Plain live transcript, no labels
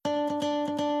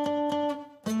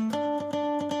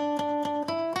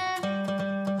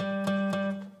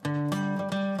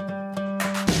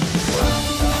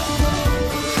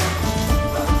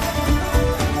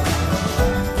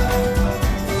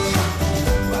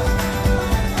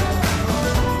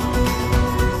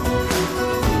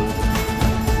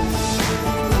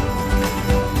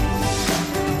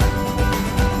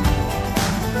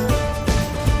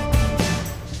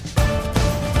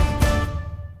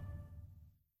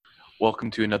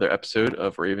Welcome to another episode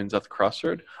of Ravens at the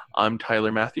Crossroad. I'm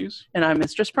Tyler Matthews. And I'm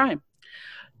Mistress Prime.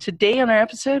 Today on our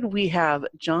episode, we have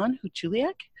John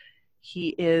Huchuliak.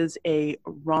 He is a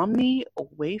Romney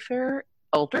Wayfarer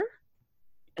elder,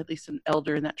 at least an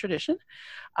elder in that tradition.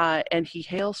 And he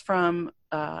hails from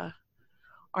our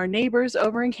neighbors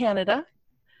over in Canada,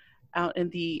 out in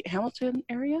the Hamilton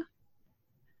area.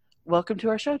 Welcome to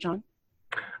our show, John.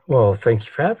 Well, thank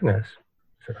you for having us.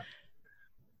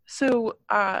 So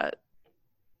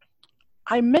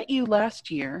I met you last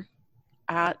year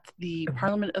at the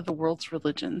Parliament of the World's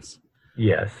Religions.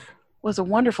 Yes. It was a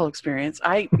wonderful experience.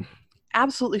 I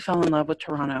absolutely fell in love with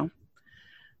Toronto.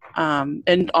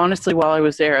 And honestly, while I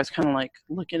was there, I was kind of like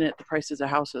looking at the prices of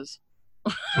houses.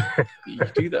 You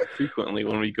do that frequently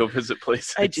when we go visit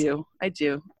places. I do.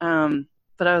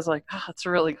 But I was like, it's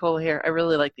really cool here. I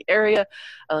really like the area.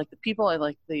 I like the people. I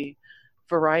like the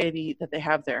variety that they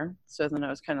have there. So then I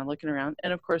was kind of looking around.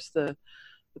 And of course, the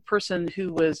person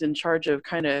who was in charge of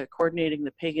kind of coordinating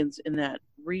the pagans in that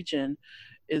region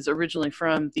is originally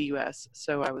from the U.S.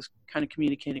 So I was kind of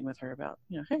communicating with her about,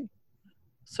 hey,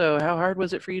 so how hard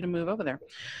was it for you to move over there?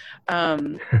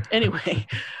 Anyway,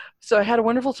 so I had a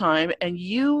wonderful time. And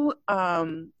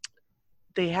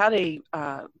they had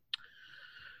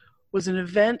was an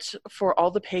event for all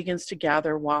the pagans to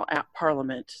gather while at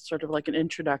Parliament, sort of like an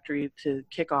introductory to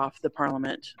kick off the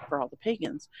Parliament for all the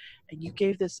pagans. And you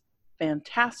gave this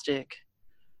fantastic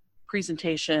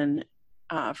presentation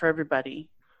for everybody.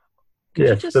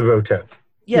 The Rota.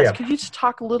 Yes, Yeah. Could you just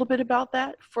talk a little bit about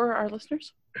that for our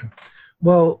listeners?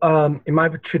 Well, in my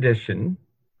tradition,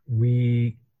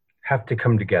 we have to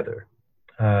come together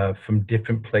from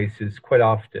different places quite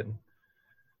often.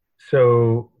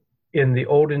 So in the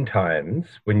olden times,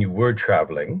 when you were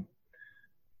traveling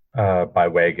by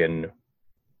wagon,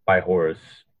 by horse,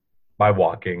 by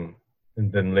walking, and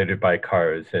then later by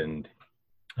cars and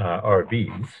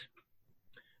RVs,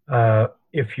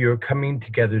 if you're coming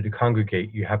together to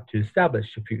congregate, you have to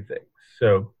establish a few things.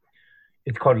 So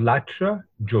it's called Latra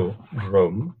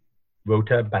Drom,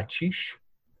 Rota Bachish,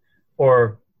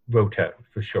 or Rota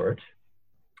for short.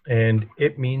 And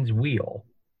it means wheel.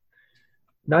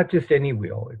 Not just any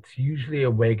wheel, it's usually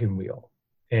a wagon wheel.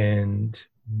 And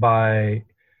by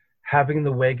having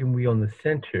the wagon wheel in the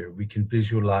center, we can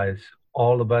visualize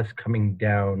all of us coming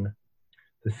down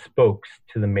the spokes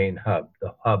to the main hub,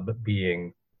 the hub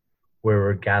being where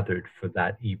we're gathered for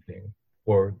that evening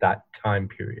or that time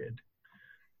period.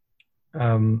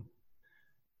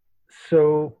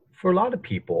 So for a lot of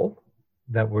people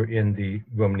that were in the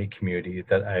Romani community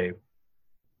that I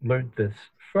learned this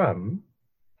from,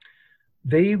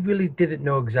 they really didn't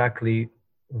know exactly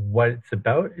what it's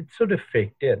about. It's sort of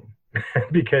faked in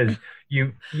because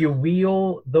you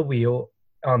wheel the wheel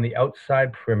on the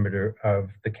outside perimeter of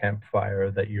the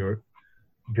campfire that you're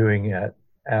doing at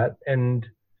and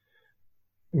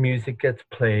music gets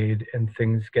played and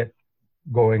things get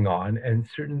going on, and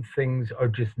certain things are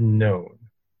just known,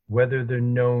 whether they're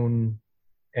known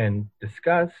and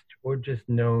discussed or just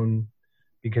known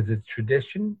because it's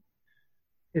tradition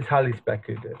is highly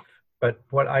speculative. But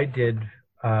what I did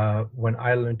when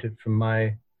I learned it from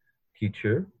my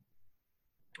teacher,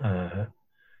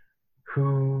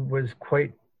 who was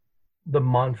quite the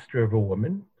monster of a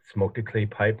woman, smoked a clay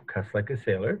pipe, cussed like a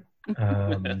sailor,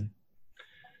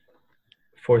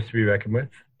 forced to be reckoned with.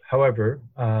 However,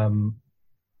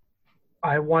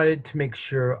 I wanted to make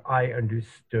sure I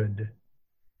understood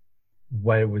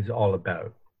what it was all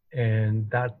about. And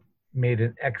that made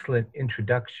an excellent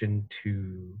introduction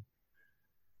to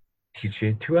teaching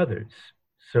it to others.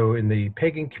 So in the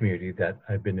pagan community that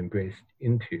I've been embraced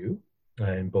into,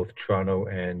 in both Toronto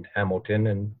and Hamilton,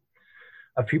 and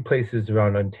a few places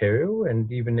around Ontario,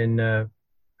 and even in a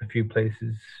few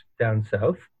places down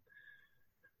south,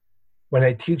 when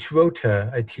I teach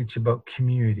Rota, I teach about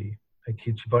community. I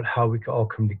teach about how we can all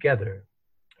come together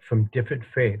from different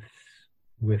faiths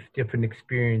with different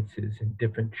experiences and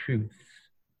different truths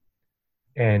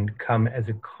and come as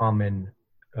a common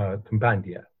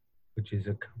kombandia, which is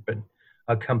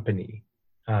a company,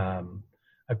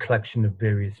 a collection of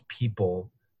various people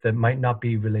that might not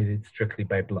be related strictly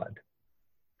by blood.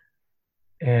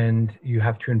 And you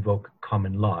have to invoke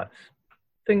common laws,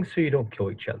 things so you don't kill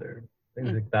each other,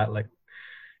 things like that.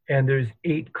 And there's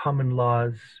 8 common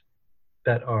laws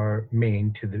that are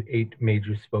main to the 8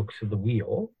 major spokes of the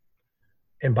wheel.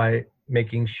 And by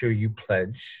making sure you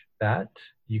pledge that,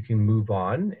 you can move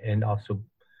on and also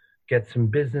get some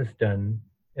business done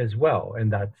as well.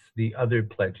 And that's the other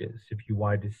pledges. If you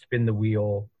wanted to spin the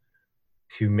wheel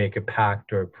to make a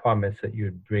pact or a promise that you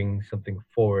would bring something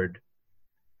forward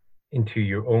into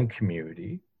your own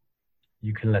community,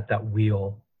 you can let that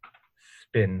wheel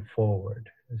spin forward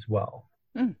as well.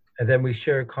 Mm. And then we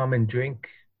share a common drink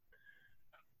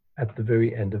at the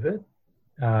very end of it.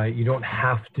 You don't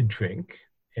have to drink,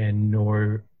 and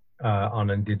nor on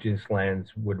indigenous lands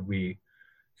would we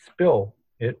spill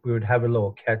it. We would have a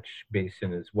little catch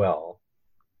basin as well.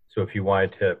 So if you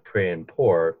wanted to pray and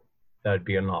pour, that would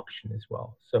be an option as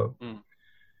well. So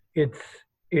it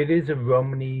is a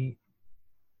Romani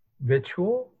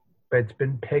ritual, but it's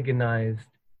been paganized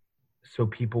so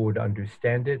people would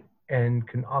understand it and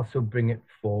can also bring it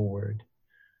forward.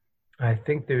 I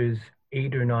think there's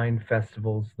 8 or 9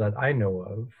 festivals that I know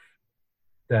of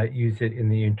that use it in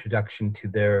the introduction to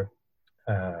their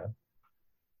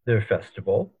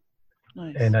festival.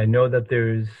 Nice. And I know that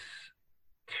there's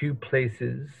 2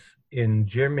 places in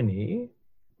Germany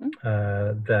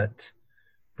that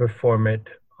perform it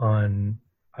on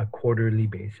a quarterly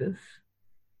basis.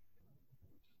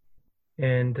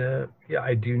 And yeah,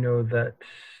 I do know that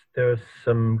there are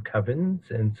some covens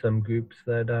and some groups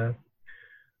that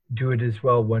do it as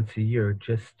well once a year,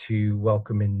 just to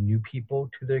welcome in new people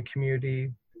to their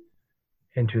community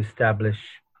and to establish,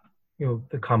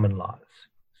 the common laws.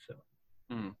 So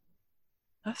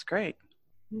That's great.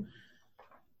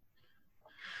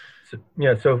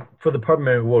 So for the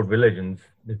Department of World Religions,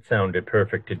 it sounded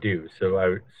perfect to do. So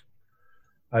I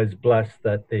was blessed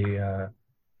that they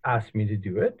asked me to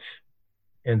do it.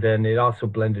 And then it also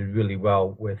blended really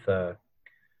well with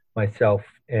myself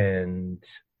and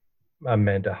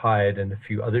Amanda Hyde and a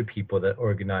few other people that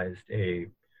organized a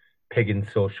pagan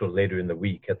social later in the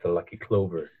week at the Lucky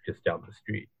Clover just down the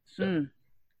street. So,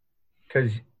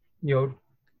 because,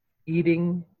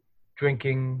 eating,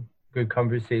 drinking, good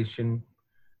conversation,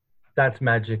 that's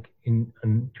magic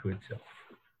unto itself.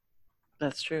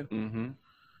 That's true. Mm-hmm.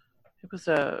 It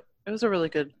was a really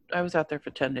good. I was out there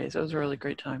for 10 days. It was a really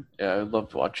great time. Yeah, I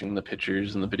loved watching the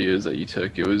pictures and the videos that you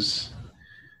took. It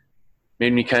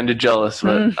made me kind of jealous,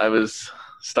 but I was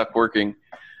stuck working.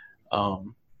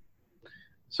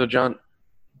 So John,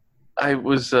 I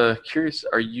was curious,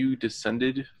 are you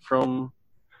descended from?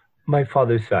 My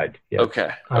father's side, yes.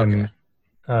 Okay.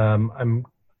 I'm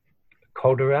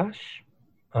Kalderash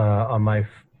on my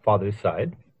father's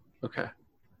side. Okay.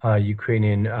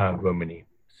 Ukrainian Romani.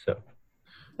 So.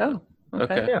 Oh,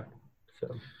 okay. Yeah.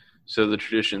 So the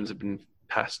traditions have been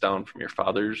passed down from your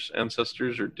father's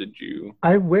ancestors, or did you?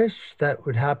 I wish that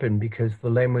would happen because the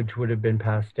language would have been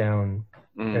passed down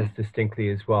as distinctly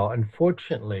as well.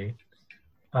 Unfortunately,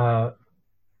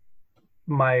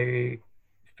 my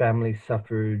family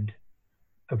suffered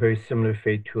a very similar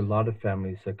fate to a lot of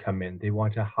families that come in. They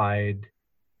want to hide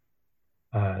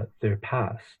their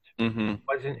past. It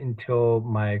wasn't until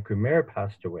my grandmère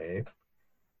passed away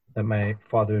that my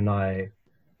father and I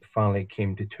finally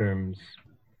came to terms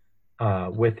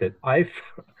with it. I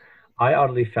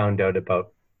oddly found out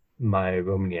about my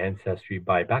Romani ancestry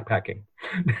by backpacking.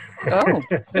 Oh,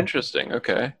 interesting.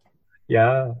 Okay.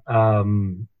 Yeah. I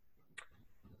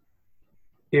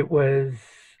was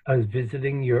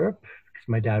visiting Europe because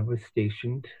my dad was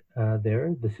stationed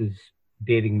there. This is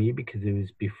dating me because it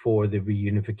was before the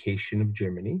reunification of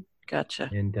Germany. Gotcha.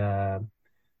 And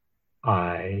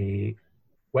I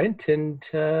went and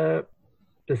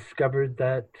discovered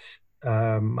that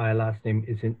my last name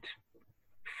isn't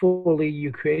fully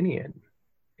Ukrainian,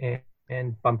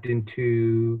 and bumped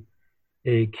into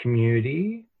a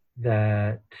community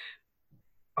that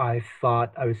I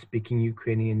thought I was speaking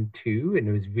Ukrainian to, and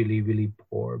it was really, really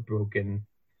poor, broken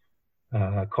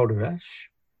Kalderash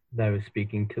that I was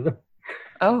speaking to them.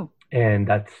 Oh. And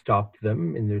that stopped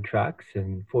them in their tracks,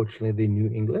 and fortunately they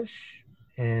knew English,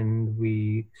 and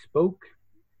we spoke.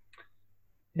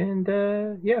 And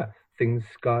yeah, things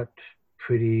got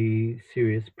pretty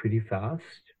serious pretty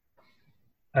fast.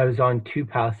 I was on 2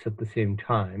 paths at the same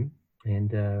time,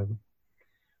 and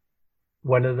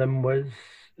one of them was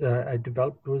I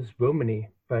developed was Romani,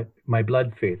 but my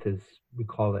blood faith, as we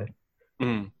call it.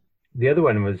 The other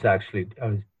one was actually I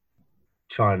was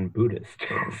Chan Buddhist.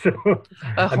 So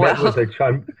I met with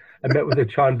a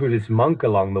Chan Buddhist monk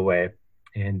along the way,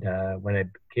 and when I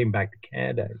came back to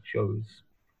Canada, I chose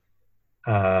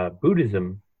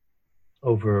Buddhism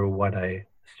over what I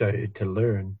started to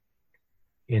learn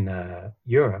in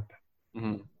Europe.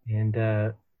 And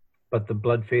but the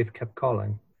blood faith kept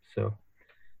calling, so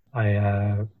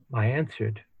I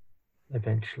answered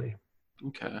eventually.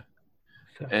 Okay.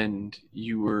 So. And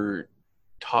you were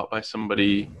taught by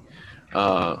somebody.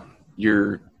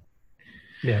 You're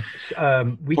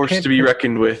forced to be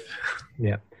reckoned with.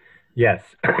 Yeah. Yes.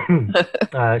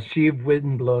 She have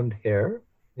wind-blown hair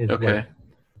is okay.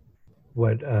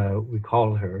 what we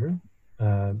call her.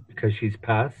 because she's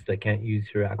passed. I can't use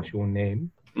her actual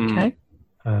name Okay.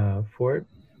 for it.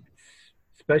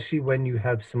 Especially when you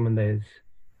have someone that is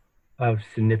of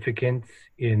significance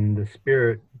in the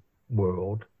spirit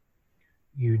world,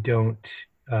 you don't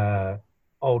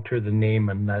alter the name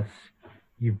unless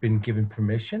you've been given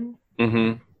permission.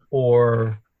 Mm-hmm.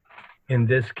 Or in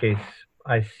this case,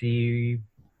 I see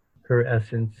her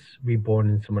essence reborn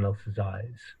in someone else's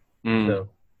eyes. So,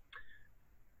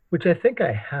 which I think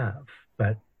I have,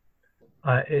 but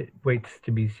it waits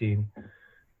to be seen.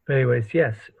 But anyways,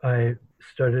 yes, I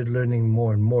started learning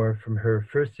more and more from her,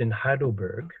 first in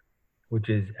Heidelberg, which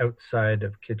is outside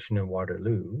of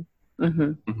Kitchener-Waterloo,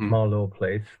 small little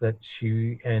place that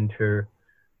she and her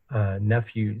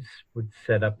nephews would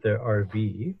set up their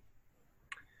RV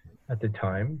at the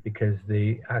time, because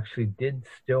they actually did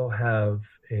still have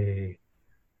a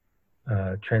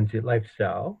transient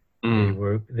lifestyle.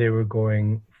 They were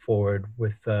going forward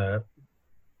with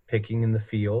picking in the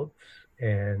fields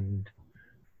and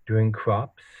doing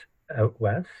crops out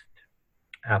west,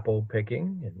 apple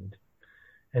picking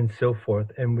and so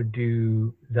forth, and would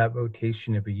do that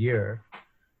rotation every year.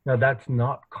 Now that's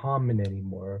not common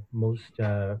anymore. Most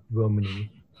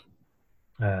Romani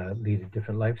lead a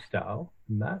different lifestyle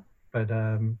than that, but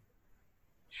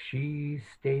she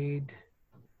stayed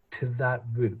to that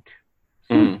route.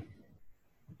 So,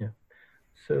 yeah.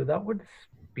 So that would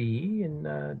be in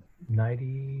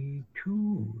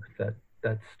 92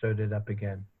 that started up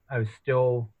again. I was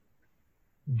still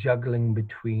juggling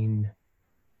between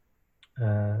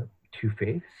two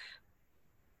faiths,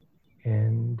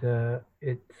 and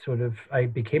I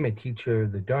became a teacher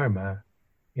of the Dharma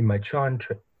in my Chan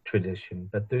tradition,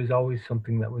 but there's always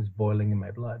something that was boiling in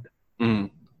my blood.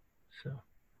 So,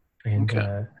 and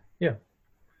yeah.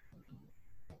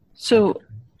 So,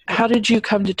 how did you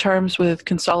come to terms with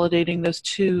consolidating those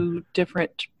two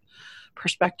different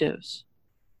perspectives?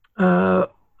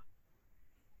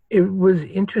 It was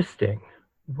interesting.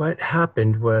 What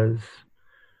happened was,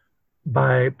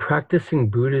 by practicing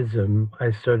Buddhism,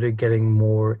 I started getting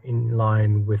more in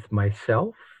line with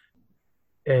myself,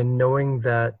 and knowing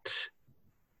that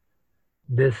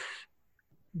this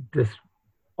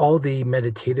all the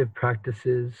meditative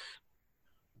practices,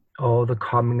 all the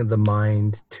calming of the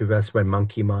mind to rest my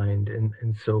monkey mind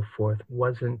and so forth,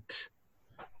 wasn't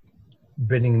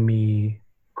bringing me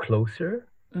closer,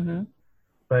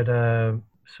 but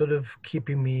sort of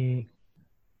keeping me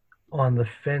on the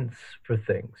fence for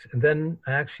things. And then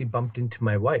I actually bumped into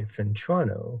my wife in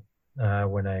Toronto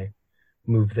when I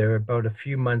moved there, about a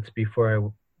few months before I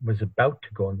was about to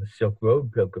go on the Silk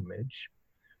Road pilgrimage.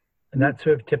 And that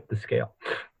sort of tipped the scale.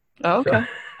 Oh, okay.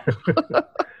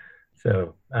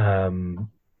 So,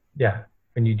 yeah,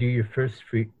 when you do your first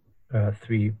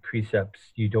three precepts,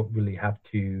 you don't really have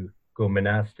to go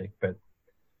monastic, but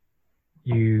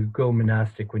you go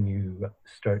monastic when you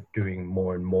start doing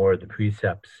more and more of the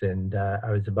precepts. And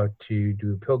I was about to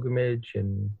do a pilgrimage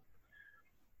and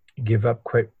give up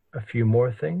quite a few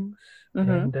more things,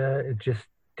 and it just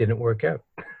didn't work out.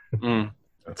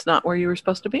 It's not where you were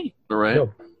supposed to be. Right.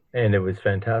 No, and it was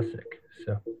fantastic.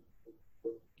 So,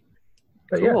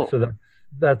 but cool. Yeah, so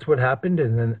that's what happened.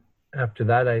 And then after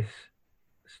that, I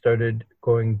started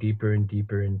going deeper and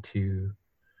deeper into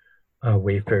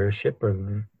wayfarership,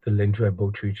 or the Lindra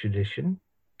Botri tradition,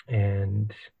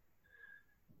 and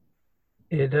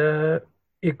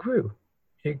it grew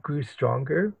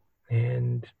stronger,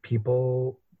 and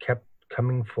people kept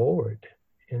coming forward,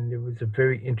 and it was a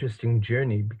very interesting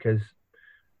journey, because,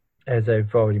 as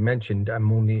I've already mentioned,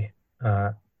 I'm only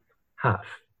half.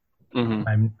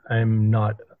 I'm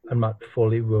not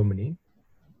fully Romani,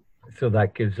 so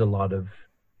that gives a lot of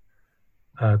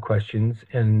questions,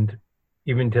 and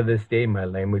even to this day, my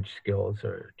language skills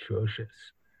are atrocious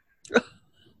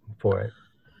for it.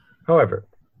 However,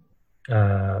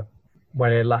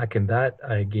 when I lack in that,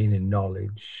 I gain in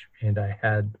knowledge, and I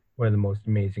had one of the most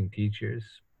amazing teachers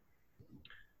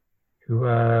who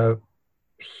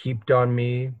heaped on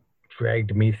me,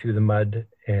 dragged me through the mud,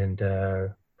 and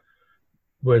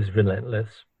was relentless.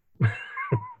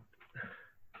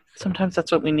 Sometimes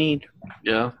that's what we need.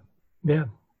 Yeah. Yeah.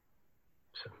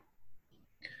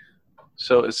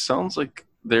 So it sounds like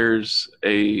there's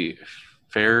a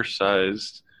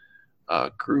fair-sized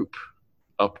group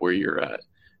up where you're at.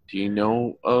 Do you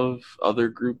know of other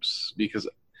groups? Because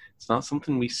it's not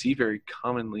something we see very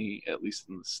commonly, at least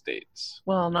in the States.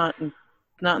 Well, not in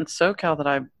SoCal that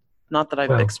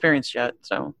I've experienced yet.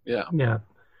 So yeah.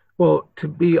 Well, to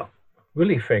be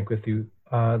really frank with you,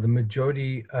 the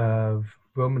majority of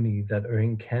Romani that are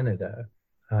in Canada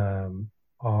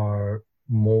are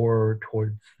more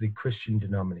towards the Christian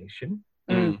denomination.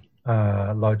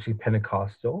 largely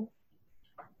Pentecostal.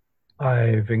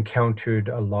 I've encountered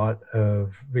a lot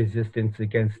of resistance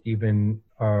against even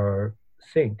our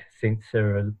saint, Saint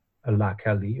Sarah La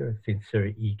Kelly, or Saint Sarah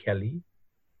E. Kelly,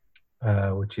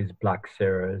 which is Black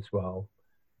Sarah as well.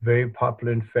 Very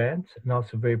popular in France and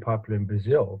also very popular in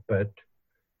Brazil. But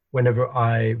whenever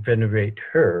I venerate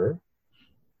her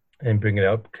and bring it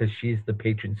up, because she's the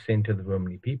patron saint of the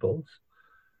Romani peoples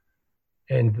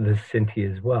and the Sinti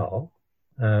as well,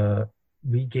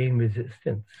 we gain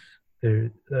resistance.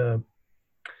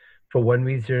 For one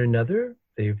reason or another,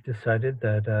 they've decided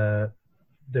that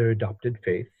their adopted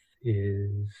faith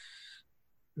is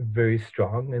very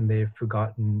strong, and they've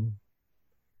forgotten,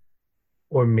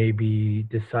 or maybe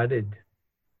decided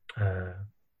to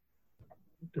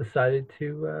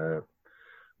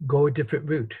go a different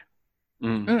route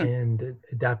and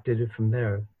adapted it from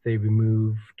there. They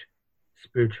removed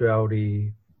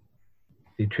spirituality,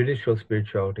 the traditional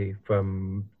spirituality,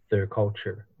 from their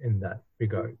culture in that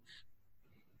regards.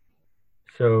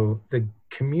 So the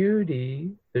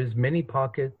community, there's many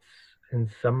pockets, and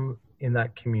some in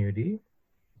that community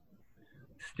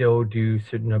still do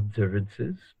certain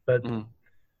observances, but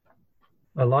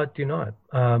a lot do not.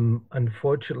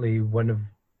 Unfortunately, one of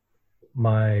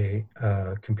my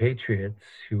compatriots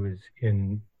who is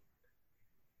in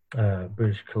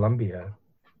British Columbia,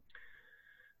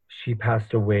 she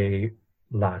passed away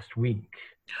last week.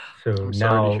 So I'm now,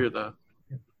 sorry to hear that.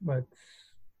 But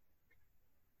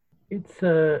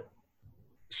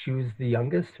she was the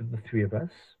youngest of the three of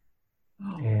us,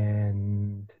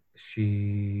 and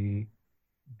she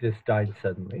just died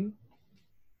suddenly.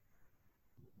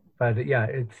 But yeah,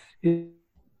 it's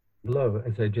low.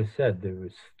 As I just said, there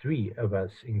was three of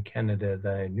us in Canada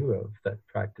that I knew of that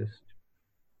practiced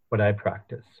what I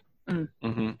practice.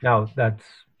 Now,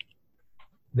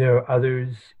 there are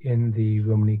others in the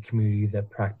Romani community that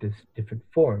practice different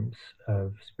forms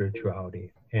of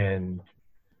spirituality, and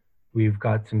we've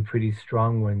got some pretty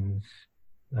strong ones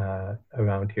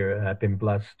around here. I've been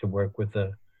blessed to work with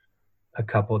a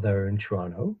couple that are in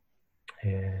Toronto,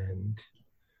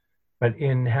 but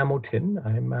in Hamilton,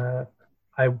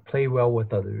 I play well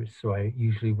with others. So I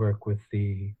usually work with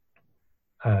the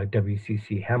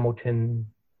WCC Hamilton.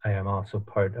 I am also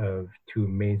part of two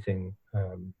amazing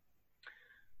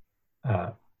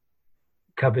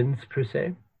covens per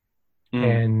se,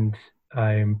 and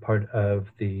I am part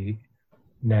of the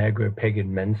Niagara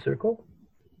Pagan Men's Circle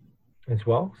as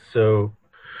well. So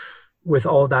with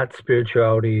all that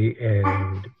spirituality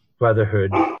and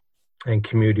brotherhood and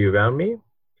community around me,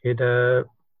 it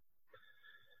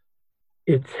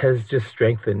has just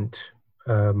strengthened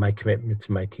my commitment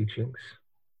to my teachings,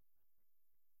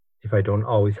 if I don't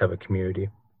always have a community.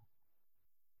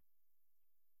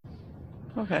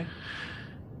 Okay.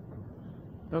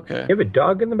 You have a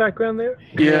dog in the background there?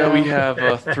 Yeah, we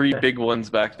have three big ones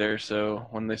back there, so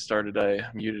when they started, I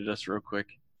muted us real quick.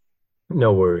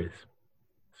 No worries.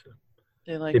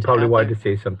 They probably wanted to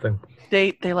say something.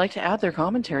 They like to add their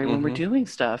commentary when we're doing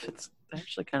stuff. It's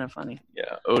actually kind of funny.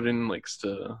 Yeah, Odin likes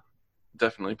to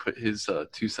definitely put his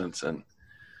 2 cents in.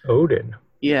 Odin?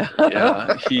 Yeah.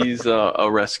 Yeah, he's a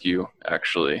rescue,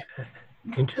 actually.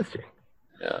 Interesting.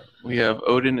 Yeah, we have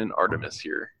Odin and Artemis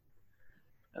here.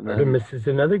 And then, Artemis is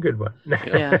another good one.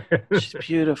 Yeah, she's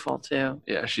beautiful too.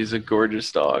 Yeah, she's a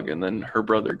gorgeous dog. And then her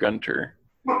brother Gunter.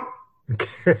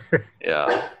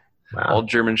 Yeah. Wow. All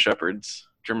German Shepherds,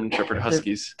 German Shepherd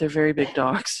Huskies. They're very big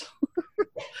dogs.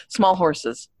 Small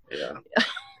horses. Yeah.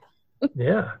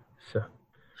 Yeah. So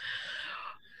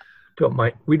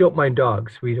we don't mind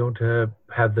dogs. We don't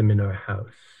have them in our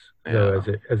house, though,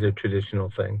 as a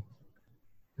traditional thing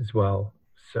as well.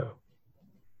 So.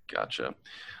 Gotcha.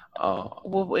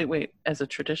 Well, wait. As a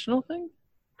traditional thing?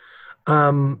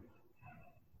 You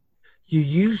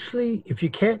usually, if you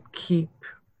can't keep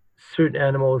certain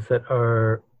animals that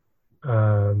are,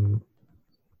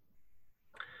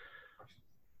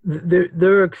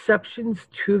 there are exceptions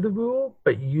to the rule,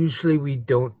 but usually we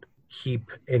don't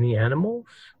keep any animals.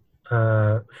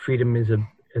 Freedom is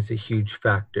a huge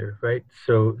factor, right?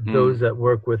 So those that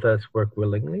work with us work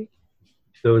willingly.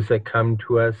 Those that come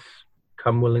to us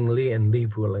come willingly and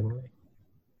leave willingly.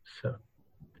 So.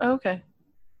 Okay.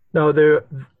 No,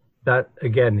 that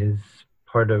again is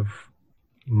part of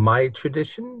my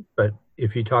tradition, but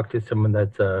if you talk to someone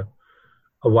that's a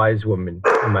wise woman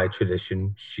in my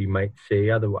tradition, she might say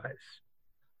otherwise.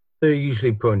 They're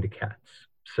usually prone to cats.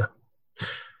 So.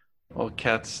 Well,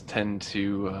 cats tend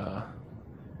to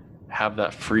have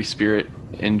that free spirit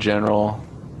in general,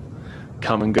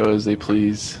 come and go as they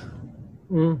please.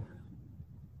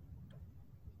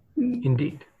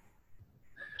 Indeed.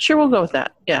 Sure, we'll go with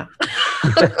that. Yeah.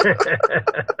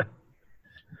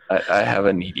 I have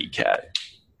a needy cat.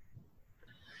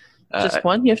 Just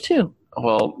one? You have two?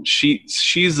 Well,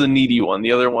 she's the needy one.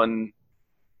 The other one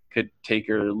could take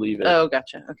her or leave it. Oh,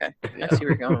 gotcha. Okay. I see where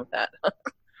you're going with that.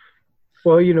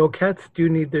 Well, cats do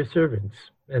need their servants,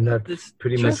 and that's This-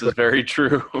 pretty true. much This is very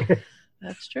true.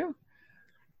 That's true.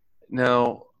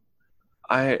 Now,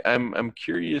 I'm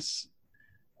curious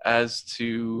as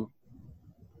to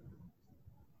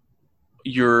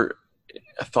your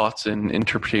thoughts and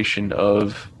interpretation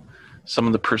of some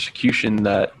of the persecution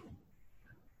that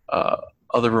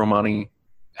other Romani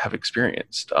have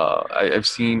experienced. I've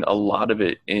seen a lot of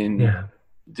it in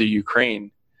the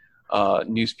Ukraine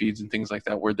news feeds and things like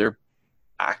that, where they're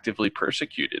actively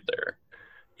persecuted there.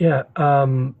 Yeah.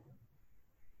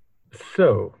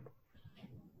 So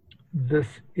this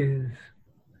is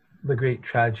the great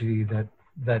tragedy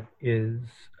that is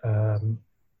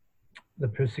the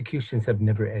persecutions have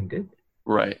never ended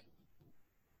Right.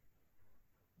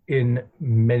 in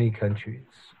many countries.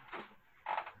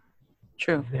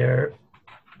 True.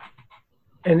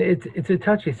 And it's a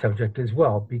touchy subject as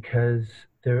well, because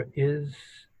there is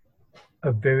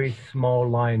a very small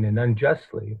line, and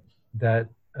unjustly, that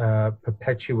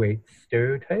perpetuates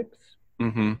stereotypes.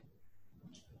 Mm-hmm.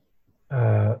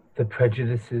 The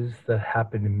prejudices that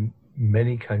happen in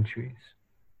many countries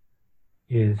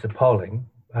is appalling.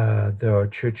 There are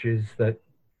churches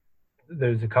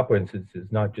there's a couple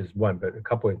instances, not just one, but a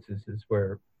couple instances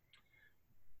where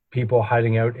people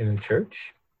hiding out in a church,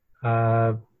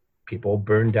 people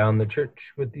burn down the church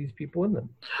with these people in them,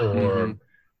 or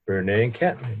burn an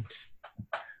encampment,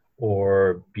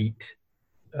 or beat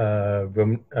a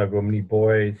Romani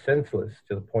boy senseless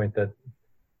to the point that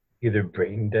either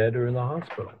brain dead or in the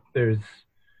hospital. There's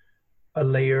a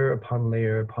layer upon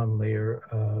layer upon layer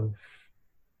of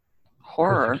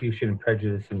Horror. persecution,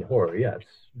 prejudice, and horror. Yes.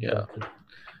 Yeah. That's a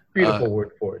beautiful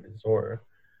word for it is horror.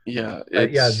 Yeah.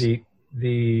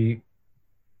 The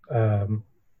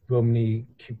Romani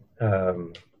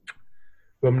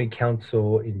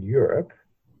Council in Europe.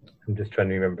 I'm just trying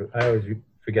to remember. I always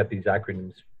forget these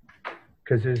acronyms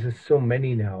because there's just so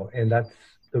many now, and that's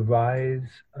the rise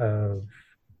of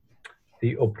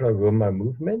the Opera Roma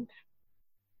movement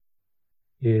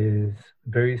is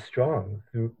very strong.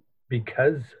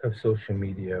 Because of social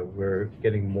media, we're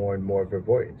getting more and more of a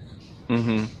voice.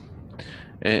 Mm-hmm.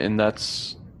 And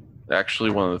that's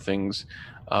actually one of the things.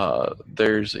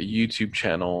 There's a YouTube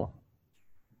channel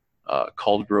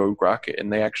called Rogue Rocket,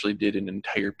 and they actually did an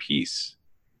entire piece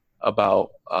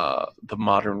about the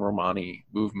modern Romani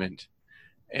movement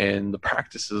and the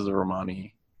practices of the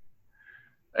Romani,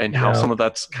 and how some of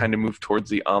that's kind of moved towards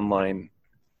the online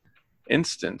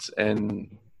instance.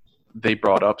 And they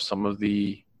brought up some of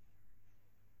the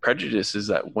prejudices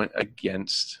that went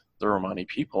against the Romani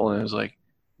people, and it was like,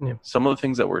 some of the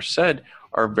things that were said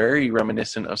are very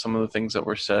reminiscent of some of the things that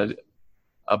were said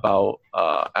about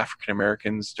African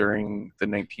Americans during the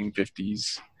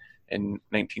 1950s and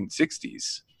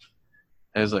 1960s.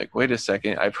 I was like, wait a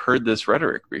second, I've heard this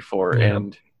rhetoric before,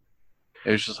 and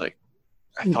it was just like,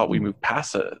 I thought we moved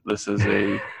past it. This is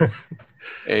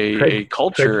a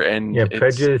culture, and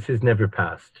prejudice is never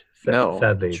past. No,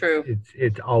 sadly, true.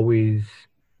 It's always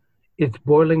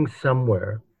boiling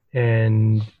somewhere,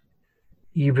 and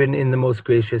even in the most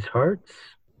gracious hearts,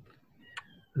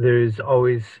 there's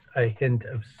always a hint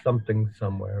of something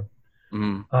somewhere.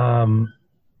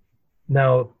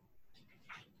 Now,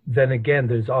 then again,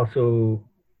 there's also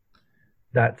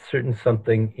that certain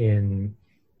something in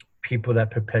people that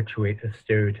perpetuate a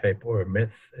stereotype or a myth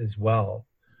as well.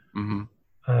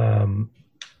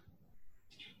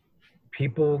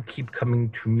 People keep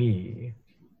coming to me,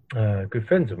 good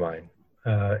friends of mine,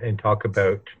 and talk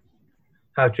about,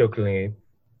 half jokingly,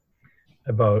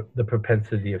 about the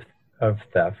propensity of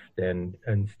theft and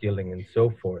stealing and so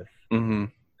forth.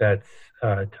 That's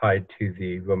tied to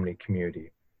the Romani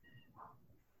community.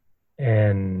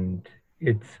 And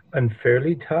it's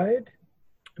unfairly tied,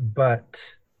 but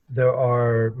there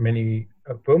are many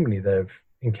Romani that I've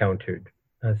encountered,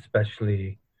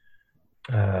 especially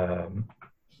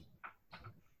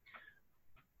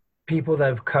people that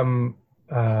have come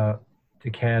to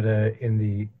Canada in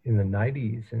the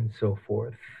 90s and so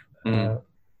forth,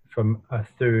 from a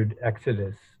third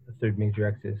major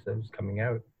exodus that was coming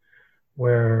out,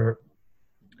 where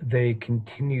they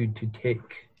continued to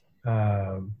take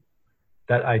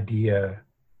that idea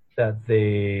that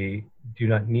they do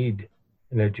not need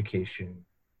an education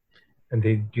and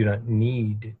they do not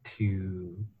need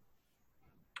to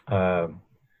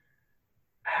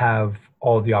have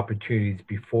all the opportunities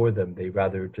before them. They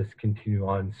rather just continue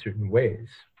on certain ways,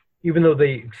 even though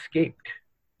they escaped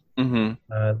Mm-hmm.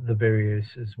 the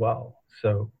barriers as well.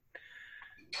 So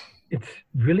it's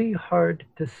really hard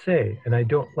to say, and I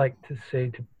don't like to say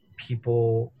to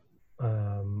people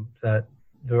that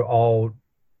they're all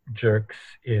jerks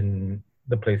in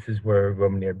the places where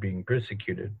Romani are being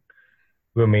persecuted.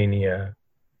 Romania,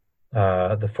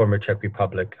 the former Czech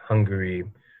Republic, Hungary,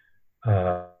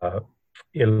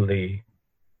 Italy.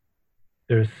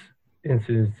 There's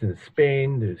incidents in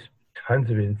Spain. There's tons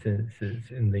of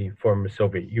incidences in the former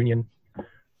Soviet Union.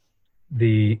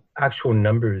 The actual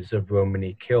numbers of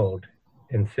Romani killed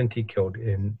and Sinti killed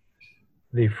in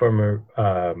the former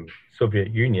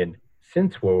Soviet Union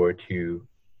since World War II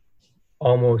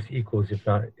almost equals, if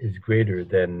not is greater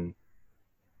than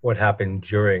what happened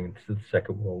during the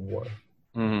Second World War.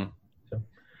 Mm-hmm. So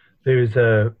there's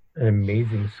an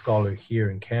amazing scholar here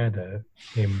in Canada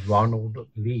named Ronald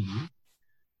Lee.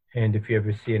 And if you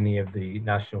ever see any of the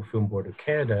National Film Board of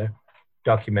Canada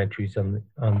documentaries on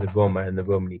the Roma and the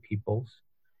Romani peoples,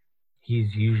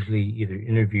 he's usually either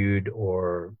interviewed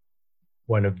or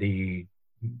one of the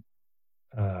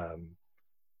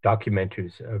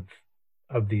documenters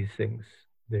of these things.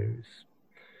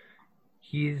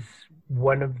 He's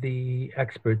one of the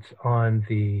experts on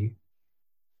the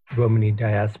Romani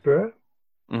diaspora,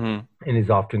 Mm-hmm. and is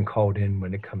often called in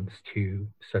when it comes to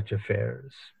such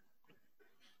affairs.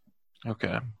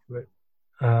 Okay.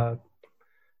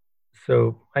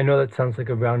 So I know that sounds like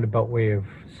a roundabout way of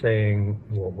saying,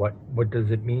 well, what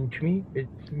does it mean to me? It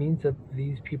means that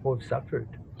these people have suffered.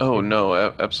 Oh, no,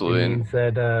 absolutely. It means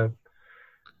that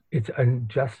it's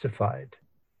unjustified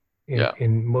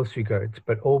in most regards,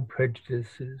 but old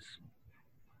prejudices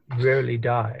rarely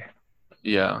die.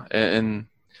 Yeah, and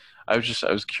I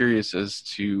was curious as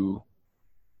to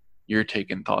your take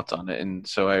and thoughts on it, and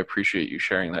so I appreciate you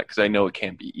sharing that because I know it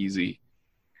can't be easy.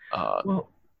 Well,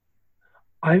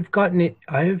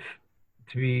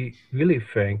 to be really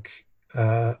frank,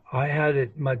 I had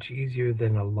it much easier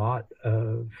than a lot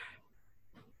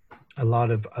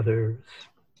of others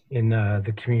in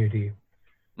the community,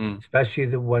 especially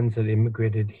the ones that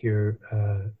immigrated here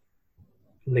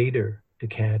later to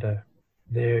Canada.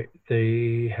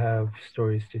 They have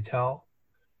stories to tell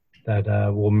that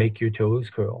will make your toes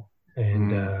curl.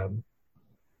 And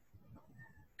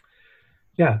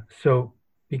so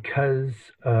because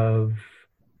of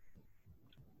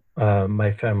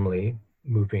my family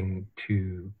moving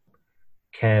to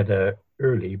Canada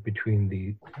early between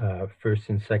the First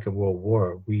and Second World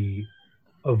War, we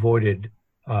avoided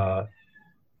a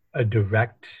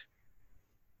direct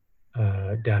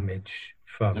damage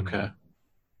from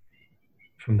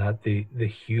that, the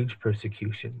huge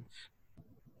persecutions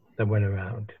that went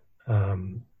around.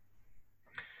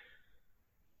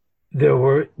 There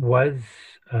was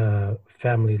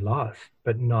family lost,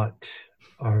 but not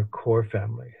our core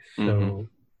family. So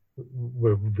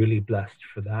we're really blessed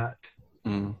for that.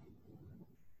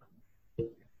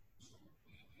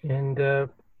 And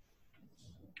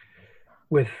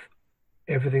with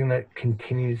everything that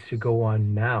continues to go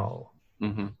on now,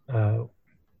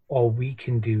 all we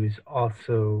can do is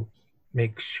also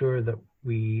make sure that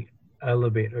we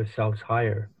elevate ourselves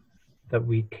higher, that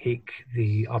we take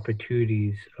the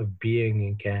opportunities of being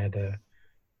in Canada,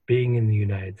 being in the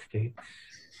United States,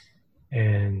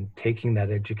 and taking that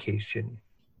education,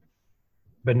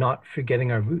 but not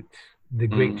forgetting our roots. The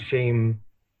great shame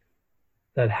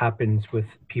that happens with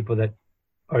people that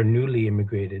are newly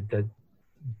immigrated that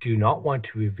do not want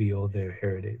to reveal their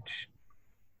heritage,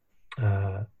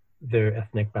 their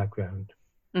ethnic background,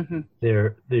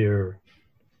 their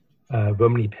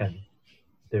Romani pen,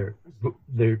 their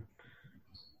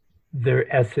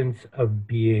essence of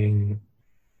being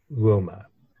Roma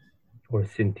or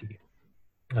Sinti.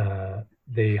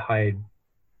 They hide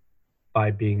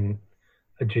by being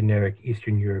a generic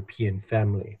Eastern European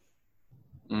family,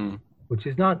 which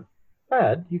is not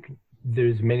bad.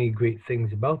 There's many great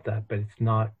things about that, but it's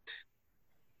not.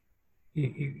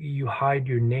 You hide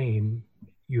your name,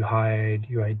 you hide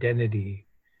your identity.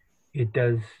 It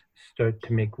does start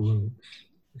to make wounds,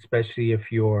 especially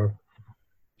if your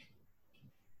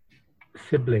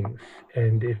siblings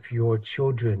and if your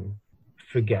children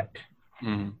forget.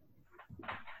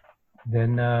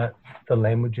 Then the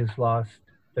language is lost,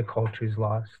 the culture is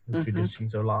lost, the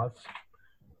traditions are lost,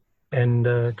 and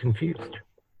confused.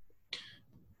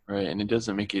 Right, and it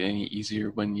doesn't make it any easier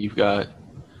when you've got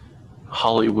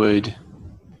Hollywood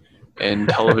and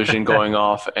television going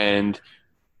off and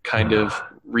kind of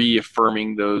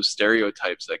reaffirming those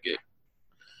stereotypes that get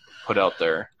put out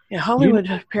there. Yeah, Hollywood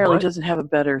apparently doesn't have a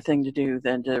better thing to do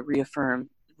than to reaffirm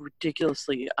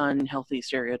ridiculously unhealthy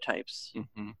stereotypes.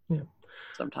 Yeah.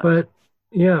 Sometimes. But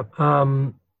yeah,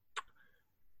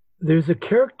 there's a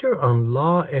character on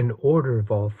Law and Order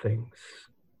of all things,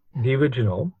 the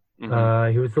original.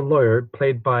 Mhm. He was a lawyer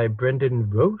played by Brendan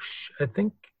Roche, I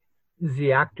think is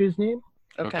the actor's name.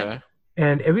 Okay. Okay.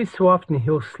 And every so often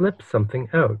he'll slip something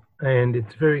out, and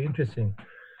it's very interesting.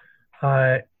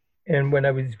 Uh, and when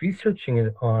I was researching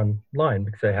it online,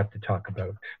 because I have to talk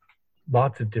about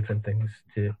lots of different things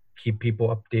to keep people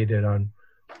updated on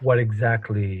what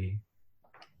exactly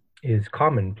is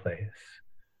commonplace.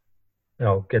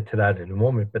 I'll get to that in a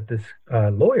moment. But this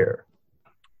lawyer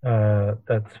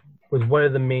that was one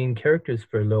of the main characters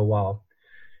for a little while.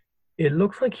 It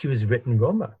looks like he was written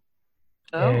Roma,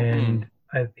 Oh. and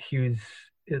he was.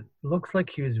 It looks like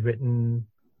he was written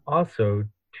also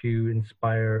to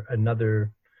inspire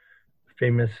another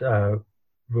famous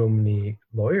Romani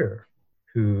lawyer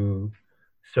who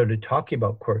started talking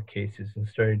about court cases and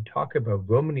started talking about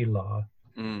Romani law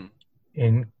Mm.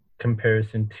 in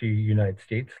comparison to United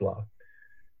States law.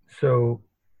 So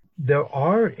there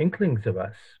are inklings of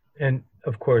us. And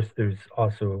of course, there's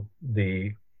also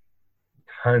the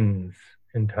tons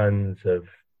and tons of,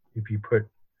 if you put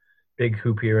big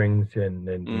hoop earrings in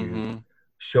and you Mhm.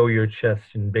 show your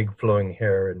chest and big flowing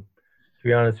hair, and to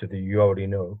be honest with you, you already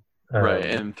know. Right,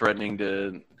 and threatening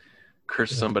to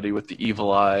curse somebody with the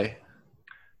evil eye.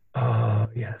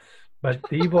 Yes. But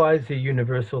the evil eye is a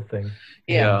universal thing.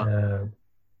 Yeah. And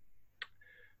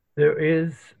there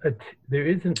is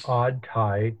an odd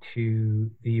tie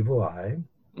to the evil eye.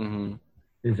 Mhm.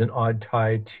 There's an odd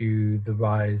tie to the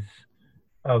rise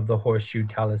of the horseshoe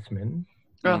talisman.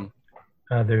 Oh.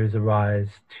 There is a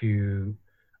rise to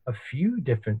a few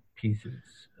different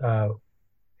pieces, and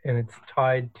it's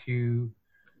tied to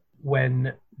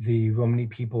when the Romani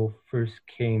people first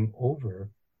came over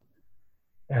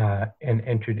and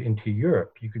entered into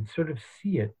Europe. You could sort of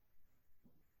see it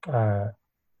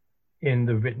in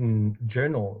the written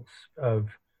journals of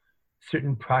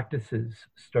certain practices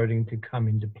starting to come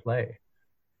into play.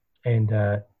 And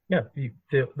yeah,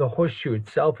 the horseshoe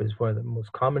itself is one of the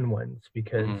most common ones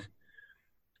because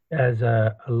as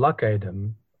a luck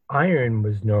item, iron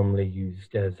was normally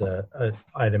used as a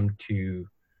item to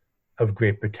of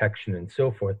great protection and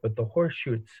so forth, but the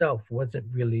horseshoe itself wasn't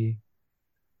really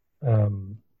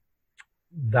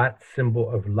that symbol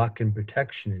of luck and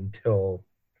protection until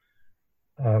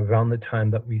around the time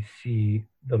that we see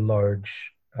the large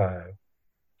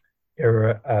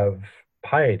era of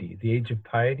piety. The age of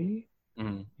piety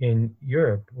in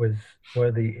Europe was one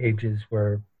of the ages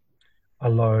where a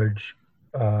large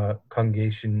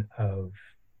congregation of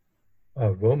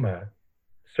Roma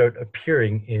start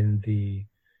appearing in the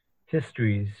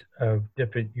histories of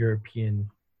different European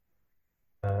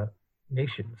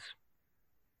nations.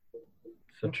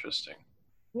 So, Interesting.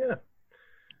 yeah.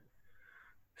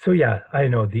 So yeah, I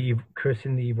know the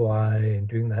cursing the evil eye and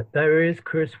doing that. There is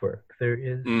curse work. There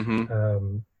is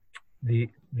the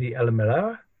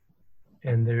Elamela,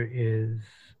 and there is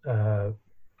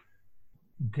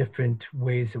different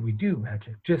ways that we do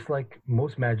magic. Just like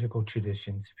most magical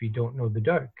traditions, if you don't know the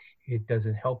dark, it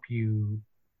doesn't help you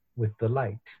with the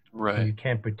light. Right. You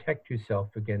can't protect yourself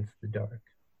against the dark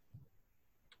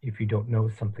if you don't know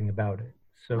something about it.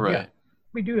 So yeah,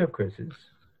 we do have curses.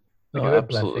 We do have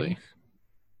blessings.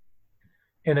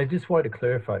 And I just wanted to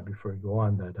clarify before we go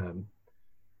on that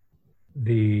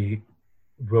the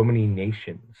Romani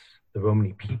nations, the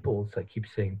Romani peoples, I keep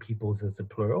saying peoples as a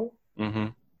plural,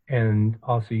 and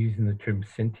also using the term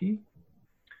Sinti,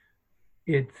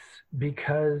 it's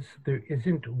because there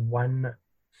isn't one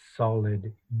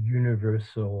solid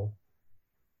universal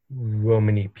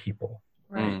Romani people.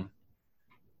 Right.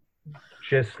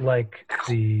 Just like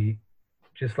the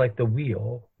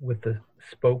wheel with the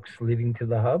spokes leading to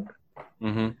the hub,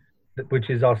 which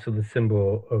is also the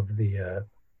symbol of the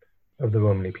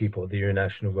Romani people, the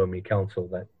International Romani Council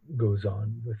that goes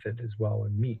on with it as well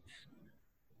and meets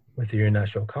with the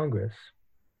International Congress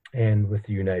and with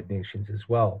the United Nations as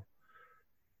well.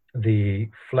 The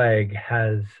flag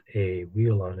has a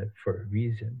wheel on it for a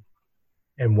reason.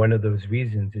 And one of those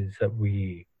reasons is that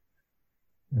we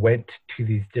went to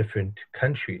these different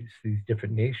countries, these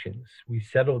different nations. We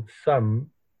settled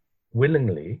some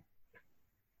willingly,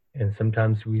 and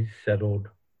sometimes we settled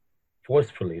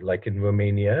forcefully. Like in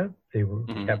Romania, they were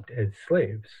kept as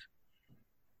slaves.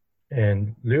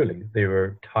 And literally, they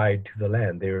were tied to the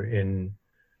land. They were in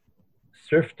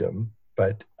serfdom,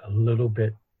 but a little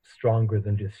bit stronger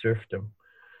than just serfdom.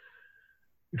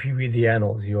 If you read the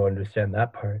annals, you'll understand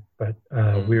that part. But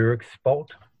we were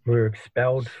expelled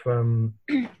from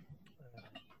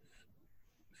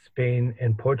Spain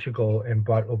and Portugal and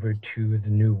brought over to the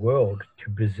New World, to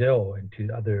Brazil and to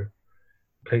other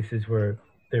places where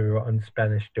they were on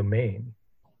Spanish domain.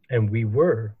 and we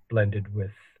were blended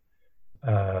with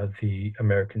the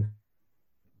American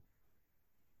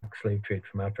slave trade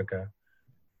from Africa,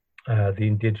 the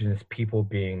indigenous people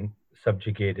being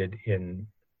subjugated in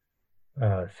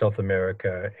South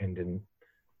America and in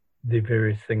the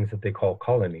various things that they call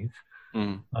colonies.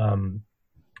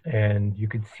 And you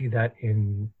could see that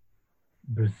in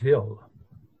Brazil,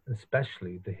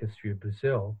 especially the history of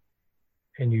Brazil.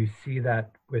 And you see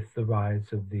that with the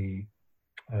rise of the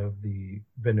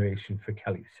veneration for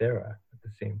Kali Sera at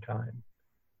the same time.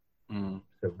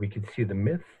 So we could see the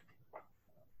myth,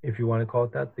 if you want to call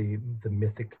it that, the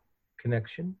mythic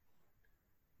connection,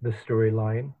 the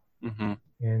storyline,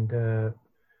 and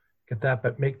get that.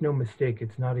 But make no mistake,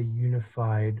 it's not a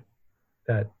unified,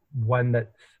 that one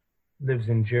that lives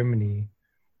in Germany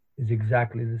is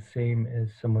exactly the same as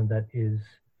someone that is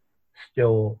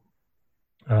still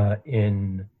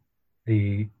in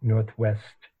the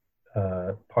northwest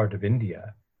part of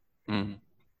India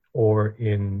or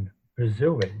in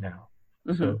Brazil right now.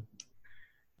 So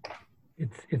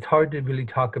it's hard to really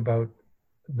talk about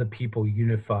the people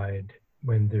unified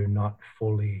when they're not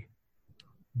fully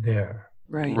there.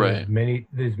 Right.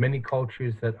 There's many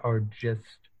cultures that are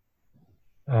just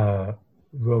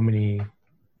Romani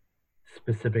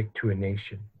specific to a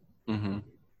nation,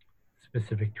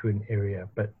 specific to an area,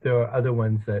 but there are other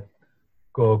ones that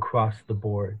go across the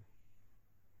board.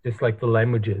 Just like the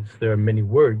languages, there are many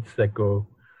words that go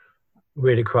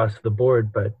right across the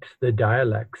board, but the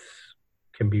dialects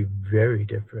can be very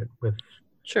different with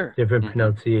different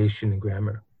pronunciation and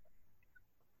grammar.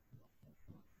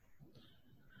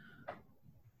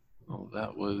 Oh,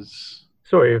 that was...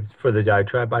 Sorry for the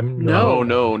diatribe. No,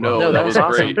 that was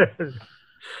awesome. great.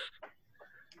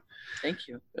 Thank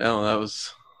you. Oh, that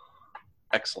was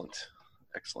excellent.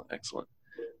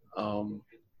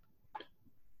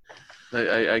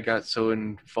 I got so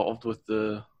involved with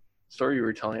the story you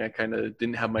were telling, I kind of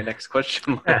didn't have my next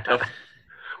question lined up.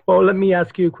 Well, let me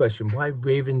ask you a question. Why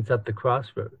ravens at the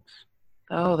crossroads?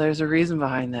 Oh, there's a reason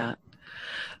behind that.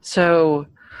 So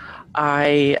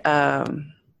I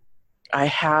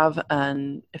have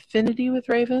an affinity with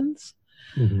ravens,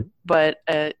 but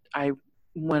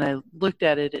when I looked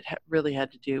at it, it really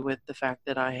had to do with the fact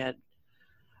that I had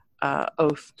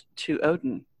oathed to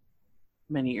Odin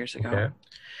many years ago. Okay.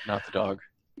 Not the dog.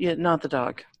 Yeah, not the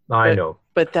dog. I know.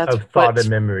 But that's I've thought in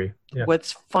memory. Yeah.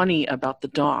 What's funny about the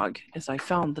dog is I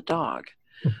found the dog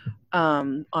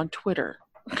on Twitter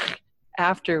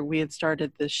after we had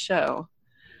started this show.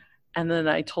 And then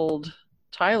I told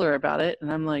Tyler about it, and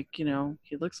I'm like, he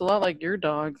looks a lot like your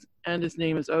dog, and his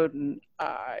name is Odin.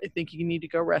 I think you need to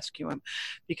go rescue him,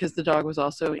 because the dog was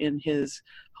also in his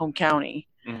home county.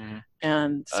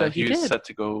 And so he was did. Set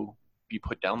to go be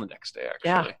put down the next day, actually.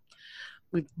 Yeah.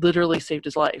 We literally saved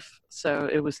his life. So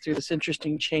it was through this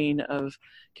interesting chain of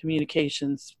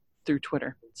communications through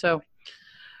Twitter. So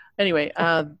anyway,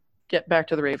 get back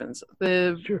to the ravens.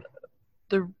 The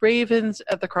ravens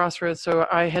at the crossroads. So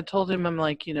I had told him, I'm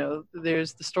like,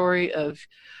 there's the story of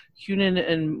Hunan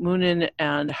and Munin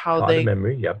and how they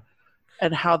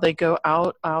and how they go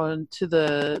out to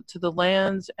the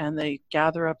lands, and they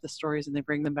gather up the stories and they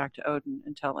bring them back to Odin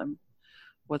and tell him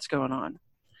what's going on.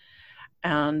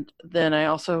 And then I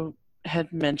also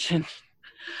had mentioned,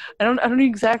 I don't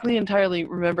exactly entirely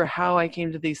remember how I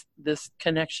came to this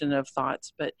connection of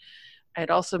thoughts, but I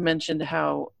had also mentioned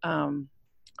how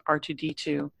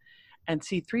R2-D2 and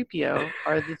C-3PO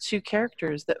are the two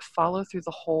characters that follow through the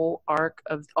whole arc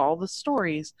of all the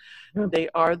stories. They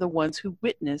are the ones who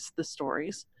witness the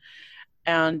stories.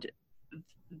 And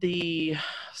the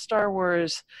Star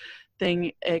Wars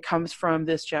thing, it comes from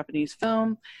this Japanese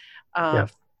film.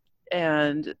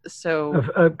 And so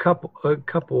a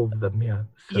couple of them, yeah.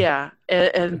 So, yeah,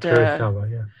 and Kurosawa,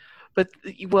 yeah. But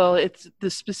it's the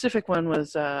specific one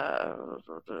was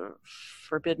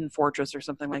Forbidden Fortress or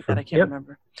something like that. I can't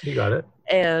remember. You got it.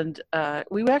 And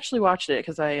we actually watched it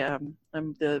because I'm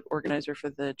the organizer for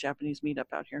the Japanese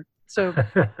meetup out here. So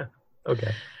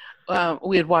okay.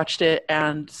 We had watched it,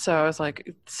 and so I was like,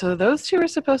 so those two are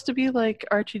supposed to be like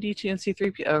R2-D2 and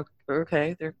C-3PO.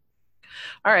 Okay, they're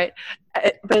all right.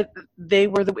 But they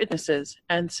were the witnesses.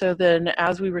 And so then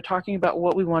as we were talking about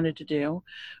what we wanted to do,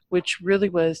 which really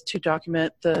was to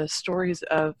document the stories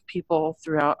of people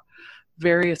throughout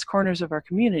various corners of our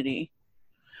community,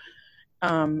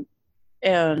 and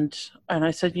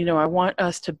I said, I want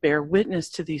us to bear witness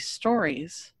to these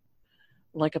stories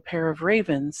like a pair of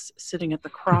ravens sitting at the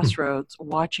crossroads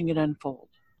watching it unfold.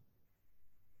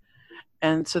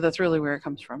 And so that's really where it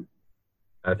comes from.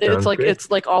 It's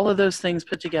like all of those things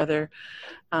put together,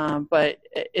 but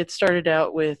it started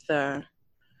out with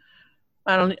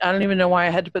I don't even know why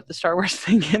I had to put the Star Wars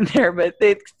thing in there, but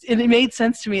it made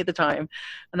sense to me at the time.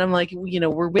 And I'm like,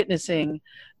 we're witnessing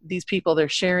these people, they're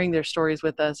sharing their stories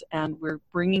with us, and we're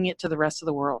bringing it to the rest of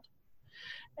the world.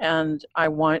 And I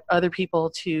want other people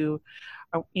to,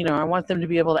 I want them to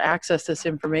be able to access this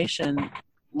information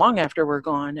long after we're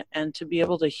gone, and to be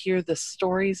able to hear the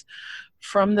stories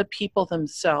from the people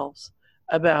themselves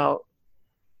about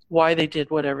why they did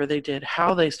whatever they did,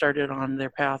 how they started on their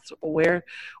paths,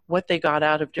 what they got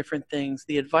out of different things,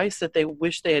 the advice that they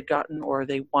wish they had gotten or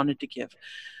they wanted to give.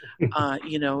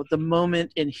 The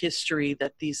moment in history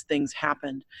that these things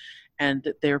happened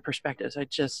and their perspectives. I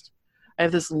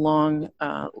have this long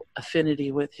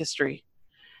affinity with history,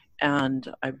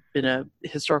 and I've been a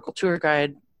historical tour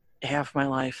guide half my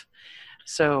life.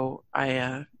 So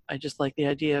I just like the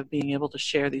idea of being able to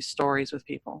share these stories with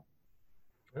people.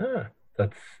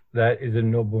 That is a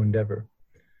noble endeavor.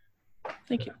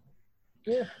 Thank you.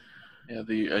 Yeah. Yeah,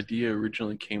 the idea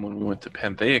originally came when we went to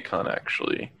PantheaCon,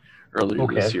 actually, earlier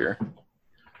this year.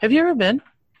 Have you ever been?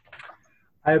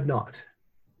 I have not.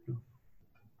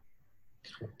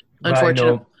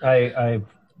 Unfortunate. I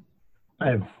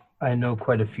know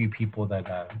quite a few people that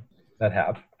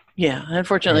have. Yeah,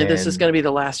 unfortunately, this is going to be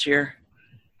the last year.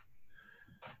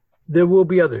 There will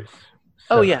be others.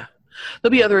 So. Oh, yeah.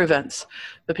 There'll be other events.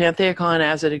 The PantheaCon,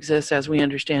 as it exists, as we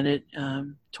understand it,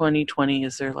 2020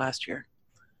 is their last year.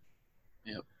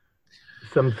 Yep.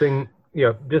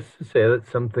 Just to say that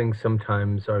some things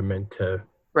sometimes are meant to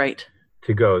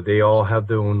go. They all have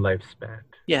their own lifespan.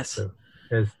 Yes. So,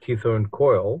 as T-Thorn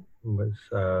Coyle was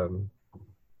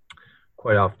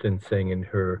quite often saying in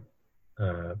her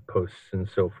posts and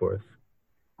so forth,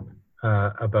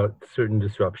 about certain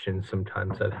disruptions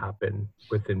sometimes that happen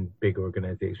within big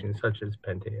organizations such as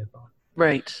Pantheathon.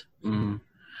 Right. Mm-hmm.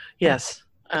 Yes.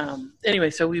 Anyway,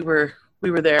 so we were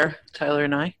there, Tyler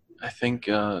and I. I think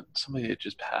somebody had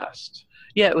just passed.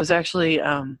 Yeah, it was actually,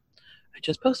 I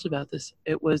just posted about this.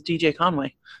 It was DJ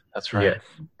Conway. That's right. Yes.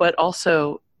 But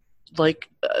also,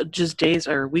 just days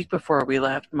or a week before we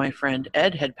left, my friend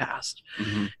Ed had passed.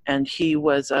 Mm-hmm. And he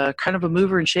was kind of a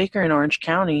mover and shaker in Orange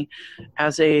County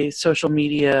as a social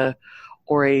media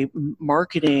or a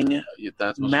marketing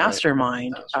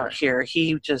mastermind out here.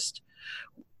 He just,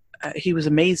 he was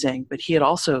amazing, but he had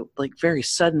also very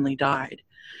suddenly died.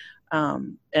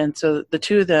 And so the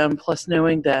two of them, plus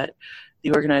knowing that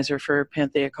the organizer for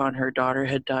PantheaCon, her daughter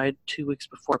had died 2 weeks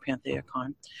before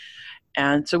PantheaCon.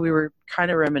 And so we were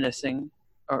kind of reminiscing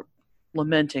or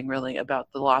lamenting really about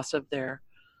the loss of their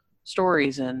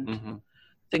stories and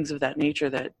things of that nature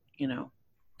that,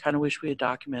 kind of wish we had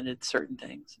documented certain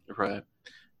things. Right.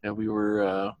 Yeah, we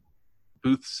were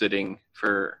booth sitting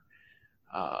for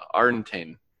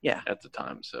Ardentain at the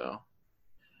time. So.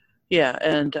 Yeah,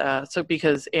 and so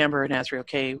because Amber and Azrael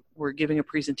K were giving a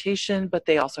presentation, but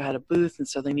they also had a booth, and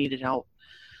so they needed help.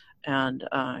 And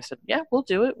I said, yeah, we'll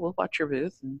do it. We'll watch your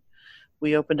booth. And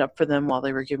we opened up for them while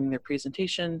they were giving their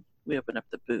presentation. We opened up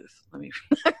the booth. Let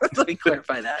me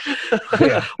clarify that.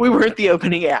 Yeah. We weren't the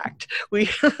opening act. We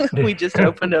just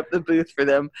opened up the booth for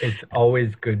them. It's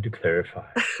always good to clarify.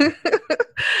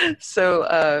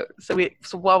 So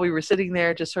while we were sitting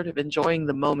there, just sort of enjoying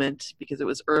the moment because it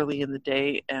was early in the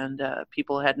day and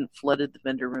people hadn't flooded the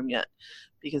vendor room yet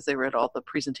because they were at all the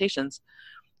presentations,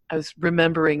 I was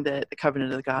remembering that the Covenant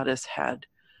of the Goddess had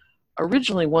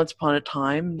originally, once upon a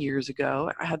time, years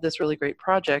ago, I had this really great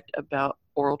project about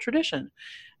oral tradition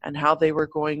and how they were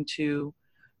going to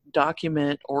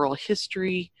document oral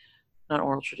history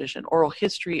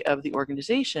of the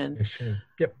organization.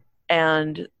 Yep.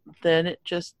 And then it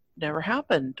just never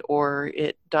happened, or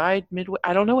it died midway.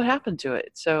 I don't know what happened to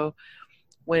it. So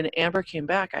when Amber came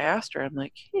back, I asked her, I'm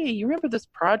like, hey, you remember this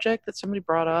project that somebody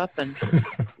brought up and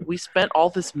we spent all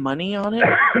this money on it?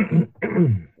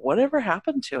 Whatever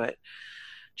happened to it?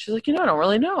 She's like, I don't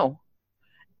really know.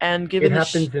 And given it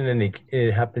happens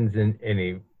in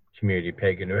any community,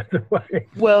 pagan or otherwise.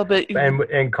 Well, but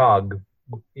and COG,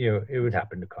 it would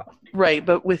happen to COG. Right,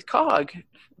 but with COG,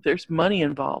 there's money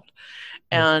involved,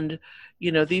 and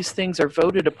these things are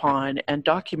voted upon and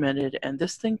documented, and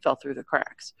this thing fell through the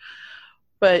cracks.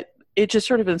 But it just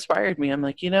sort of inspired me. I'm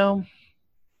like, it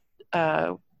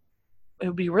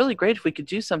would be really great if we could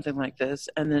do something like this.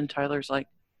 And then Tyler's like,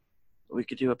 we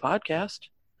could do a podcast.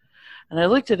 And I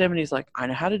looked at him and he's like, I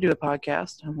know how to do a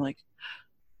podcast. I'm like,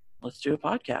 let's do a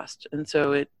podcast. And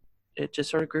so it just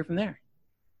sort of grew from there.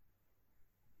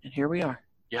 And here we are.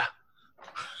 Yeah.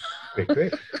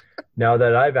 Great. Now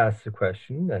that I've asked the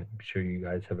question, I'm sure you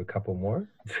guys have a couple more.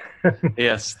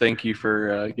 Yes. Thank you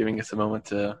for giving us a moment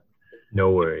to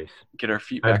no worries. Get our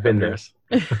feet back under us.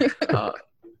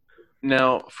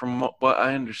 Now, from what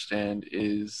I understand,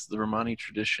 is the Romani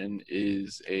tradition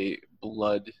is a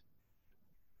blood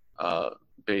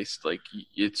based, like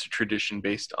it's a tradition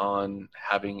based on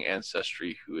having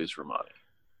ancestry who is Romani.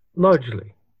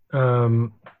 Largely.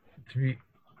 To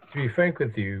be frank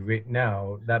with you, right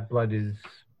now, that blood is,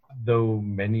 though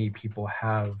many people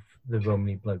have the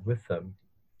Romani blood with them,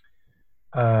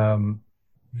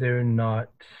 they're not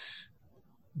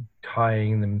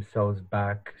tying themselves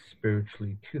back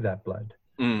spiritually to that blood.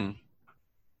 Mm.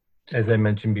 As I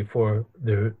mentioned before,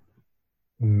 there are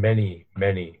many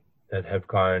that have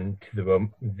gone to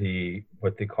the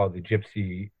what they call the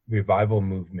Gypsy revival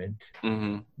movement,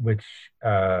 Mm-hmm. which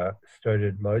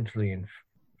started largely in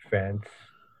France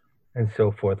and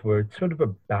so forth, where it's sort of a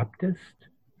Baptist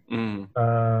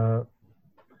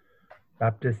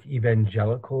Baptist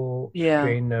evangelical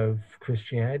strain of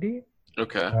Christianity.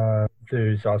 Okay.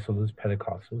 There's also those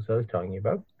Pentecostals I was telling you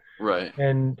about. Right.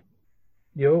 And,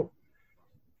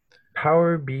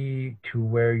 power be to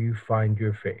where you find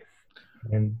your faith.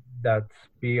 And that's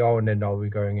be all and end all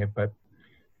regarding it. But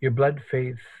your blood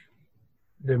faith,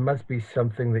 there must be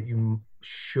something that you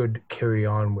should carry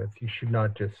on with. You should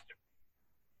not just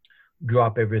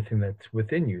drop everything that's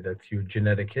within you. That's your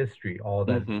genetic history, all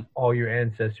that, all your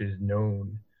ancestors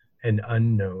known and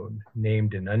unknown,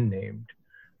 named and unnamed,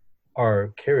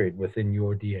 are carried within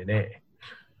your DNA.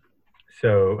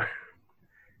 So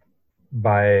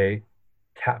by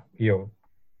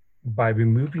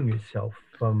removing yourself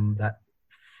from that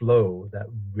flow, that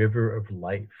river of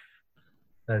life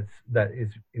that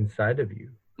is inside of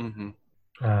you,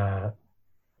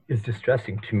 is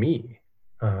distressing to me.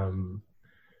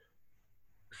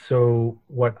 So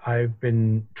what I've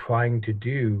been trying to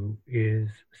do is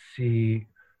see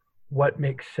what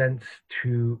makes sense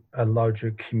to a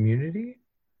larger community.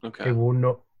 Okay. It will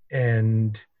know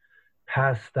and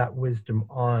pass that wisdom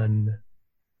on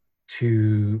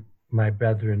to my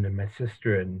brethren and my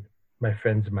sister and my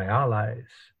friends and my allies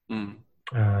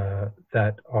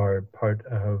that are part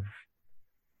of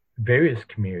various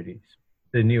communities.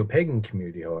 The neo-pagan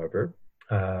community, however,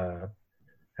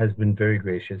 has been very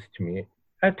gracious to me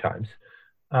at times.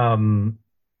 And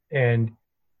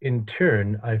in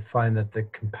turn, I find that the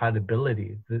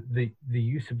compatibility, the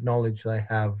use of knowledge that I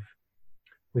have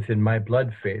within my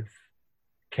blood faith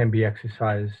can be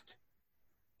exercised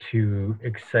to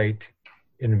excite,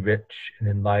 enrich, and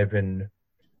enliven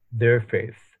their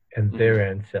faith and their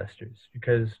ancestors.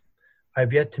 Because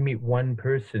I've yet to meet one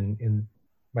person in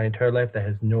my entire life that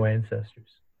has no ancestors.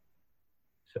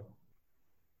 So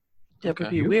that would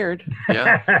be weird.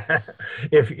 Yeah.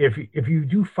 if you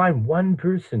do find one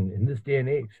person in this day and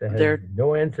age that has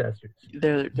no ancestors,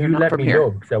 they're you not let from me here.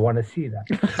 know, because I want to see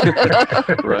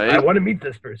that. Right. I want to meet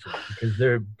this person because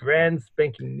they're brand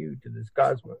spanking new to this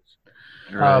cosmos.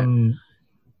 Right.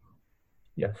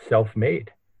 Yeah,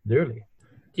 self-made, literally.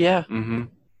 Yeah.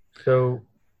 So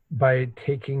by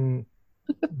taking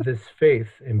this faith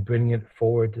and bringing it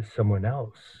forward to someone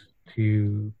else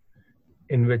to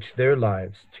enrich their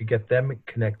lives, to get them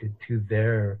connected to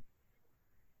their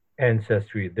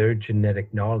ancestry, their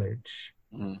genetic knowledge.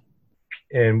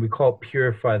 And we call it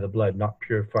purify the blood, not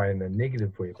purify in a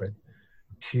negative way, but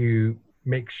to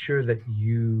make sure that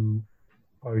you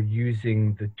are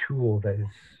using the tool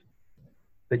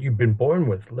that you've been born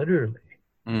with, literally,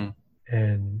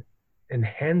 and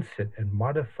enhance it and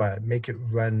modify it, make it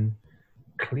run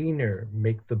cleaner,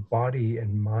 make the body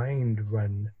and mind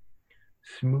run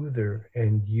smoother,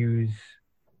 and use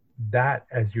that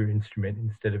as your instrument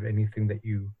instead of anything that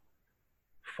you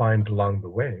find along the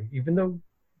way, even though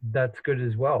that's good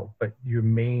as well. But your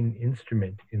main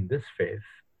instrument in this faith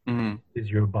is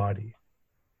your body.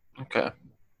 Okay.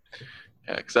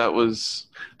 Yeah, because that was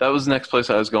the next place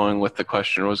I was going with the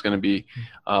question. Was going to be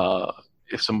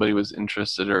if somebody was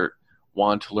interested or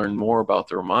wanted to learn more about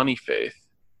the Romani faith,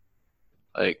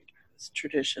 like it's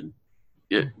tradition.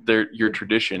 Your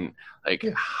tradition, like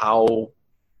how.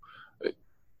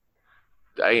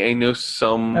 I know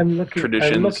some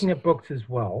traditions. I'm looking at books as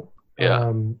well.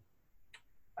 Yeah.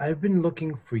 I've been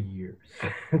looking for years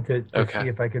to see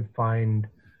if I could find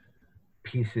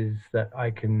pieces that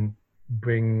I can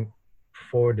bring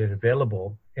forward and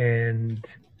available. And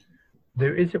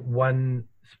there isn't one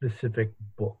specific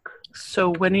book. So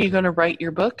when are you going to write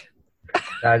your book?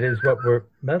 That is what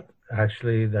that's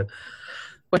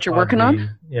what you're working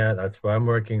on? Yeah, that's what I'm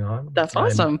working on. That's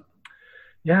awesome.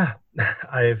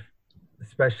 I've,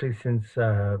 especially since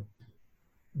the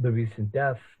recent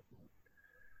death,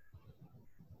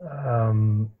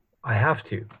 I have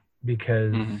to,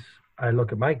 because I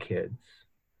look at my kids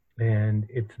and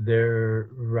it's their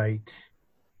right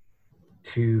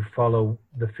to follow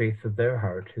the faith of their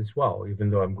heart as well, even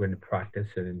though I'm going to practice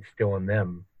and instill in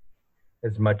them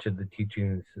as much of the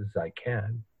teachings as I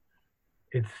can.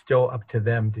 It's still up to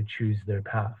them to choose their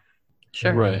path.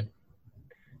 Sure. Right.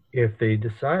 If they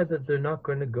decide that they're not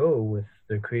going to go with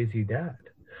their crazy dad,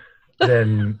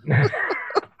 then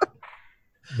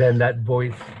then that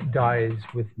voice dies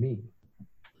with me.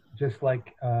 Just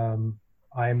like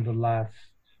I'm the last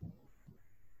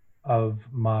of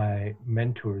my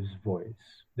mentor's voice.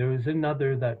 There was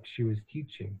another that she was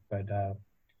teaching, but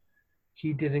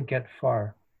he didn't get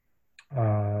far.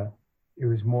 It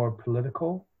was more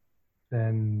political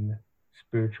than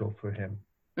spiritual for him.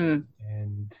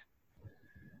 And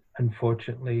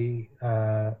unfortunately,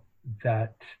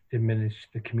 that diminished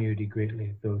the community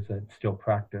greatly, those that still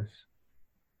practice.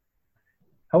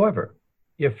 However,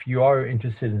 if you are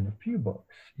interested in a few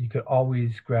books, you could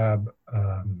always grab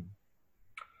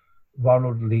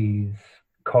Ronald Lee's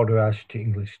Calderash to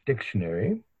English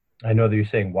Dictionary. I know that you're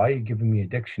saying, why are you giving me a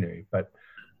dictionary? But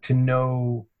to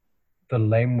know the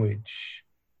language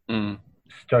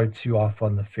starts you off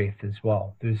on the faith as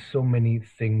well. There's so many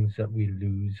things that we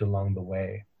lose along the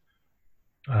way.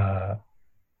 Not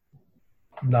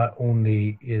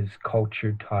only is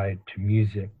culture tied to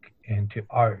music and to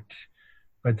art,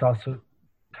 but it's also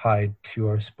tied to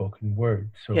our spoken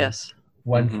word. So Yes.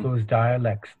 once those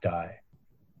dialects die,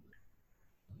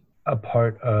 a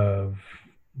part of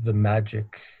the magic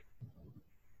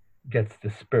gets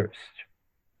dispersed.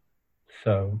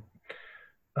 So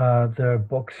there are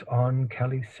books on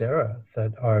Calicera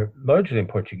that are largely in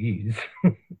Portuguese.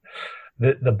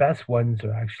 The best ones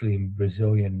are actually in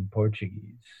Brazilian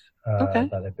Portuguese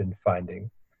that I've been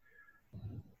finding.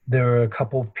 There are a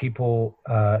couple of people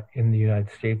in the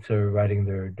United States that are writing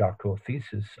their doctoral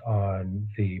thesis on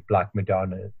the Black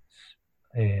Madonnas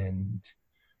and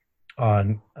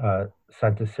on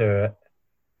Santa Sarah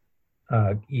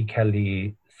y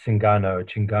Cali Singana or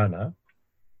Chingana,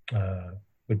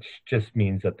 which just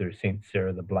means that they're Saint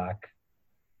Sarah the Black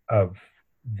of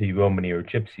the Romani or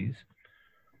Gypsies.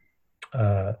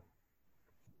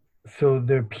 So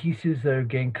there are pieces that are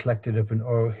getting collected of an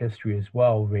oral history as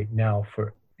well right now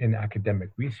in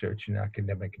academic research and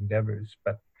academic endeavors.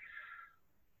 But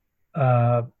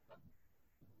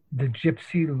the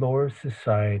Gypsy Lore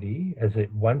Society, as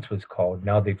it once was called,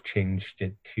 now they've changed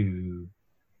it to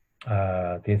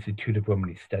the Institute of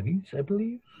Romani Studies, I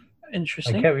believe.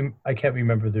 Interesting. I can't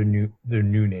remember their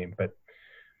new name, but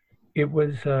it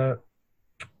was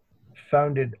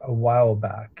founded a while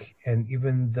back, and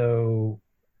even though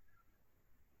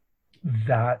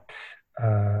that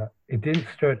it didn't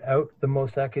start out the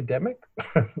most academic,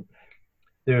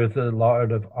 there's a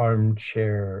lot of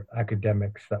armchair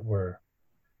academics that were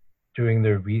doing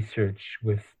their research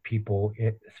with people,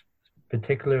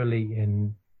 particularly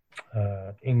in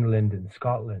England and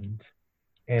Scotland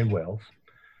and Wales,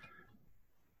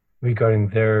 regarding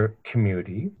their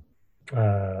community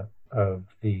of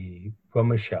the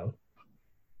Romichel,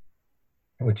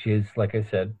 which is, like I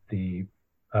said, the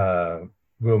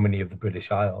Romani of the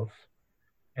British Isles,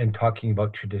 and talking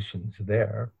about traditions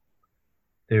there.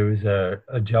 There was a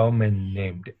gentleman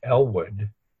named Elwood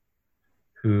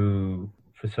who,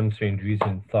 for some strange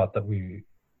reason, thought that we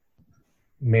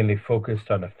mainly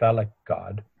focused on a phallic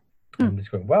god. I'm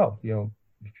just going, well,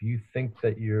 if you think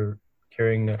that you're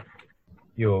carrying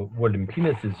your wooden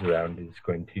penises around is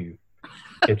going to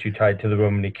get you tied to the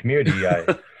Romani community,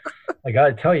 I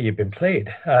gotta tell you've been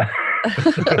played.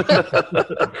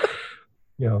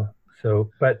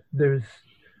 But there's,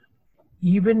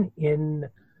 even in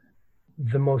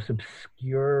the most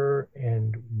obscure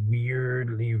and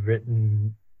weirdly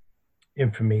written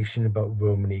information about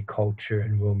Romani culture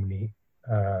and Romani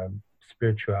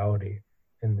spirituality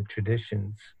and the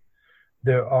traditions,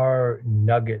 there are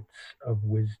nuggets of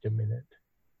wisdom in it.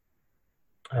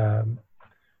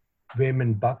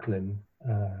 Raymond Buckland,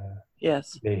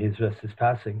 yes, may his rest is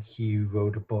passing, he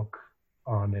wrote a book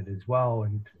on it as well,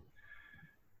 and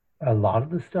a lot of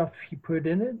the stuff he put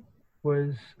in it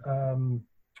was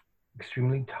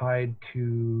extremely tied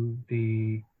to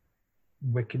the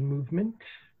Wiccan movement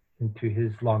and to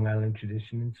his Long Island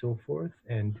tradition and so forth,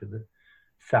 and to the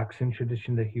Saxon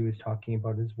tradition that he was talking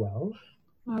about as well.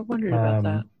 I wondered about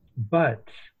that. But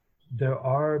there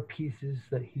are pieces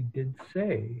that he did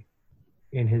say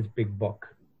in his big book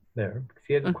there, because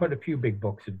he had quite a few big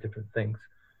books of different things,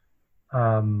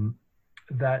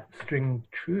 that string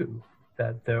true,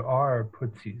 that there are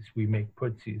putsies. We make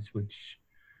putsies, which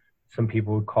some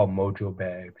people would call mojo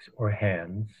bags or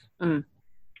hands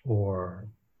or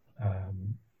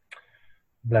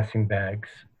blessing bags.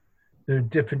 There are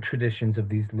different traditions of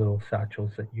these little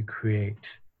satchels that you create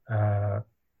to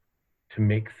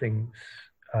make things,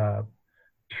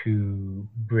 to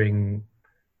bring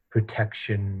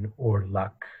protection or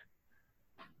luck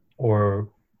or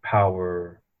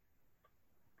power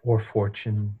or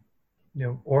fortune,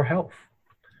 or health.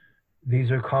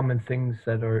 These are common things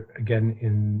that are, again,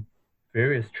 in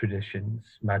various traditions,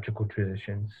 magical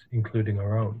traditions, including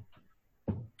our own.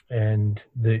 And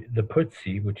the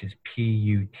Putsi, which is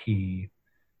Putsi,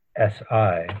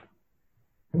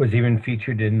 was even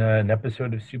featured in an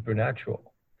episode of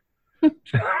Supernatural. I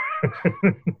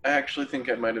actually think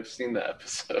I might have seen that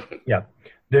episode. Yeah.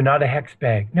 They're not a hex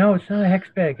bag. No, it's not a hex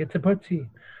bag. It's a Putsi.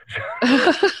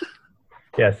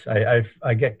 Yes,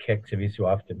 I get kicks every so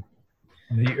often.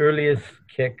 The earliest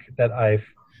kick that I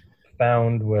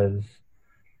found was,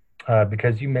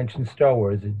 because you mentioned Star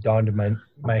Wars, it dawned in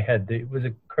my head. It was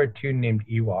a cartoon named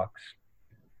Ewoks.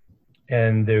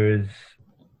 And there was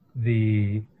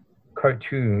the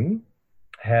cartoon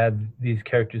had these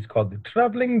characters called the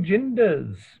Traveling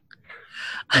Jindas.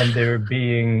 And they were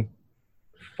being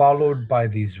followed by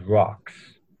these rocks.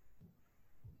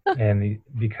 And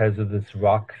because of this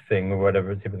rock thing or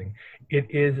whatever, everything, it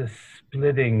is a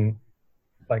splitting,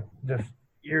 like this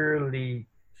eerily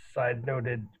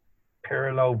side-noted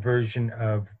parallel version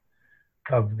of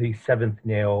the seventh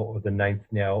nail or the ninth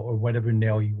nail or whatever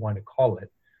nail you want to call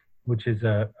it, which is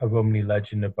a Romani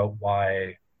legend about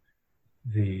why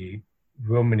the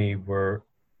Romani were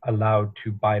allowed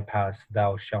to bypass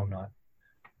thou shalt not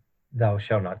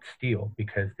steal,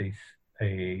 because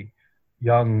a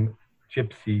young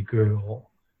gypsy girl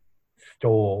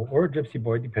stole, or a gypsy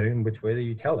boy, depending on which way that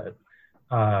you tell it,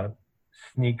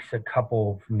 sneaks a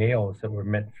couple of nails that were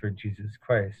meant for Jesus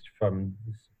Christ from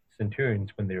the centurions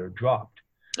when they were dropped.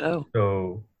 Oh.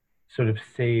 So sort of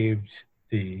saved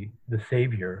the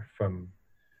Savior from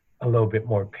a little bit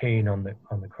more pain on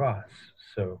the cross.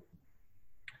 So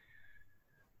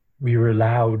we were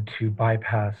allowed to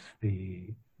bypass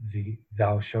the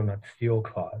thou shalt not steal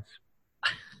clause.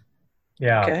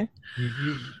 Yeah. Okay.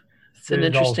 It's an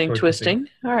interesting twisting.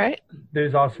 All right.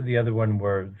 There's also the other one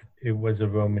where it was a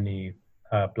Romani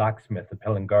blacksmith, a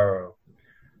Pelengaro,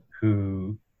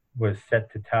 who was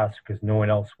set to task because no one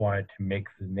else wanted to make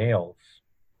the nails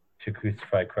to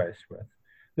crucify Christ with.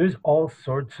 There's all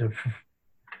sorts of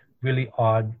really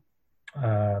odd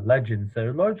legends that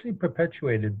are largely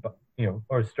perpetuated by,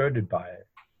 or started by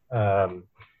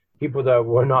people that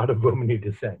were not of Romani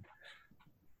descent.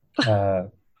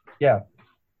 Yeah.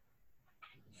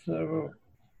 So,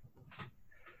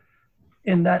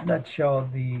 in that nutshell,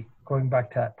 going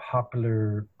back to that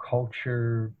popular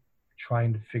culture,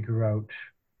 trying to figure out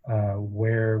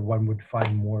where one would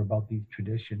find more about these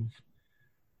traditions,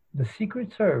 the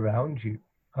secrets are around you.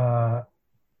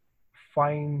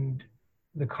 Find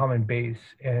the common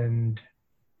base, and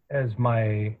as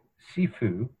my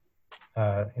Sifu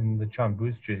in the Chan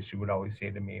Buddhist tradition would always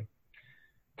say to me,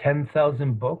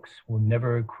 10,000 books will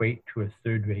never equate to a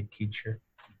third-rate teacher.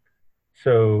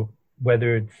 So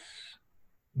whether it's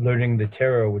learning the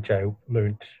tarot, which I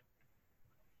learned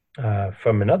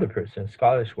from another person, a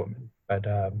Scottish woman, but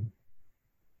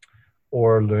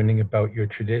or learning about your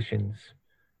traditions,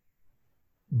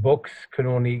 books can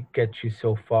only get you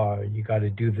so far. You got to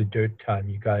do the dirt time.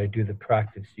 You got to do the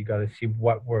practice. You got to see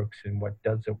what works and what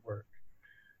doesn't work.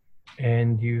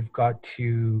 And you've got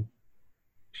to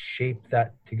shape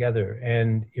that together.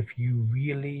 And if you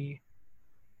really,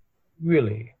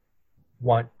 really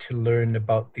want to learn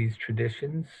about these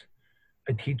traditions,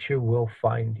 a teacher will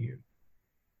find you.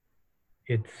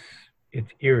 It's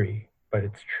eerie, but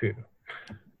it's true.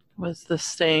 Was the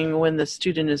saying, when the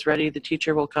student is ready, the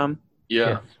teacher will come?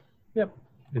 Yeah. Yes.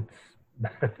 Yep.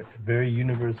 It's a very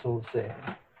universal saying.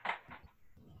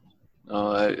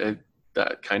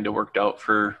 That kind of worked out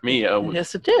for me.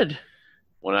 Yes, it did.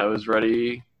 When I was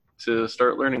ready to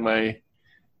start learning, my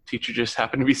teacher just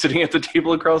happened to be sitting at the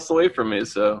table across the way from me.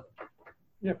 So,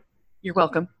 yep. You're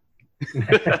welcome.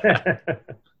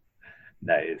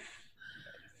 Nice.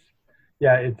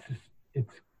 Yeah,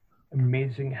 it's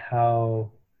amazing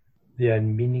how the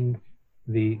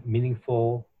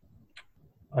meaningful,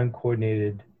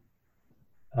 uncoordinated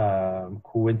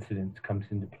coincidence comes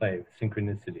into play,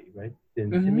 synchronicity, right? The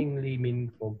seemingly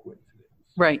meaningful coincidence.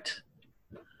 Right.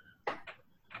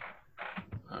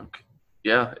 Okay.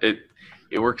 Yeah,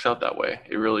 it works out that way.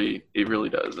 It really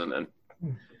does, and then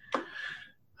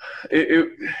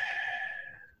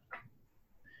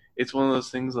it's one of those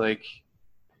things like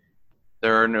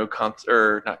there are no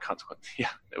not consequences. Yeah,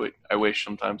 I wish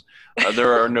sometimes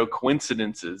there are no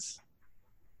coincidences.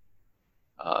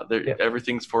 Yes.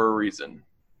 Everything's for a reason.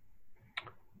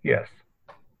 Yes.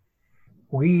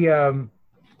 We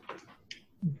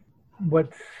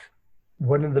what's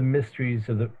one of the mysteries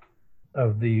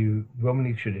of the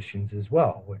Romani traditions as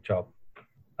well, which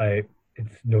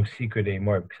it's no secret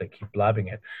anymore because I keep blabbing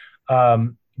it.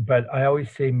 But I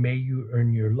always say, may you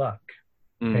earn your luck.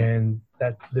 And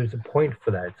that there's a point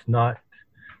for that.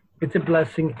 It's a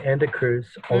blessing and a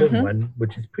curse all in one,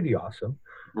 which is pretty awesome.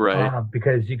 Right.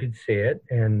 Because you could say it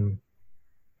and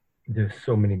there's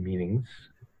so many meanings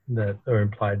that are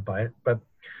implied by it. But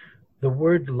the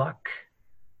word luck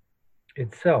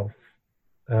itself,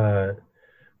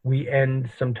 we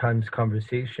end sometimes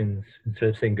conversations, instead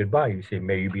of saying goodbye, you say,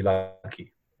 may you be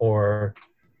lucky, or,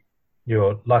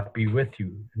 luck be with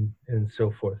you, and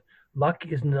so forth. Luck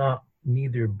is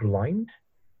neither blind,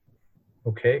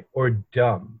 okay, or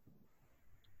dumb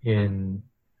in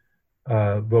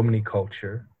Romani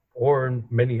culture or in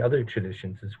many other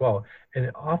traditions as well. And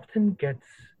it often gets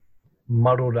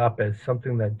muddled up as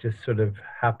something that just sort of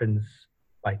happens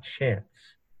by chance.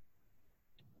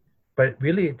 But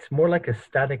really, it's more like a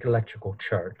static electrical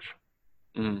charge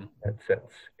in that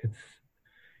sense.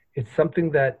 It's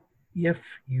something that if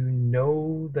you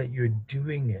know that you're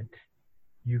doing it,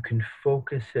 you can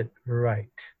focus it right.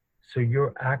 So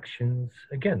your actions,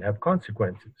 again, have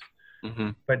consequences.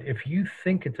 But if you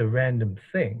think it's a random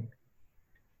thing,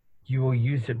 you will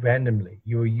use it randomly.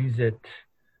 You will use it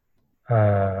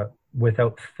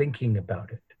without thinking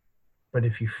about it. But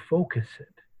if you focus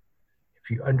it,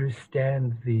 if you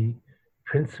understand the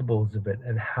principles of it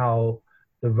and how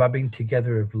the rubbing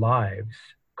together of lives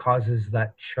causes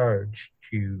that charge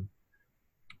to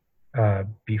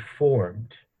be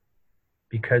formed,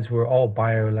 because we're all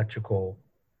bioelectrical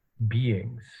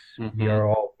beings. We are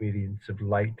all radiants of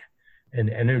light and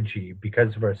energy,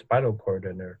 because of our spinal cord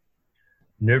and our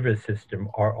nervous system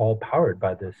are all powered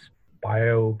by this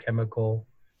biochemical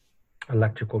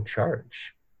electrical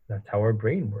charge. That's how our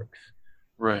brain works.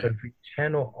 Right. But if we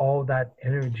channel all that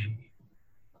energy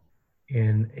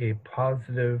in a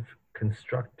positive,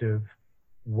 constructive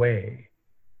way,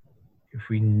 if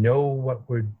we know what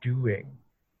we're doing,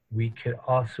 we can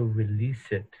also release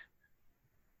it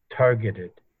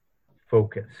targeted,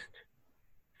 focused,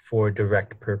 for a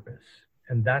direct purpose.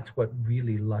 And that's what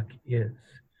really luck is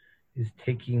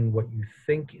taking what you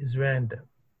think is random,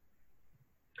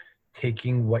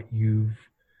 taking what you've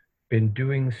been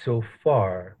doing so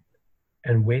far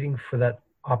and waiting for that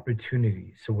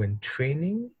opportunity. So when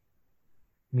training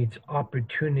meets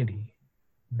opportunity,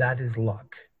 that is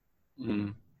luck.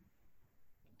 It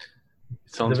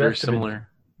sounds very similar.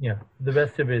 The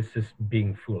rest of it is just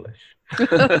being foolish. I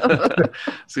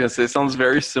was going to say, it sounds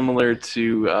very similar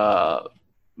to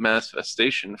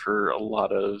manifestation for a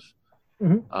lot of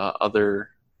other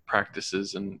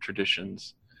practices and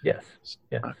traditions. Yes.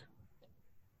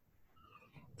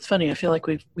 It's funny. I feel like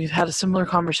we've had a similar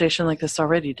conversation like this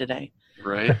already today.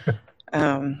 Right.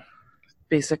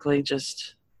 Basically,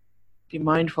 just be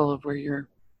mindful of where you're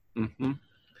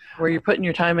putting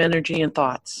your time, energy, and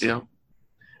thoughts. Yeah.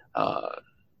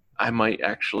 I might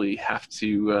actually have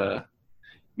to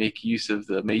make use of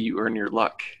the "May you earn your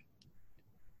luck."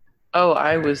 Oh,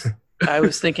 I was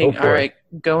thinking, all right,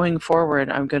 going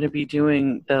forward, I'm going to be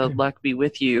doing the "Luck be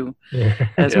with you"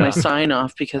 as my sign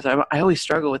off, because I always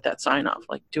struggle with that sign off.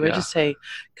 Like, do I just say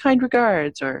 "kind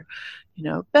regards" or,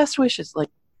 best wishes?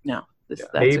 Like, no, that's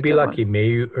may a be good lucky. one. May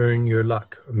you earn your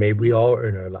luck. May we all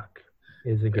earn our luck.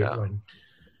 Is a good one.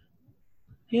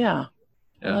 Yeah.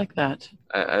 I like that.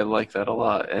 I like that a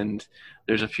lot, and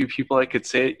there's a few people I could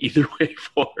say it either way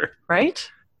for. Right.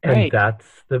 And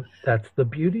that's the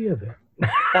beauty of it.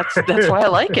 That's why I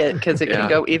like it, because it can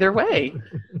go either way.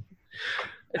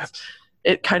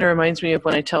 It kind of reminds me of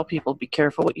when I tell people, be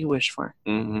careful what you wish for,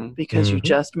 because you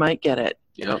just might get it.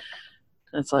 Yep.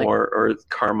 It's like or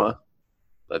karma,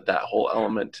 that whole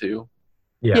element too.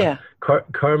 Yeah.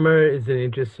 Karma is an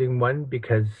interesting one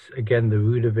because, again, the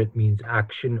root of it means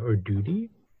action or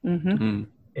duty.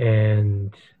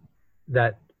 And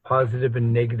that positive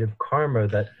and negative karma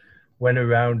that went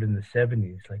around in the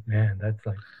 70s, like, man, that's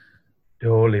like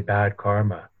totally bad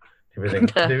karma. Everything.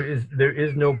 there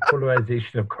is no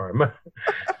polarization of karma.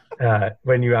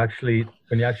 When you actually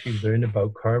learn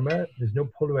about karma, there's no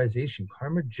polarization.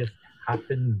 Karma just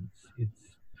happens.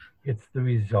 It's the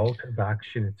result of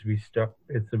action.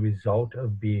 It's the result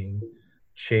of being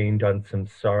chained on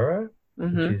samsara,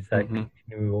 which is that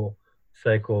continual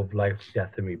cycle of life,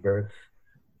 death, and rebirth,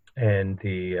 and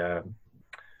the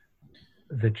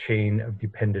chain of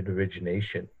dependent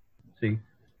origination. See,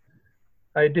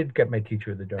 I did get my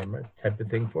teacher of the Dharma type of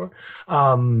thing for,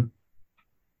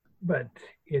 but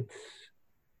it's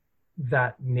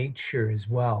that nature as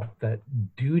well, that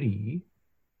duty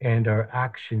and our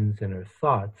actions and our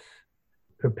thoughts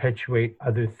perpetuate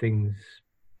other things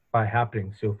by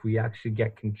happening. So if we actually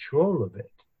get control of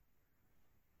it,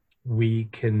 we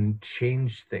can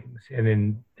change things. And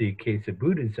in the case of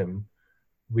Buddhism,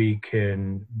 we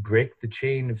can break the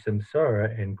chain of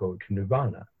samsara and go to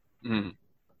nirvana.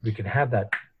 We can have that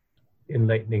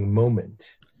enlightening moment,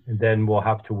 and then we'll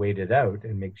have to wait it out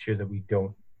and make sure that we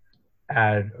don't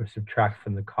add or subtract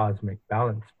from the cosmic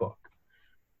balance book.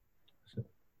 So,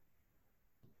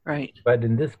 Right. but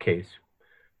in this case,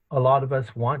 a lot of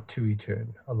us want to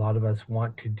return. A lot of us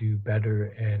want to do better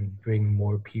and bring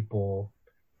more people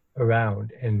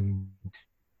around and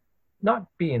not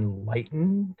be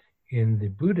enlightened in the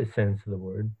Buddha sense of the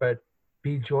word, but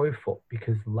be joyful,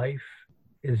 because life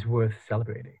is worth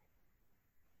celebrating.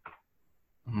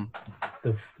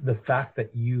 The fact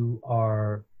that you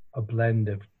are a blend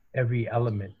of every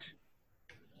element,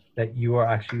 that you are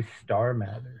actually star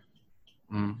matter,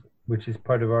 which is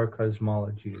part of our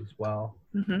cosmology as well,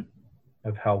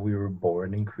 of how we were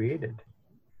born and created.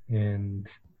 And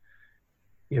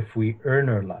if we earn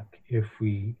our luck, if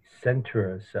we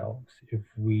center ourselves, if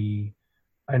we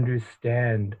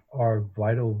understand our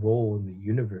vital role in the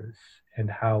universe and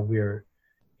how we're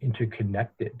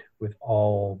interconnected with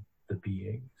all the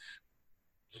beings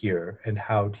here, and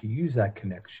how to use that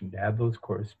connection to have those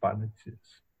correspondences,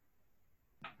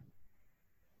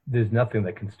 there's nothing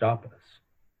that can stop us.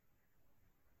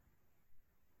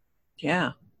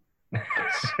 Yeah.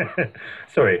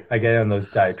 Sorry, I get on those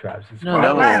diatribes. It's No,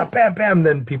 bam, bam, bam.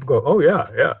 Then people go, "Oh yeah,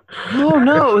 yeah." Oh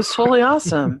no, it was totally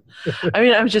awesome. I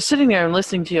mean, I was just sitting there and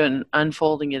listening to you and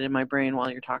unfolding it in my brain while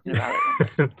you're talking about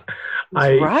it.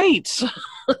 Right.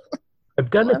 I've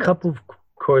done a couple of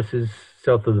courses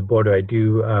south of the border. I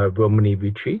do Romani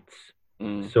retreats.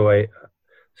 So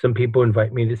some people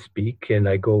invite me to speak, and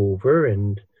I go over,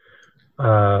 and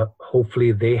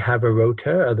hopefully they have a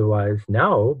rota. Otherwise,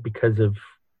 now, because of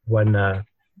one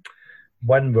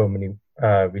Romani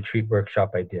retreat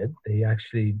workshop I did, they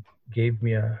actually gave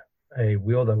me a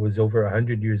wheel that was over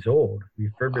 100 years old,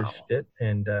 refurbished it,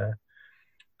 and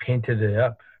painted it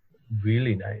up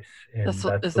really nice. And that's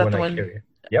the one I carry.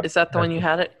 Yep. Is that the one you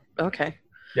had it? Okay.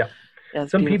 Yeah.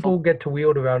 That's some beautiful. people get to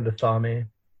wield around a thame,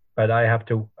 but I have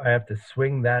to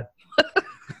swing that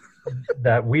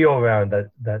that wheel around,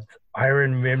 that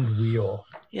iron rimmed wheel.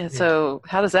 Yeah. So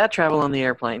how does that travel on the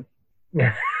airplane?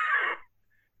 Yeah.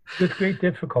 With great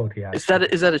difficulty, actually.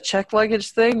 Is that a checked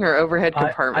luggage thing or overhead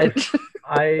compartment?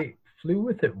 I flew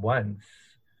with it once.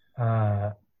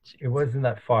 It wasn't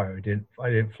that far. I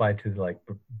didn't fly to like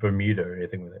Bermuda or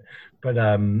anything with it, but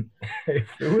I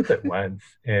flew with it once,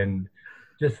 and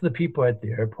just the people at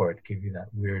the airport give you that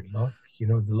weird look. You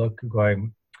know, the look of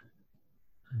going,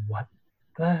 "What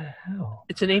the hell?"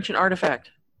 It's an ancient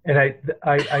artifact. And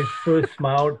I sort of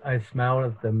smiled. I smiled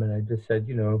at them, and I just said,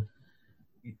 you know,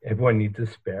 everyone needs a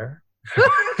spare.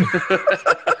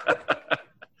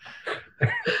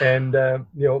 And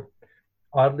you know,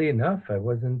 oddly enough, I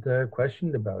wasn't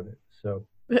questioned about it. So,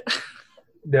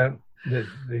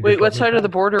 wait, what side of the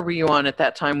border were you on at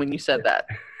that time when you said that?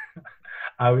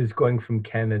 I was going from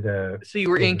Canada. So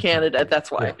you were in Canada, that's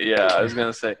why. Yeah, I was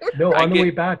gonna say. No, on the way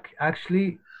back,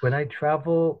 actually, when I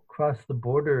travel across the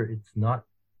border, it's not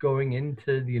going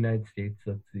into the United States.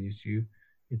 That's the issue.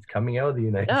 It's coming out of the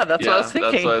United States. Yeah, that's what I was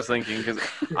thinking. That's what I was thinking, because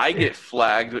I get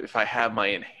flagged if I have my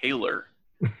inhaler.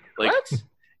 Like, what?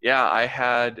 Yeah, I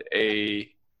had a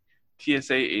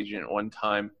TSA agent one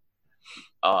time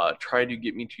try to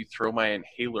get me to throw my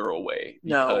inhaler away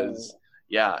because,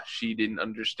 she didn't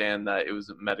understand that it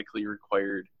was medically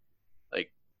required.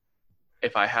 Like,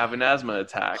 if I have an asthma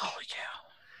attack,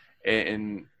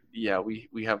 and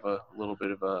we have a little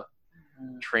bit of a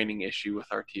training issue with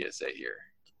our TSA here.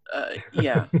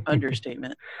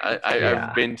 Understatement.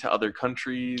 I've been to other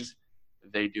countries;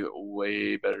 they do it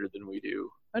way better than we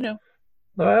do. I know.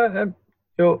 I'm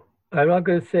not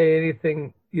going to say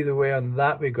anything either way on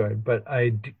that regard, but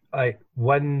I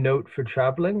one note for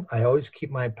traveling: I always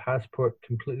keep my passport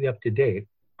completely up to date.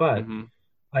 But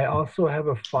I also have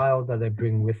a file that I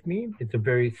bring with me. It's a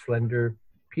very slender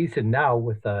piece, and now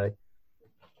with a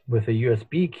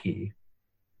USB key,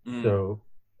 so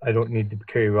I don't need to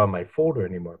carry around my folder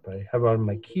anymore. But I have on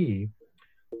my key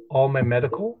all my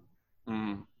medical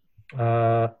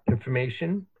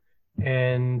information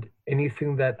and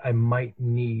anything that I might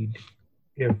need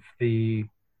if the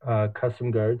custom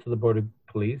guards or the border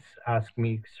police ask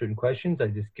me certain questions. I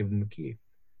just give them the key.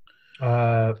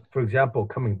 For example,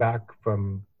 coming back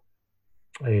from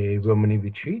a Romani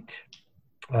retreat,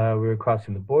 we were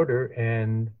crossing the border,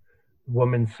 and a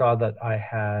woman saw that I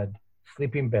had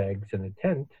sleeping bags and a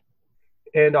tent,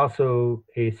 and also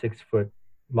a 6-foot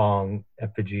long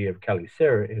effigy of Kelly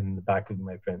Sarah in the back of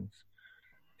my friend's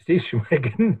station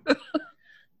wagon.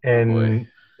 And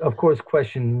of course,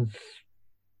 questions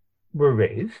were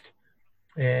raised.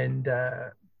 And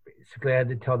basically, I had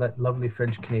to tell that lovely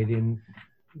French Canadian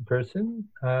person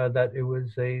that it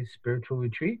was a spiritual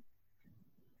retreat.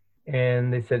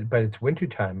 And they said, but it's winter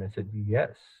time. I said,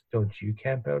 yes. Don't you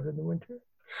camp out in the winter?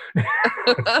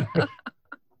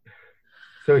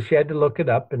 So she had to look it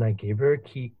up, and I gave her a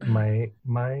key, my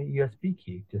USB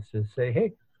key, just to say,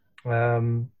 hey,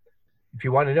 if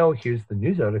you want to know, here's the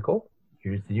news article,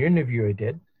 here's the interview I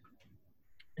did,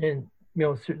 and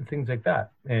certain things like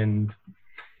that. And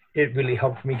it really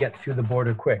helped me get through the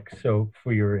border quick. So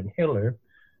for your inhaler,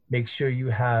 make sure you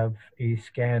have a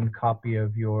scanned copy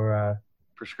of your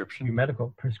prescription, your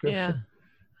medical prescription.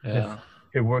 Yeah.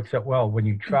 It works out well when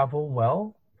you travel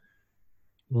well.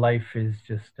 Life is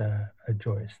just a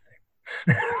joyous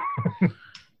thing.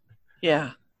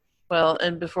 Yeah. Well,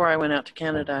 and before I went out to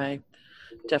Canada, I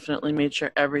definitely made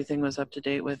sure everything was up to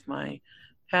date with my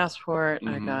passport.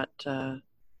 I got,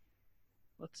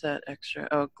 what's that extra?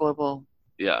 Oh, global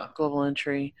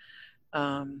entry.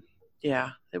 Yeah,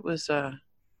 it was,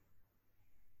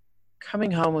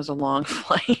 coming home was a long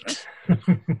flight.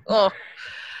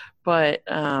 But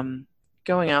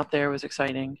going out there was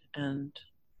exciting. And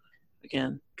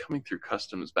again, coming through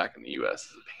customs back in the U.S.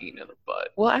 is a pain in the butt.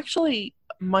 Well, actually,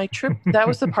 my trip, that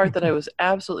was the part that I was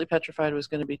absolutely petrified was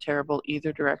going to be terrible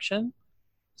either direction.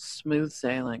 Smooth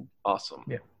sailing. Awesome.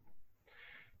 Yeah.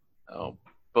 Oh,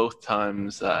 both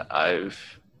times that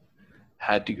I've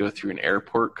had to go through an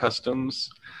airport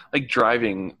customs, like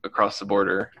driving across the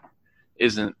border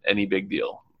isn't any big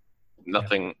deal.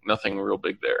 Nothing real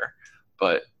big there.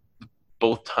 But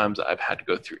both times I've had to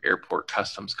go through airport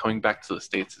customs, coming back to the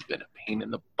States has been a pain in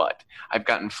the butt. I've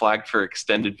gotten flagged for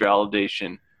extended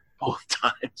validation both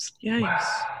times. Yikes.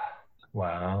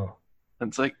 Wow.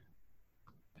 It's like,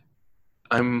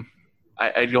 I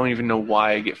don't even know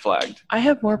why I get flagged. I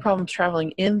have more problems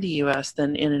traveling in the U.S.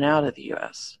 than in and out of the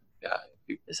U.S. Yeah.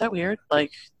 Is that weird?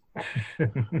 Like,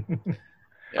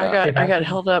 Yeah. I got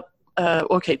held up.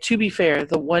 Okay, to be fair,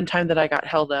 the one time that I got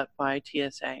held up by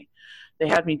TSA, they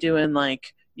had me doing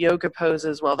like yoga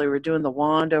poses while they were doing the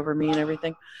wand over me and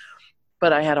everything.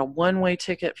 But I had a one-way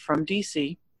ticket from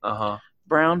DC,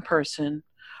 brown person,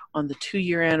 on the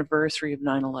 2-year anniversary of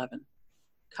 9/11,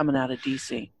 coming out of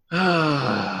DC.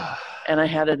 And I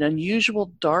had an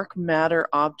unusual dark matter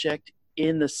object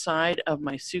in the side of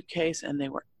my suitcase, and they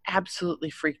were absolutely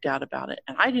freaked out about it.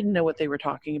 And I didn't know what they were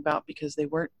talking about because they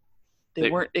weren't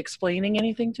explaining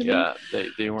anything to me. Yeah,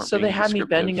 they weren't. So they had me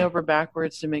bending over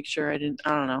backwards to make sure I don't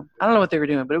know what they were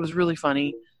doing, but it was really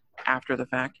funny after the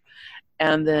fact.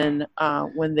 And then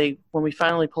when we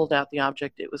finally pulled out the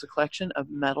object, it was a collection of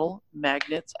metal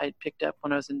magnets I'd picked up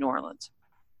when I was in New Orleans.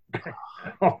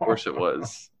 Of course it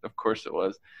was.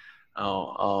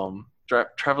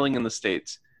 Traveling in the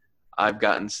States, I've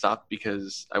gotten stopped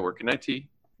because I work in IT.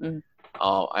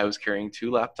 I was carrying 2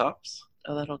 laptops.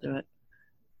 Oh, that'll do it.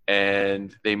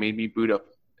 And they made me boot up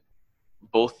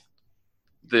both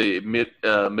the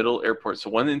middle airports, so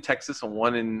one in Texas and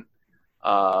one in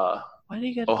Why do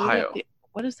you get Ohio.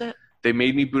 What is that? They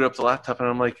made me boot up the laptop, and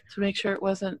I'm like, to make sure it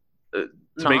wasn't to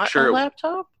make sure a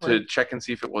laptop, to check and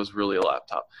see if it was really a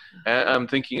laptop. And I'm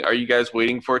thinking, are you guys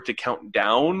waiting for it to count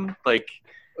down? Like,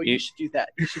 you should do that.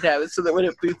 You should have it so that when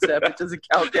it boots up, it doesn't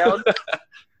count down.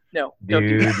 No, don't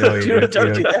do that.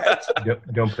 Don't do that.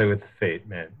 Don't play with fate,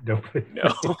 man. Don't play.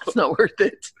 No, it's not worth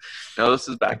it. No, this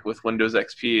is back with Windows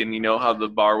XP, and you know how the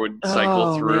bar would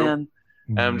cycle through. Man.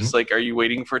 And I'm just like, are you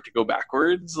waiting for it to go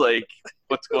backwards? Like,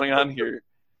 what's going on here?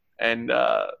 And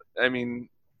I mean,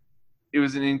 it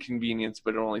was an inconvenience,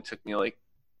 but it only took me like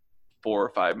 4 or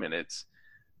 5 minutes.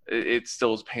 It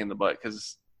still was a pain in the butt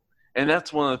and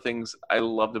that's one of the things I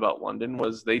loved about London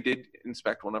was they did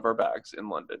inspect one of our bags in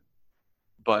London.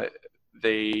 But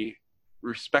they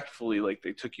respectfully, like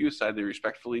they took you aside, they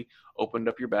respectfully opened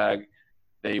up your bag.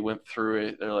 They went through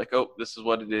it. They're like, oh, this is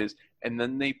what it is. And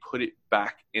then they put it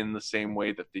back in the same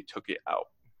way that they took it out.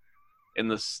 In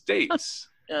the States.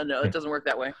 No, it doesn't work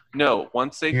that way. No,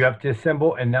 once they... You have to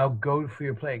assemble and now go for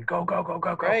your plane. Go.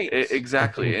 Right.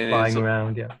 Exactly. And flying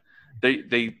around, yeah.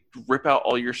 They rip out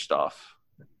all your stuff.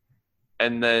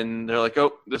 And then they're like,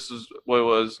 oh, this is what it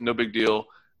was. No big deal.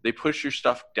 They push your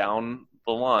stuff down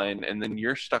the line, and then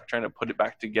you're stuck trying to put it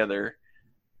back together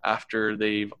after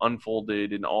they've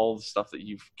unfolded and all the stuff that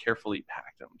you've carefully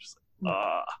packed. I'm just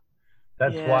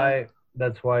like,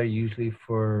 That's why usually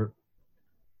for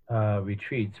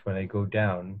retreats, when I go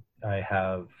down, I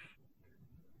have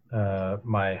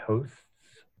my hosts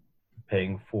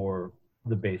paying for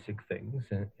the basic things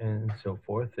and so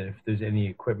forth. And if there's any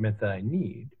equipment that I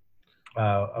need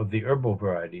of the herbal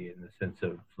variety, in the sense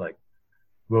of like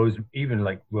even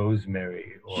like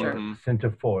rosemary or Sure.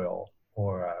 centifoil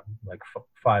or like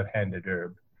five-handed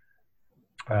herb,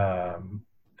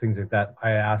 things like that.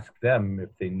 I ask them if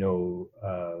they know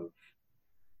of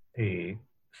a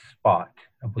spot,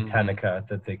 a botanica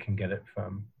that they can get it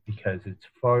from, because it's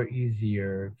far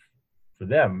easier for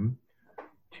them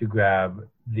to grab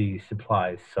the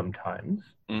supplies sometimes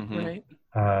Right.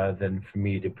 than for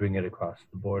me to bring it across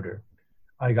the border.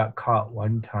 I got caught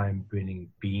one time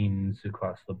bringing beans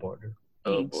across the border.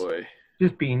 Oh Beans. boy.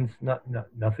 Just beans,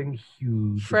 nothing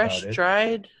huge Fresh, about it.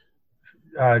 dried.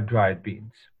 Dried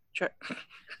beans.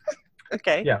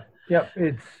 Okay. Yeah.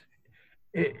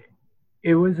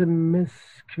 It was a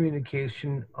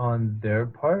miscommunication on their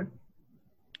part.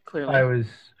 Clearly.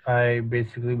 I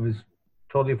basically was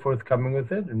totally forthcoming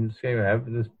with it and saying I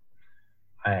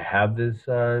have this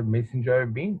mason jar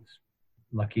of beans,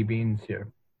 lucky beans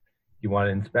here. You want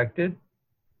to inspect it?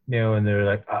 And they're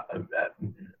like,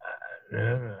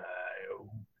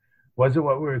 wasn't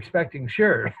what we were expecting.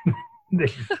 Sure. They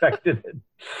expected it.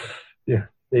 Yeah,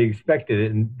 they expected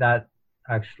it, and that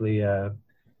actually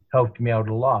helped me out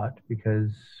a lot,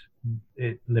 because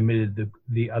it limited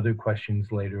the other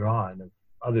questions later on of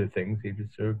other things. They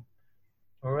just sort of,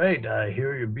 all right,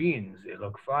 here are your beans. They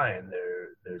look fine.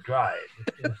 They're dried.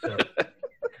 So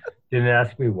didn't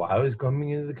ask me why I was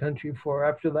coming into the country for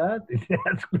after that. They didn't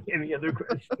ask me any other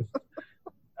questions.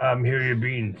 Here are your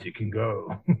beans. You can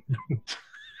go.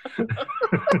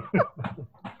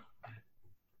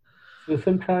 So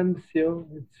sometimes,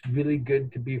 it's really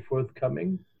good to be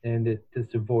forthcoming, and it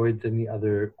just avoids any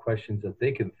other questions that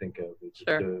they can think of. It's just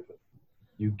Sure. sort of,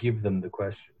 you give them the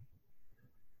question.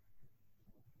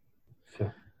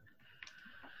 So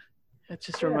It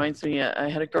just reminds me, I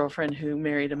had a girlfriend who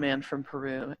married a man from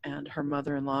Peru, and her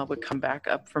mother-in-law would come back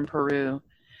up from Peru.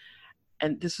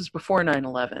 And this was before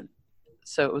 9/11,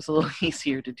 so it was a little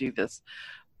easier to do this.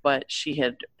 But she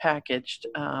had packaged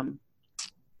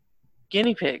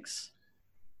guinea pigs,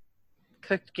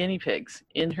 cooked guinea pigs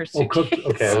in her suitcase.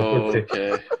 Okay.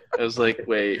 Okay. I was like,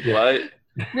 wait, what?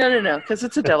 No, because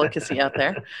it's a delicacy out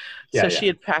there. Yeah, So she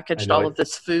had packaged all of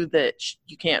this food that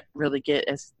you can't really get,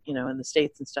 as in the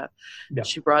States and stuff. Yeah.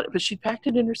 She brought it, but she packed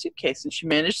it in her suitcase, and she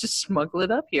managed to smuggle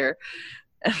it up here.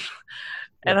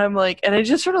 And I'm like, and I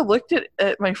just sort of looked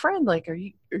at my friend like, are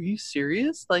you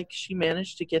serious? Like, she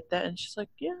managed to get that, and she's like,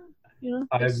 yeah,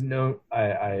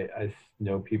 I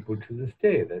know people to this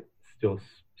day that still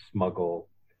smuggle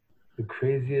the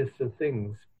craziest of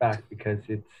things back, because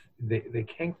they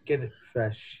can't get it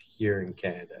fresh here in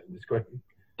Canada. I'm just going,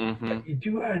 but you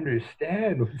do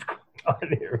understand what's going on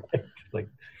here, right? Like,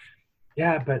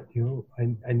 yeah, but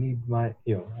I need my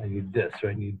I need this, or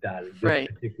I need that, or this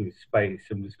particular spice.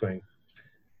 I'm just going,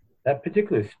 that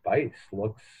particular spice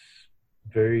looks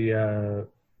very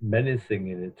menacing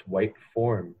in its white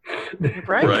form.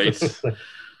 Right.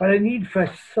 But I need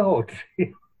fresh salt.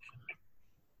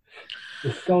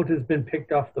 The salt has been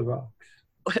picked off the rocks.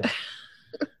 So,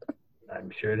 I'm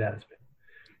sure it has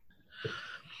been.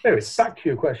 Anyways, back to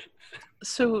your questions.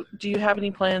 So, do you have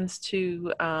any plans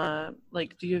to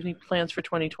do you have any plans for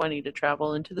 2020 to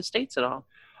travel into the States at all?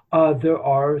 There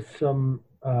are some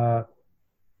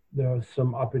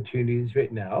opportunities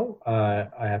right now.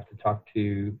 I have to talk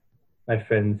to my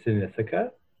friends in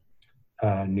Ithaca,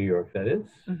 New York, that is.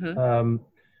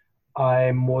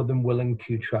 I'm more than willing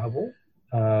to travel.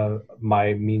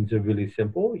 My means are really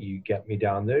simple. You get me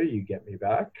down there, you get me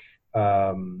back,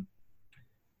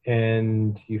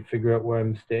 and you figure out where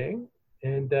I'm staying,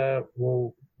 and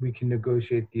we can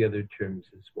negotiate the other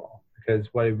terms as well. Because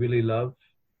what I really love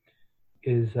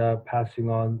is passing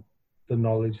on the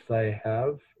knowledge that I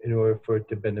have in order for it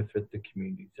to benefit the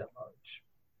communities at large.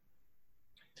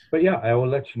 But yeah, I will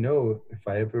let you know if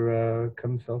I ever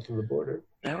come south of the border.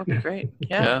 That would be great.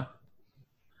 Yeah.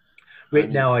 Right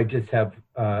now, I just have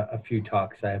a few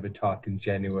talks. I have a talk in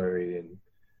January in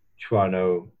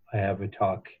Toronto. I have a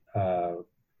talk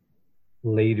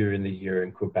later in the year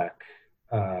in Quebec,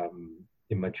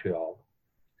 in Montreal.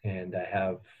 And I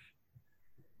have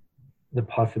the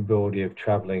possibility of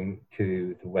traveling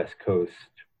to the West Coast,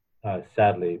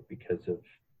 sadly, because of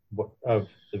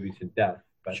the recent death.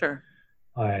 But sure.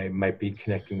 I might be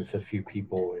connecting with a few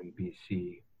people in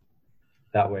BC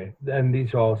that way. And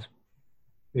these are all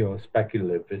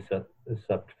speculative,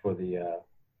 except for the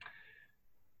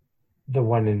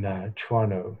one in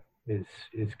Toronto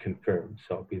is confirmed.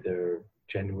 So I'll be there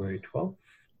January 12th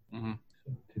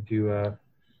to do a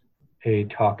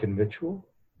talk and ritual.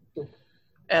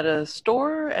 at a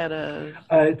store, at a...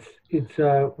 It's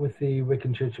with the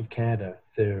Wiccan Church of Canada.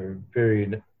 They're very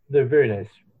nice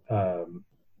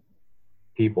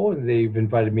people, and they've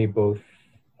invited me both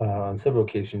on several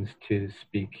occasions to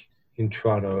speak in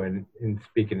Toronto and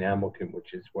speak in Hamilton,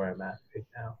 which is where I'm at right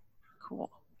now. Cool.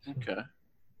 Okay.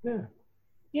 Yeah.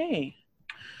 Yay.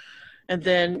 And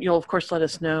then you'll, of course, let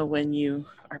us know when you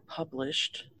are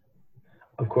published.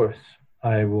 Of course.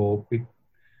 I will.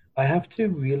 I have to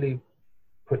really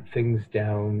put things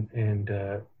down and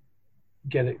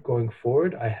get it going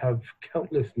forward. I have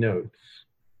countless notes.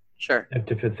 Sure. Of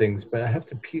different things, but I have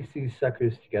to piece these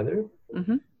suckers together.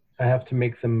 Mm-hmm. I have to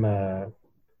make them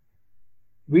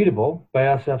readable, but I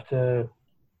also have to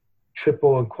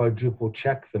triple and quadruple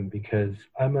check them because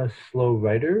I'm a slow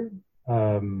writer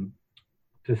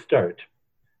to start.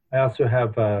 I also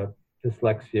have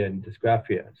dyslexia and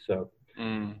dysgraphia, so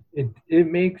it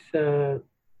makes the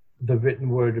written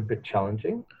word a bit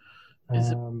challenging.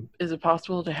 Is it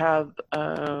possible to have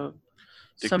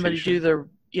somebody do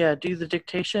the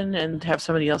dictation and have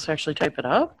somebody else actually type it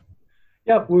up?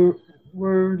 Yeah,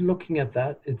 we're looking at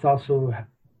that. It's also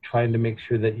trying to make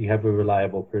sure that you have a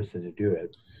reliable person to do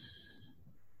it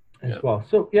as well.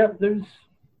 So yeah,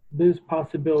 there's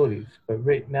possibilities, but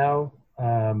right now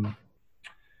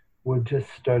we're just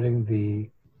starting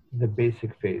the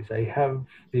basic phase. I have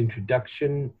the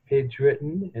introduction page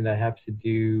written, and I have to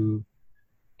do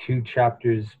 2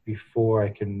 chapters before I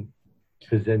can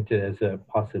present it as a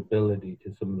possibility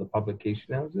to some of the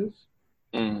publication houses.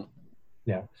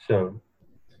 Yeah, so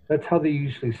that's how they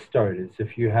usually start, is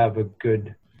if you have a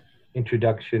good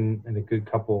introduction and a good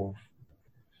couple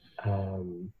of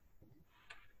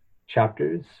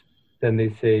chapters, then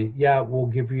they say, yeah, we'll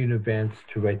give you an advance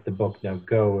to write the book. Now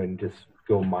go and just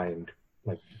go mind.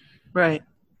 Right.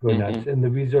 Go nuts. And the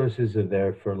resources are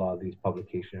there for a lot of these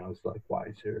publication houses like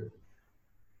Wiser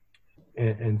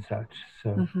and such.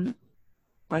 So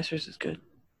Wiser's is good.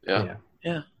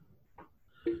 Yeah.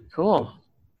 Cool.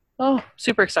 Oh,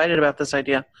 super excited about this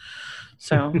idea.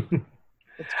 So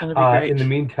it's going to be great. In the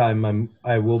meantime,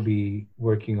 I will be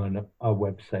working on a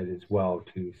website as well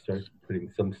to start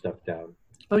putting some stuff down.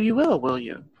 Oh, you will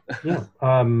you? Yeah.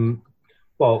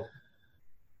 Well,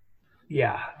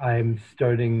 yeah, I'm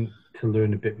starting to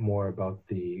learn a bit more about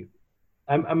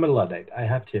I'm a Luddite, I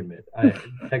have to admit.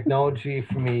 Technology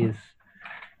for me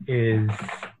is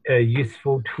a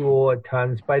useful tool at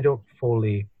times, but I don't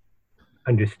fully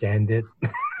understand it.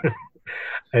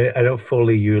 I don't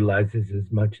fully utilize this as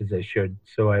much as I should.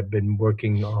 So I've been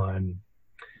working on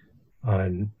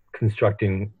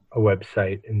constructing a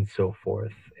website and so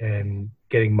forth, and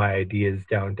getting my ideas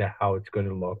down to how it's going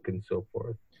to look and so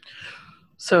forth.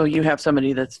 So you have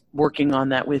somebody that's working on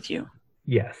that with you?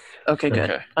 Yes. Okay, so,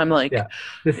 good. I'm like... Yeah.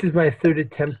 This is my 3rd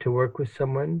attempt to work with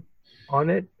someone on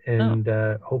it, and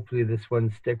hopefully this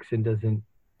one sticks and doesn't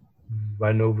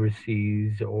run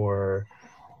overseas or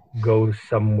go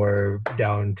somewhere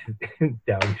down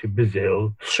to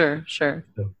Brazil. Sure.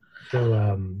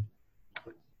 So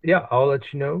yeah, I'll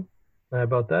let you know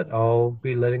about that. I'll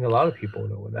be letting a lot of people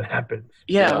know when that happens.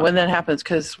 Yeah, when that happens,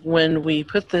 because when we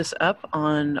put this up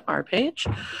on our page,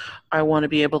 I want to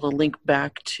be able to link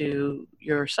back to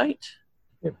your site.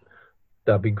 Yep.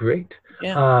 That'd be great.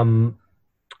 Yeah.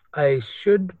 I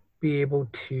should be able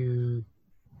to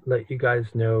let you guys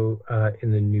know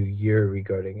in the new year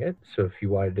regarding it. So if you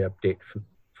wanted to update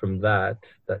from that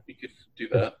you could do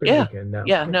that.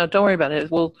 Yeah. No, don't worry about it.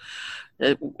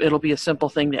 It'll be a simple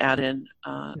thing to add in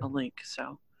a link.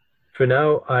 So for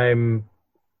now,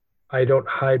 I don't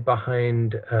hide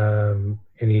behind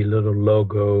any little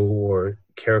logo or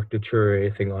caricature or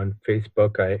anything on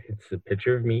Facebook. It's a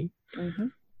picture of me.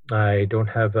 I don't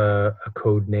have a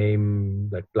code name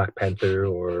like Black Panther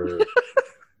or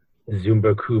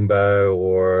Zumba Kumba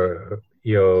or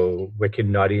Wiccan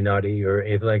Naughty Naughty or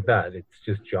anything like that. It's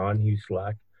just John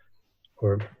Huslack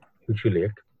or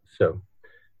Huchuliak. So,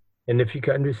 and if you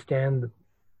can understand,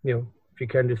 if you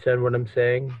can understand what I'm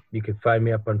saying, you can find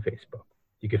me up on Facebook.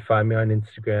 You could find me on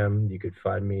Instagram. You could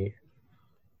find me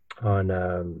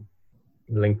on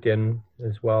LinkedIn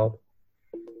as well.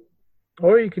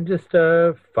 Or you can just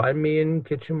find me in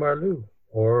Kitchen-Marlou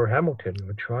or Hamilton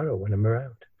or Toronto when I'm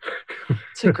around.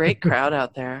 It's a great crowd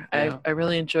out there. Yeah. I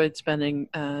really enjoyed spending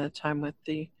time with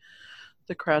the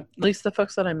crowd, at least the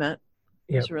folks that I met.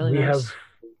 Yeah, it's really nice.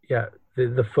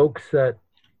 The folks that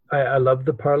I love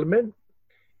the Parliament.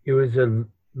 It was a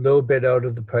little bit out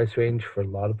of the price range for a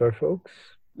lot of our folks.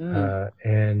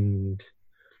 And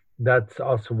that's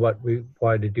also what we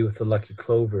wanted to do with the Lucky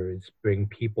Clover, is bring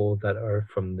people that are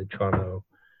from the Toronto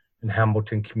and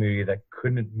Hamilton community that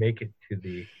couldn't make it to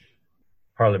the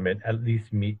Parliament, at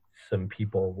least meet some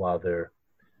people while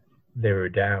they were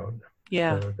down.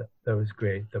 Yeah. So that was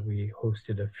great that we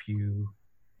hosted a few.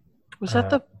 Was that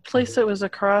the place that was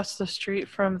across the street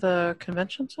from the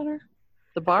convention center?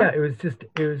 The bar? Yeah,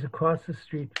 it was across the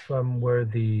street from where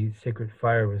the Sacred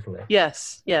Fire was lit.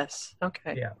 Yes.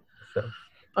 Okay. Yeah. So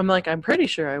I'm pretty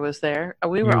sure I was there.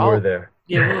 We were you were there.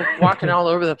 Yeah, we were walking all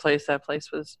over the place. That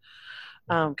place was,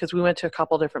 because we went to a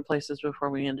couple different places before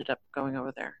we ended up going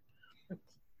over there.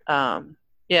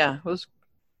 Yeah, it was,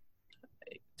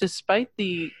 despite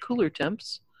the cooler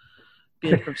temps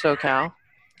being from SoCal,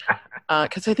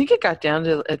 because I think it got down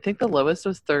to, I think the lowest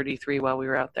was 33 while we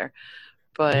were out there.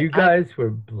 But you guys were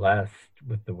blessed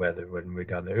with the weather when we were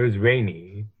down there. It was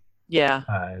rainy. Yeah.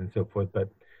 And so forth, but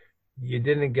you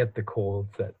didn't get the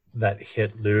colds that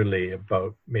hit literally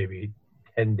about maybe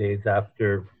 10 days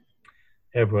after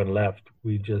everyone left.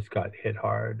 We just got hit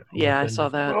hard. Yeah, I saw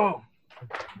that. Oh.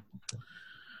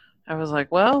 I was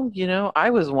like, well, I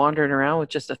was wandering around with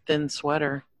just a thin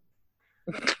sweater.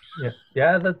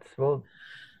 Yeah, that's, well,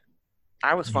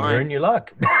 I was fine. You're in your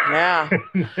luck. Yeah.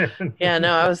 Yeah,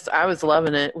 no, I was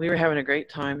loving it. We were having a great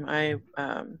time.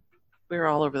 We were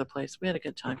all over the place. We had a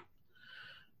good time.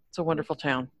 It's a wonderful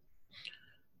town.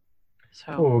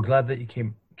 So we're glad that you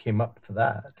came up for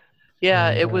that.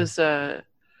 Yeah, it was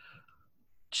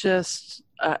just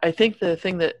I think the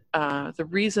thing that the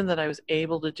reason that I was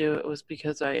able to do it was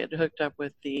because I had hooked up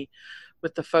with the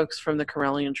folks from the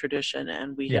Correllian tradition,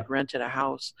 and we had rented a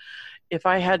house. If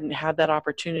I hadn't had that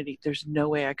opportunity, there's no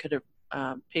way I could have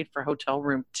paid for a hotel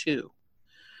room too,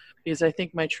 because I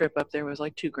think my trip up there was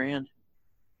like $2,000.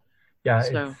 Yeah,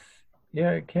 so,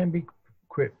 it can be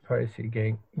quite pricey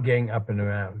getting up and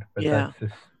around, but that's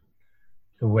just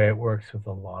the way it works with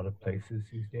a lot of places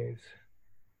these days.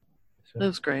 So. It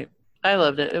was great. I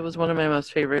loved it. It was one of my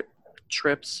most favorite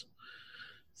trips.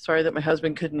 Sorry that my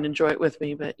husband couldn't enjoy it with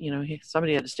me, but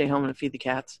somebody had to stay home and feed the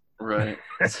cats. Right.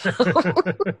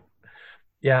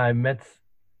 Yeah, I met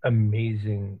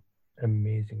amazing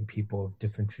people of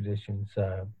different traditions.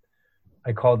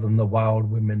 I call them the wild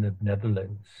women of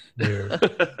Netherlands.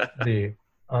 The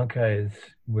Anka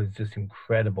was just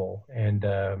incredible,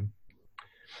 and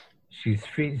she's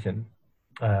Frisian,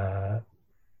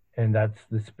 and that's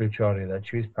the spirituality that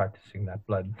she was practicing, that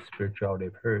blood spirituality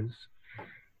of hers,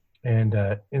 and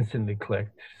instantly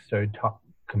clicked. Started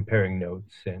comparing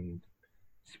notes and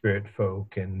spirit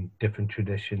folk and different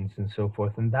traditions and so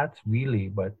forth, and that's really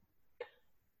what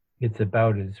it's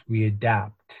about. Is we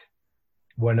adapt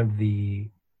one of the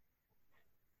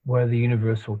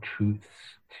universal truths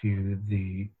to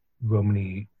the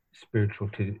Romani spiritual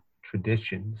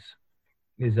traditions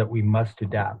is that we must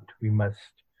adapt. We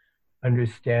must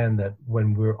understand that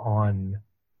when we're on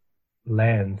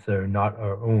lands that are not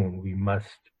our own, we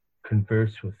must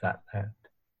converse with that land.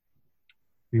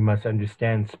 We must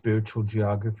understand spiritual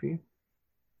geography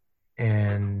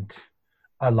and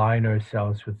align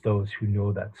ourselves with those who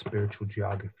know that spiritual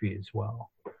geography as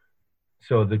well.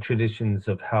 So the traditions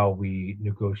of how we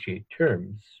negotiate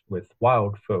terms with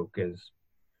wild folk, as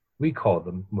we call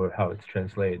them, or how it's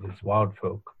translated as wild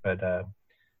folk, but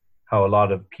how a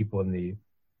lot of people in the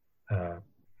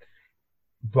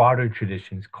broader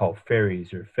traditions call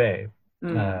fairies or fae.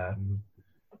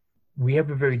 We have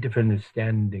a very different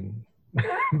understanding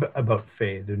about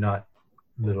fae. They're not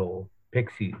little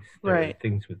pixies. They're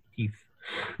things with teeth.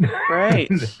 Right.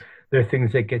 They're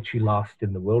things that get you lost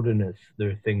in the wilderness.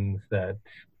 They're things that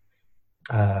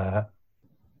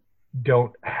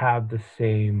don't have the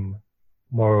same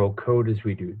moral code as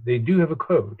we do. They do have a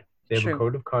code. They have a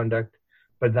code of conduct,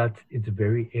 but it's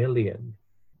very alien,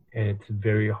 and it's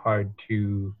very hard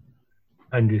to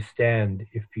understand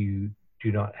if you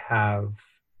do not have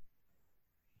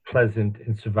pleasant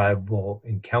and survivable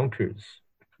encounters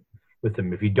with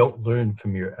them, if you don't learn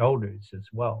from your elders as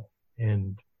well.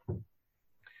 And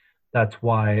that's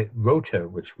why Rota,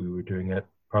 which we were doing at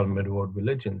Parliament of World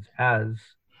Religions, has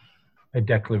a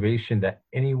declaration that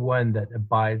anyone that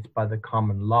abides by the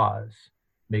common laws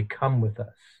may come with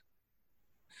us.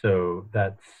 So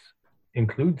that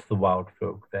includes the wild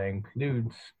folk, that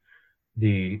includes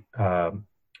the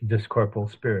discorporeal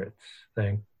spirits,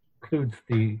 that includes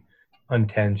the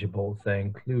untangibles, that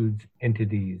includes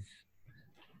entities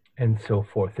and so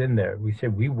forth in there. We say,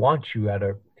 we want you at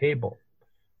our table.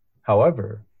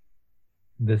 However,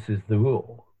 this is the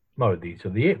rule. No, these are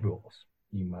the 8 rules.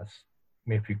 You must,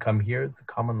 if you come here, the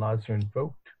common laws are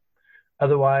invoked.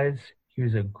 Otherwise,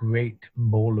 here's a great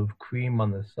bowl of cream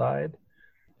on the side,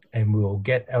 and we'll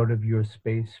get out of your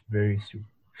space very soon.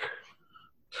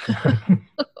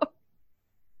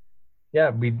 Yeah,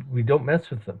 we don't mess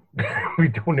with them. We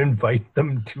don't invite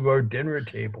them to our dinner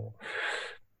table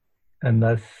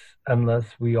unless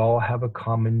we all have a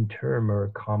common term or a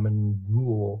common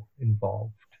rule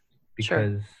involved. Sure.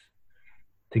 Because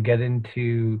to get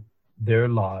into their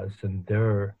laws and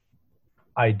their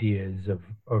ideas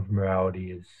of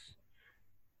morality is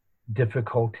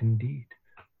difficult indeed,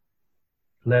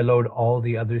 let alone all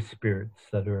the other spirits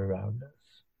that are around us.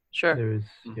 Sure. There's,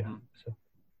 Mm-hmm.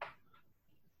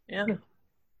 Yeah.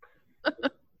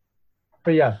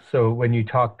 But yeah, so when you're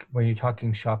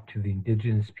talking shop to the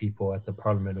indigenous people at the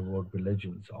Parliament of World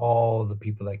Religions, all the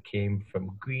people that came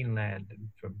from Greenland and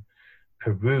from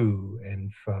Peru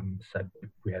and from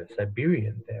we had a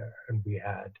Siberian there, and we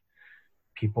had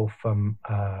people from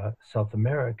South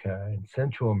America and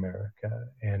Central America,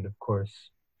 and of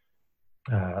course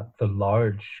the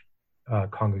large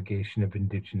congregation of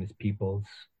indigenous peoples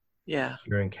Yeah.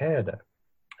 here in Canada.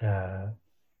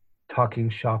 Talking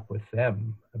shop with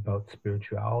them about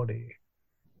spirituality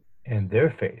and their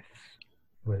faiths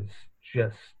was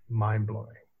just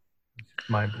mind-blowing. It's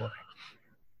mind-blowing.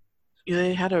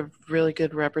 They had a really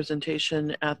good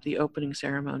representation at the opening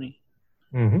ceremony.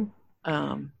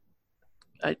 Mm-hmm.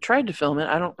 I tried to film it.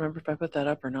 I don't remember if I put that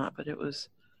up or not, but it's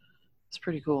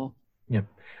pretty cool. Yep.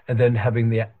 And then having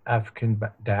the African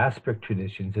diasporic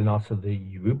traditions and also the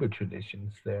Yoruba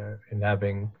traditions there, and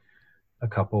having a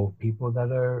couple of people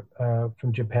that are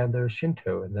from Japan that are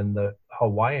Shinto, and then the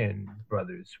Hawaiian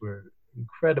brothers were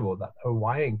incredible. That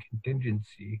Hawaiian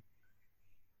contingency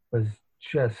was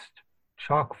just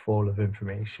chock full of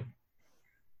information.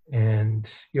 And,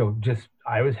 I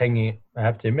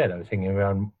have to admit, I was hanging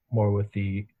around more with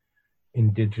the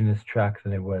indigenous track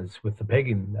than I was with the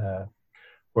pagan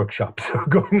workshops that were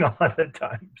going on at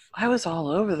times. I was all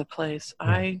over the place.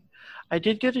 Yeah. I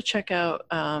did get to check out,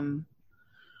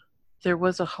 there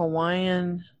was a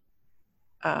Hawaiian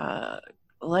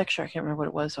lecture. I can't remember what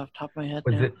it was off the top of my head.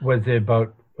 Was it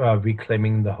about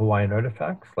reclaiming the Hawaiian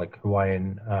artifacts, like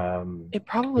Hawaiian? It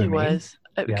probably remains?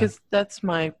 Was because that's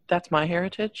my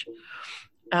heritage.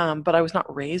 But I was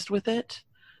not raised with it.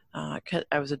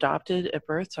 I was adopted at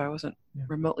birth, so I wasn't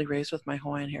remotely raised with my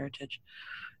Hawaiian heritage.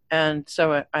 And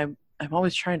so I'm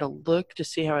always trying to look to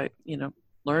see how I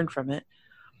learn from it,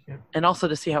 and also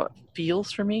to see how it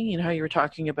feels for me. How you were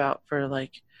talking about for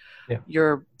like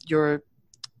your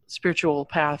spiritual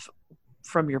path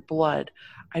from your blood.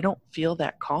 I don't feel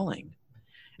that calling,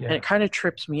 and it kind of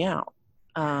trips me out.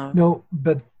 No,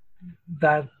 but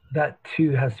that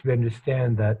too has to be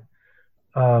understand that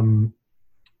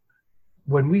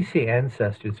when we say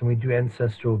ancestors and we do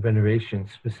ancestral veneration,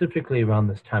 specifically around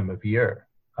this time of year,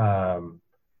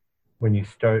 when you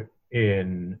start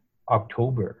in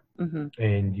October, mm-hmm.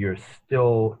 and you're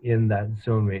still in that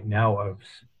zone right now of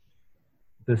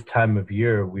this time of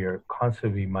year, we are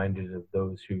constantly reminded of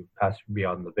those who passed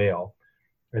beyond the veil.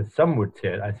 As some would say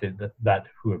it, I say that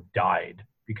who have died,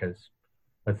 because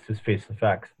let's just face the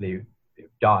facts, they've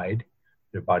died,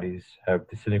 their bodies have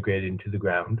disintegrated into the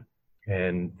ground,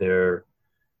 and their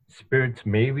spirits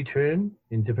may return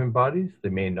in different bodies. They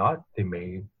may not. They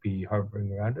may be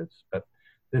harboring around us. But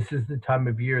this is the time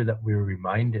of year that we're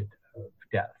reminded of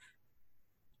death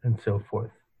and so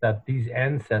forth. That these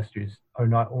ancestors are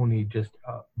not only just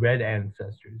red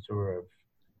ancestors or of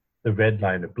the red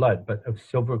line of blood, but of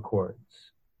silver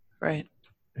cords. Right.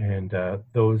 And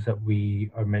those that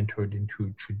we are mentored into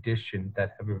a tradition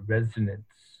that have a resonance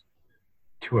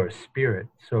to our spirit.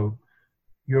 So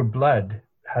your blood,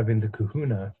 having the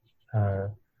kahuna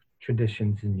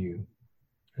traditions in you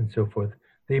and so forth,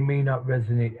 they may not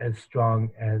resonate as strong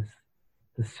as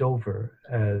the silver,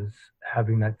 as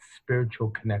having that spiritual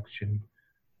connection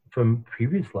from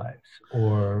previous lives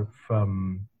or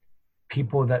from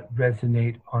people that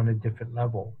resonate on a different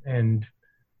level. And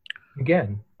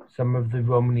again, some of the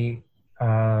Romani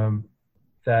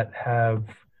that have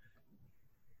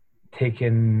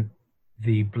taken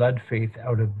the blood faith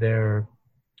out of their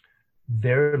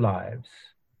lives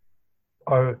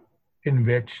are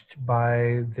enriched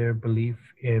by their belief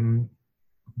in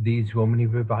these Romani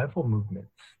revival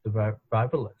movements, the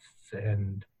revivalists,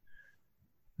 and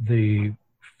the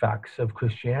facts of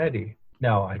Christianity.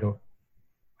 Now, I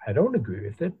don't agree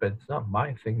with it, but it's not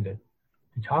my thing to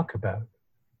talk about.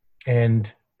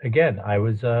 And again, I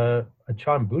was a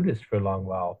Chan Buddhist for a long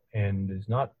while, and there's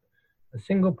not a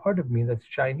single part of me that's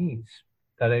Chinese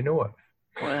that I know of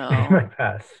in my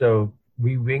past. So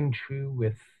we ring true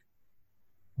with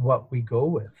what we go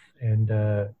with, and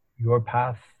your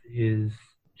path is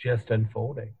just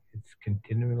unfolding. It's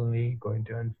continually going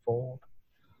to unfold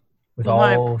with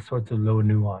all sorts of low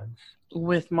nuance.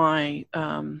 With my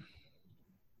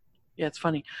Yeah, it's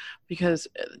funny because,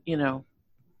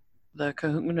 the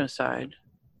Kahuna side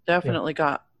definitely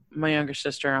got my younger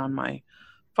sister on my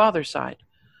father's side.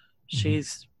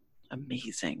 She's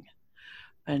amazing.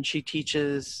 And she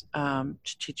teaches,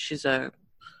 she's a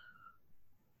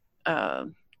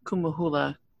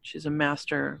kumahula. She's a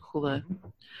master hula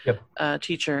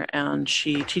teacher, and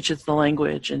she teaches the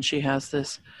language, and she has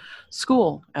this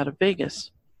school out of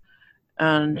Vegas,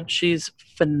 and she's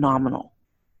phenomenal.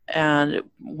 And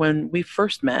when we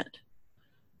first met,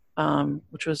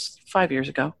 which was 5 years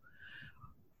ago,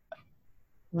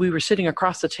 we were sitting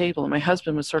across the table, and my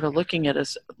husband was sort of looking at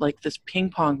us like this ping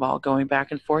pong ball going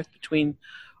back and forth between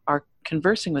our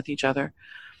conversing with each other,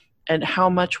 and how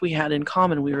much we had in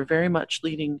common. We were very much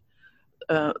leading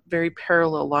very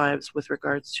parallel lives with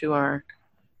regards to our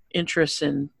interests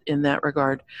in that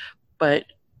regard. But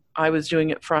I was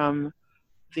doing it from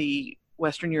the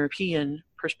Western European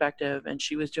perspective, and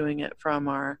she was doing it from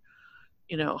our,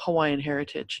 Hawaiian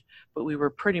heritage. But we were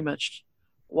pretty much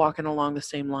walking along the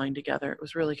same line together. It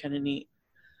was really kind of neat.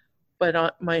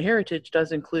 But my heritage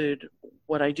does include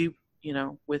what I do,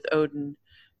 with Odin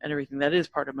and everything. That is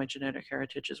part of my genetic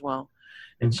heritage as well.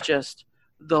 It's just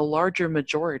the larger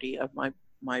majority of my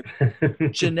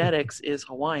genetics is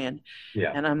Hawaiian.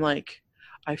 Yeah. And I'm like,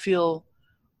 I feel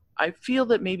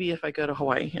that maybe if I go to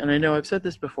Hawaii, and I know I've said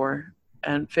this before,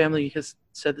 and family has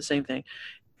said the same thing,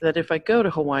 that if I go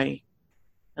to Hawaii,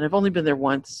 and I've only been there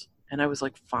once, and I was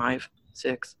like 5,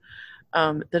 6,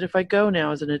 that if I go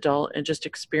now as an adult and just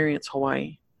experience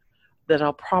Hawaii, that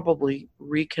I'll probably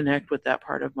reconnect with that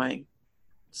part of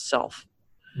myself.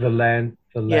 The land.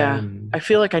 Yeah, I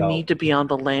feel like I need to be on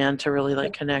the land to really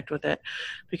connect with it,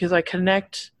 because I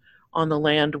connect on the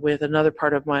land with another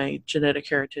part of my genetic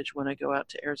heritage when I go out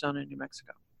to Arizona and New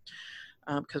Mexico,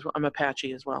 because I'm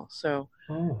Apache as well. So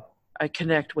I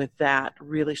connect with that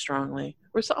really strongly.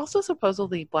 We're also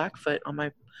supposedly Blackfoot on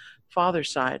my father's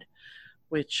side,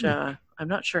 which I'm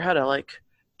not sure how to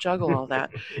juggle all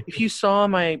that. If you saw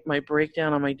my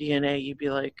breakdown on my DNA, you'd be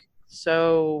like,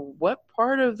 so what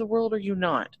part of the world are you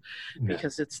not?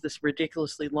 Because it's this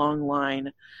ridiculously long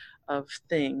line of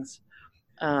things,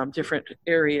 different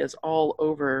areas all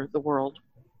over the world.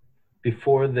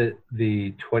 Before the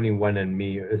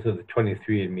 21andMe, so the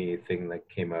 23andMe thing that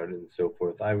came out and so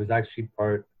forth, I was actually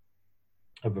part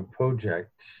of a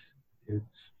project. It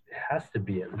has to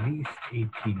be at least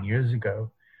 18 years ago.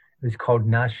 It was called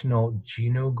National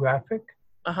Genographic.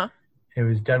 It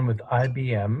was done with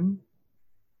IBM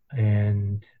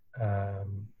and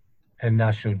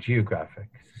National Geographic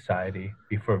Society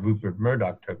before Rupert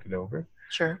Murdoch took it over.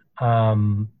 Sure.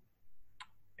 And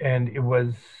it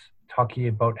was talking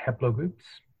about haplogroups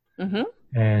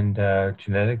and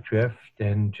genetic drift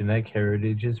and genetic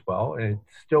heritage as well. And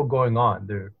it's still going on.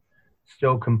 They're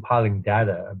still compiling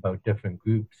data about different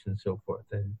groups and so forth.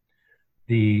 And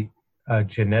the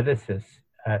geneticists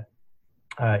at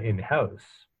in-house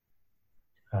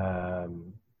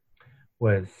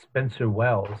was Spencer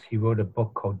Wells. He wrote a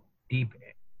book called Deep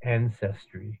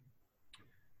Ancestry,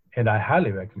 and I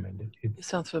highly recommend it. It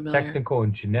sounds familiar. Technical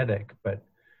and genetic, but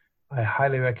I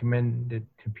highly recommend it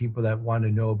to people that want to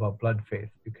know about blood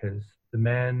faith, because the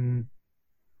man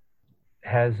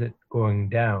has it going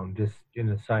down just in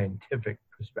a scientific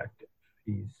perspective.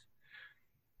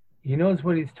 He knows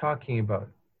what he's talking about,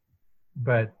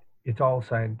 but it's all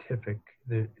scientific.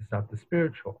 It's not the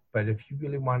spiritual. But if you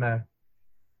really want to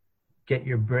get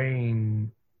your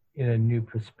brain in a new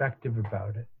perspective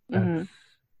about it,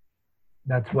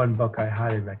 that's one book I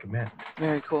highly recommend.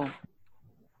 Very cool.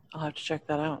 I'll have to check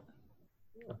that out.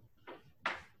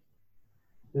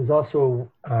 There's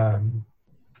also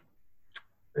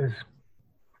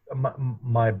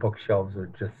my bookshelves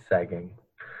are just sagging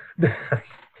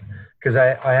because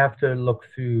I have to look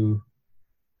through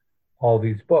all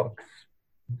these books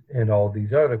and all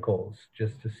these articles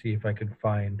just to see if I can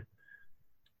find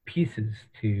pieces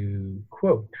to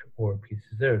quote or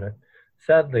pieces there.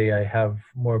 Sadly, I have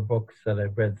more books that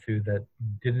I've read through that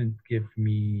didn't give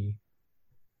me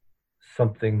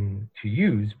something to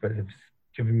use, but have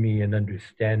given me an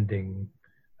understanding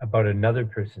about another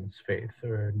person's faith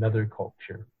or another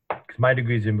culture. Because my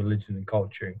degree is in religion and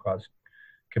culture and cross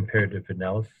comparative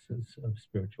analysis of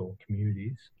spiritual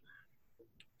communities.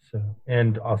 So,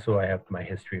 and also I have my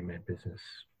history and my business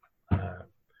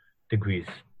degrees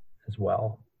as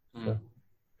well. So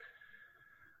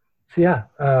yeah,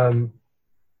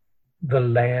 the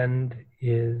land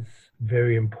is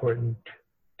very important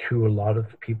to a lot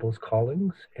of people's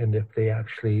callings, and if they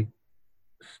actually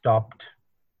stopped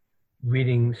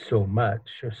reading so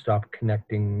much or stopped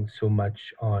connecting so much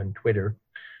on Twitter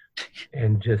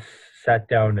and just sat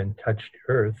down and touched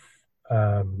earth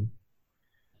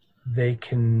they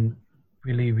can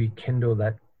really rekindle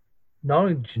that not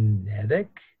only genetic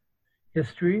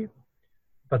history,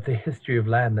 but the history of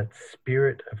land, that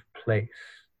spirit of place,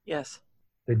 Yes.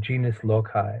 the genus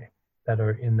loci that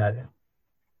are in the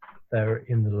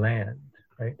land,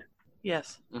 right?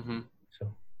 Yes. Mm-hmm.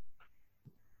 So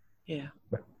Yeah,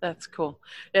 but, that's cool.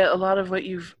 Yeah, a lot of what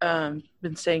you've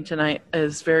been saying tonight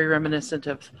is very reminiscent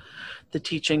of the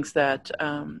teachings that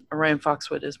Orion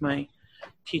Foxwood is my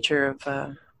teacher of.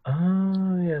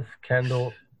 yes,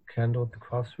 candle at the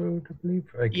crossroad, I believe.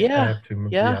 I Yeah, have to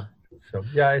remember. yeah, Yeah. So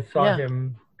yeah, I saw yeah.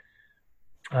 him.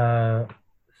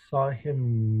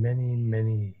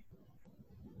 Many.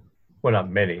 Well, not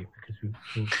many, because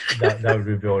that would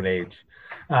reveal an age.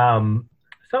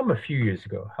 Saw him a few years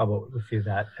ago. How about we say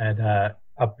that? And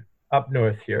up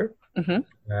north here, Mm-hmm.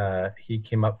 he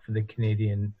came up for the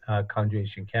Canadian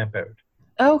Conjuration Campout.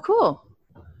 Oh, cool.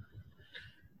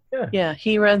 Yeah. Yeah,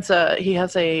 he runs. He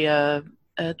has a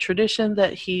tradition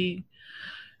that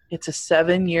it's a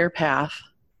 7-year path.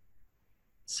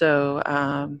 So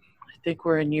I think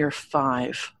we're in year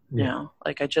 5 now.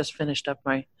 Like I just finished up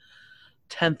my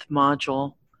 10th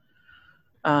module.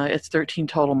 It's 13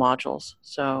 total modules.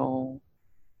 So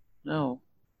no,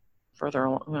 further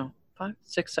along. Well, 5,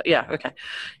 6. Yeah, okay.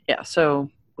 Yeah, so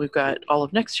we've got all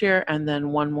of next year and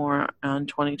then one more on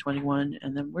 2021,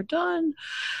 and then we're done.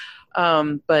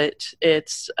 But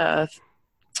it's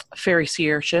fairy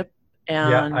seership,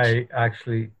 and I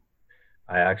actually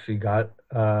got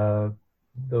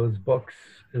those books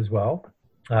as well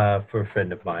for a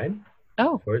friend of mine.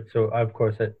 Oh, for it. So of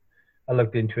course I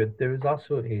looked into it. There was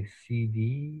also a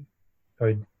CD,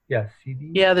 or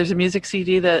CD. Yeah, there's a music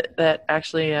CD that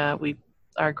actually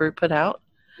our group put out,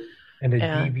 and a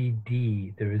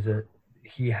DVD.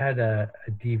 He had a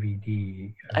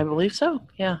DVD. I believe so.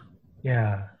 Yeah.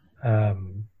 Yeah,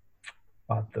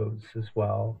 bought those as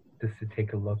well just to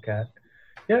take a look at.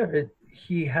 Yeah,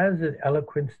 he has an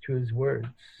eloquence to his words.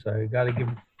 So I got to give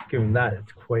him that.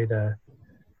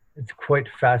 It's quite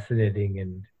fascinating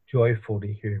and joyful to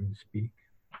hear him speak.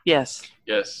 Yes.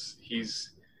 Yes, he's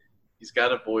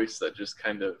got a voice that just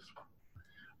kind of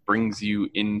brings you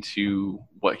into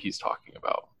what he's talking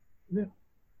about. Yeah.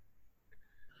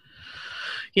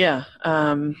 Yeah.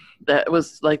 That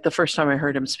was like the first time I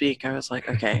heard him speak. I was like,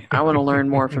 okay, I want to learn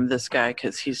more from this guy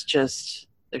because there's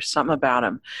something about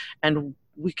him, and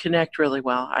we connect really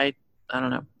well. I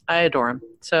don't know. I adore him.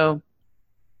 So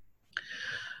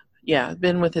yeah, I've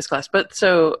been with his class. But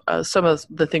so some of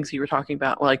the things you were talking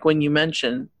about, like when you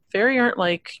mentioned fairy aren't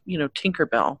like,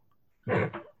 Tinkerbell.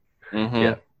 Mm-hmm.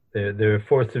 Yeah, they're a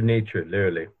force of nature,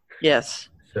 literally. Yes.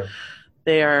 So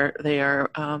they are.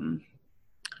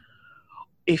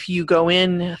 If you go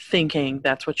in thinking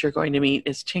that's what you're going to meet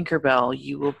is Tinkerbell,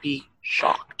 you will be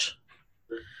shocked.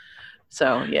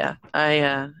 So yeah,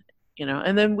 and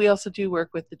then we also do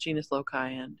work with the genus loci,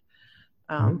 and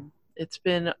it's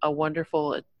been a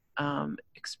wonderful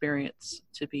experience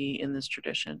to be in this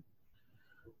tradition.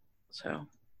 So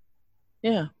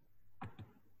yeah,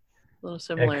 little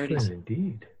similarities. Excellent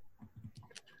indeed.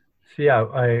 So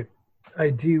yeah, I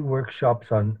do workshops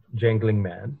on Jangling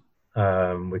Man,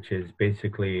 which is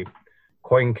basically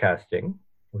coin casting,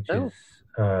 which is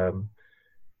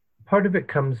part of it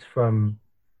comes from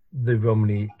the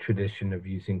Romani tradition of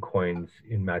using coins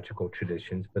in magical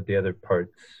traditions, but the other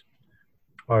parts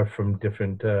are from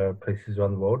different places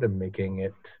around the world, and making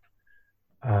it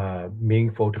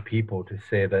meaningful to people to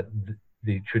say that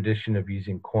the tradition of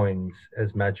using coins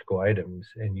as magical items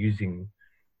and using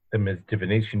them as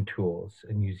divination tools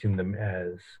and using them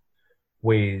as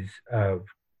ways of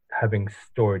having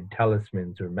stored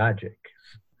talismans or magic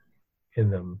in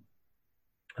them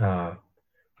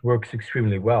works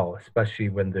extremely well, especially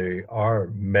when they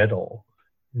are metal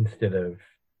instead of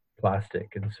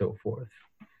plastic and so forth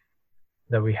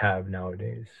that we have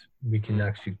nowadays. We can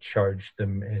actually charge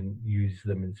them and use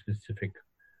them in specific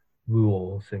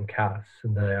rules and casts.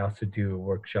 And then I also do a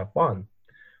workshop on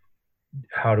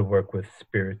how to work with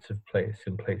spirits of place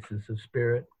and places of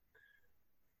spirit.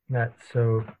 When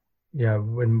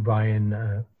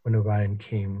Orion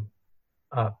came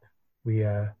up, we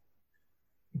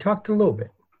talked a little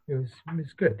bit. It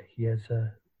was good. He has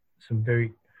a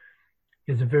very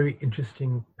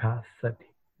interesting path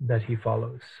that he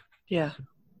follows. Yeah.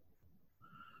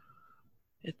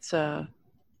 It's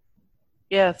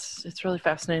it's really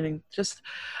fascinating. Just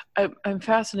I'm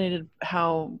fascinated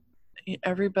how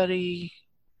everybody,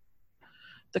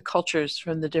 the cultures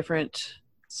from the different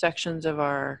sections of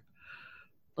our,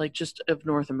 like just of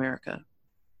North America,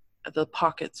 the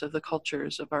pockets of the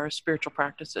cultures of our spiritual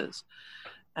practices,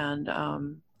 and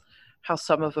how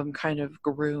some of them kind of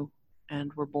grew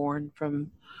and were born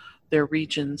from their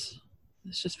regions.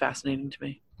 It's just fascinating to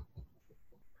me.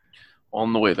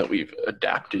 On the way that we've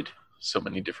adapted so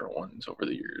many different ones over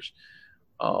the years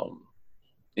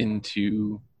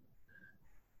into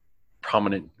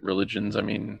prominent religions. I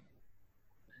mean,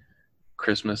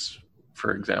 Christmas,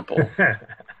 for example.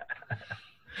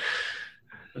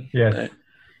 Yes.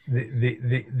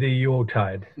 The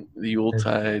Yuletide. The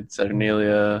Yuletide,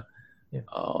 Saturnalia. Yeah.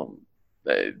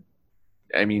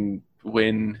 I mean,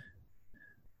 when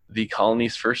the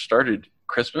colonies first started,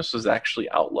 Christmas was actually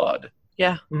outlawed.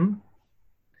 Yeah. Mm-hmm.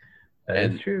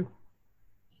 That is true.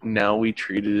 Now we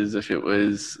treat it as if it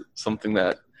was something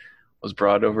that was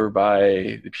brought over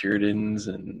by the Puritans,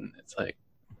 and it's like,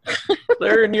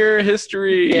 learn your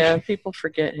history. Yeah, people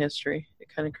forget history. It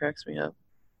kind of cracks me up.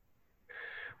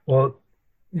 Well,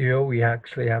 we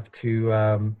actually have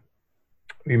to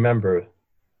remember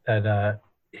that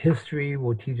history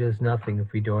will teach us nothing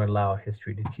if we don't allow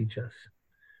history to teach us.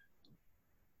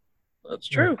 That's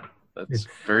true. That's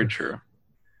very true.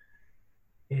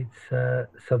 It's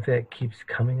something that keeps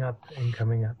coming up and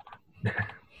coming up.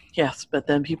 Yes, but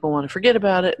then people want to forget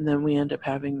about it, and then we end up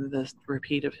having this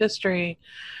repeat of history,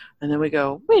 and then we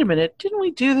go, wait a minute, didn't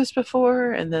we do this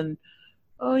before? And then,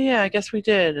 oh yeah, I guess we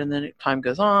did. And then time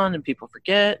goes on, and people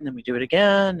forget, and then we do it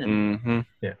again. And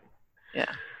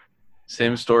yeah.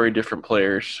 Same story, different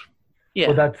players.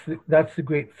 Yeah. Well, that's the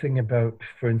great thing about,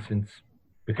 for instance,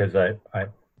 because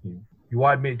you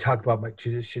wanted me to talk about my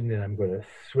tradition, and I'm going to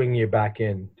swing you back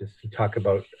in just to talk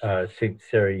about Saint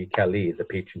Sarah Kali, the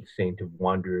patron saint of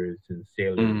wanderers and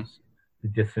sailors, the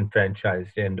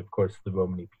disenfranchised, and of course the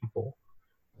Romani people.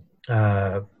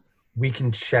 We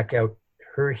can check out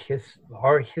our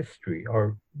history,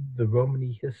 the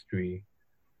Romani history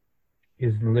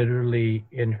is literally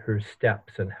in her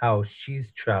steps and how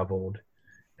she's traveled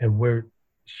and where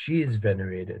she is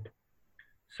venerated.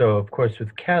 So, of course,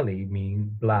 with Kali,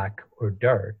 meaning black or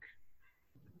dark,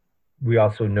 we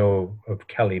also know of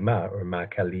Kali Ma or Ma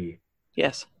Kali.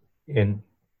 Yes. In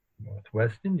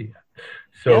Northwest India.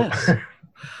 So, yes.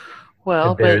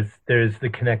 Well, there's the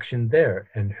connection there,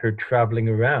 and her traveling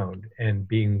around and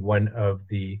being one of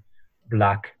the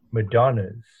Black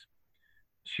Madonnas.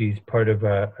 She's part of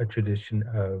a tradition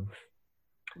of...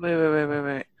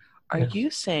 Wait. Are you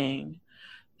saying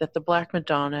that the Black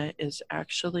Madonna is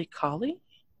actually Kali?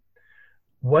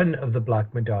 One of the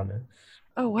Black Madonnas.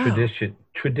 Oh, wow.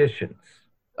 Traditions.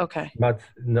 Okay.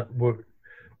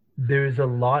 There's a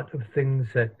lot of things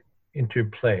that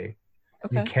interplay.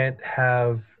 Okay. You can't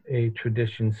have a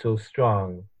tradition so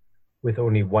strong with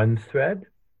only one thread.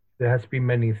 There has to be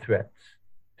many threads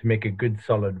to make a good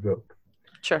solid rope.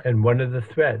 Sure. And one of the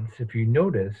threads, if you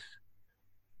notice,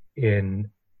 in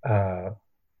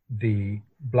the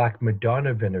Black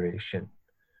Madonna veneration,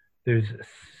 there's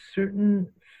certain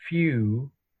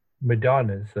few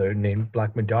Madonnas that are named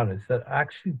Black Madonnas that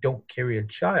actually don't carry a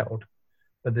child,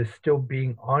 but they're still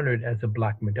being honored as a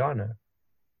Black Madonna.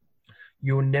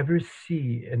 You'll never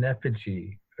see an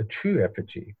effigy, a true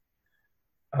effigy,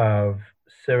 of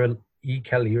Sarah E.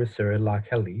 Kali or Sarah La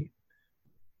Kali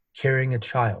carrying a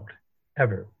child,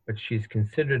 ever, but she's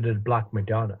considered a Black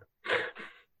Madonna.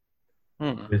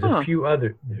 There's a few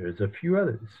others.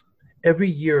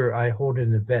 Every year I hold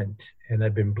an event, and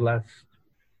I've been blessed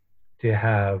to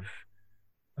have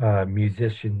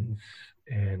musicians,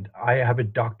 and I have a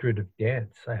doctorate of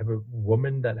dance. I have a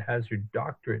woman that has her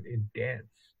doctorate in dance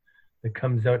that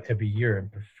comes out every year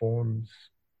and performs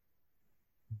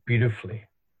beautifully.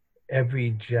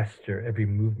 Every gesture, every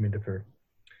movement of her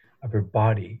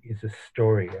body is a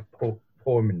story, a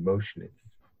poem in motion.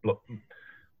 It's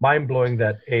mind-blowing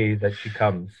that she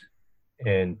comes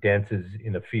and dances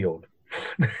in a field.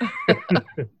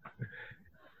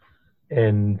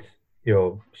 And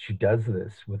she does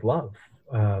this with love.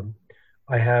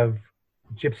 I have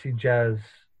gypsy jazz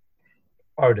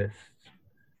artists.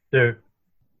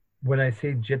 When I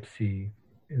say gypsy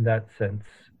in that sense,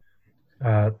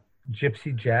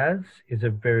 gypsy jazz is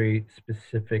a very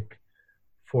specific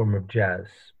form of jazz.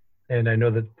 And I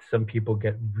know that some people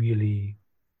get really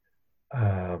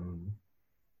hung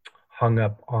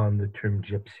up on the term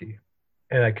gypsy.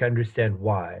 And I can understand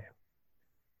why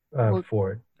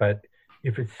for it. But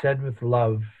if it's said with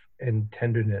love and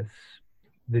tenderness,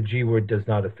 the G word does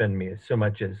not offend me as so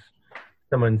much as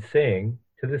someone saying,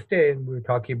 to this day, and we were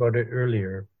talking about it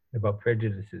earlier, about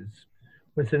prejudices,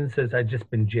 when someone says, I've just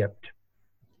been gypped.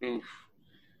 Oof.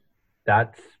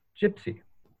 That's gypsy.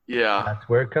 Yeah. That's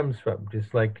where it comes from.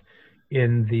 Just like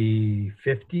in the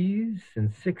 50s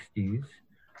and 60s,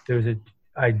 there was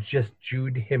I just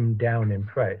Jewed him down in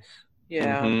price.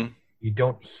 Yeah. Mm-hmm. You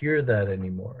don't hear that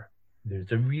anymore.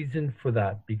 There's a reason for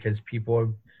that because people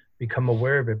have become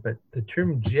aware of it, but the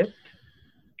term gypped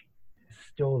is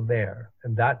still there.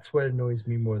 And that's what annoys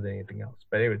me more than anything else.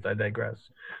 But anyways, I digress.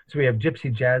 So we have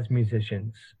gypsy jazz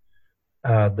musicians,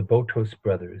 the Botos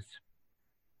brothers,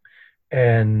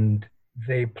 and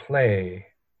they play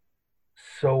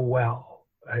so well.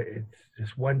 It's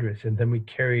just wondrous. And then we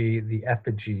carry the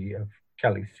effigy of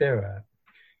Kalicera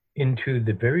into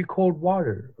the very cold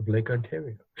water of Lake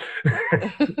Ontario.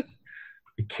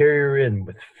 We carry her in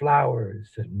with flowers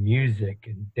and music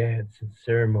and dance and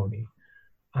ceremony.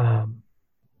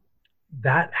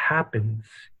 That happens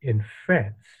in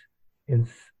France, in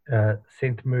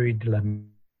Sainte Marie de la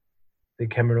the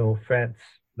Cameroon, France,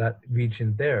 that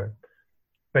region there.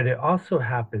 But it also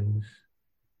happens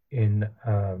in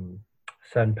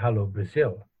Sao Paulo,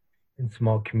 Brazil, in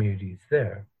small communities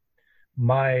there.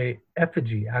 My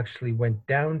effigy actually went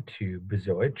down to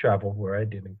Brazil. It traveled where I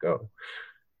didn't go.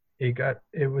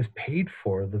 It was paid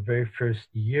for the very first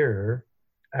year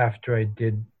after I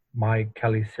did my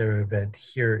Kalicera event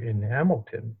here in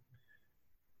Hamilton.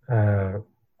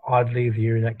 Oddly, the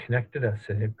internet connected us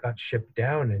and it got shipped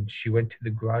down, and she went to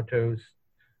the Grottos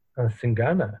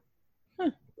Singana,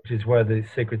 which is one of the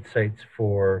sacred sites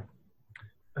for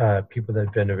people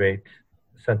that venerate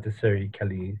Santa Seri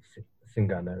Kali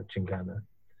Singana or Chingana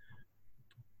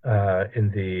in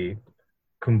the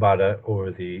Kumbada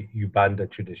or the Ubanda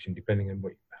tradition, depending on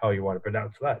how you want to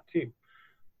pronounce that too.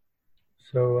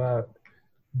 So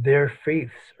their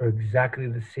faiths are exactly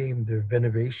the same. Their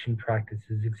veneration practice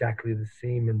is exactly the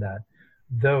same in that,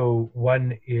 though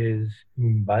one is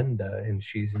Umbanda and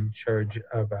she's in charge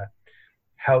of a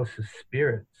house of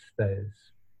spirits that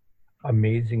is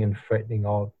amazing and frightening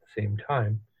all at the same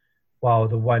time, while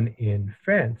the one in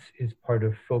France is part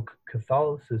of folk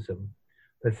Catholicism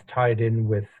that's tied in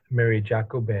with Mary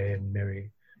Jacobea and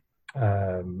Mary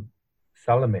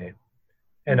Salome,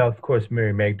 and of course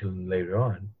Mary Magdalene later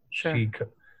on. Sure.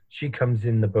 She comes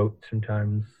in the boat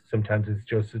sometimes. Sometimes it's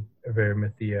Joseph of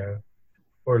Arimathea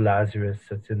or Lazarus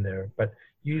that's in there, but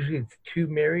usually it's 2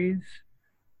 Marys,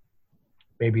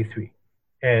 maybe 3,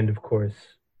 and of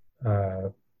course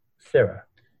Sarah.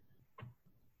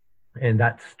 And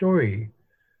that story,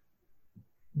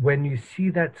 when you see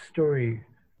that story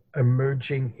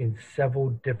emerging in several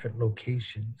different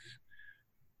locations,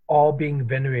 all being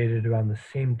venerated around the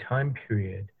same time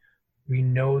period, we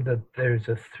know that there's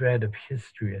a thread of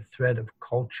history, a thread of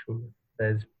culture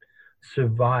that has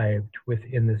survived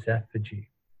within this effigy.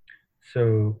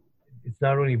 So it's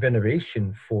not only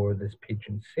veneration for this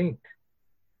patron saint,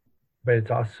 but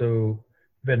it's also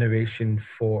veneration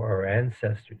for our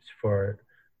ancestors, for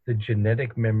the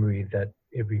genetic memory that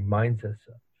it reminds us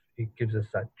of. It gives us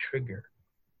that trigger.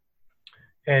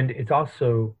 And it's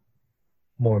also,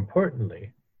 more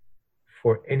importantly,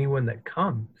 for anyone that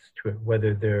comes to it,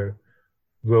 whether they're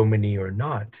Romani or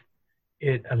not,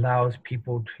 it allows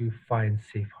people to find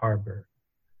safe harbor.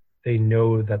 They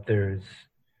know that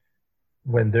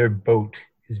when their boat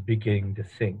is beginning to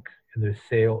sink and the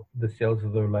sails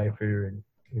of their life are in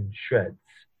shreds,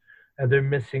 and they're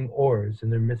missing oars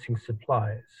and they're missing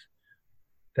supplies,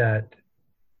 that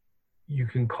you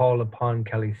can call upon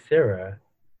Kalicera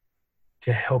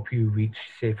to help you reach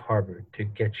safe harbor, to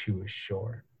get you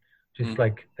ashore. Just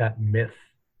like that myth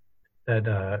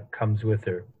that comes with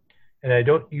her. And I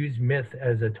don't use myth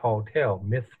as a tall tale.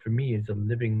 Myth for me is a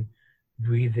living,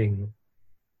 breathing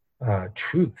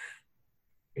truth.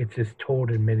 It's just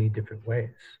told in many different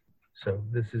ways. So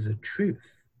this is a truth.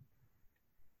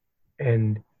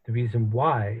 And the reason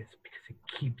why is because it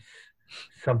keeps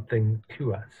something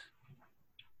to us.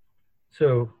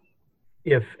 So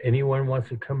if anyone wants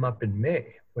to come up in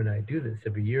May, when I do this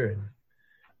every year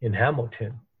in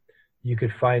Hamilton, you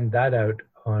could find that out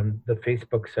on the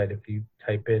Facebook site. If you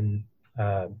type in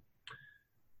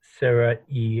Sarah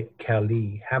E.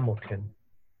 Kali Hamilton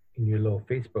in your little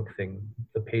Facebook thing,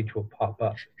 the page will pop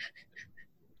up.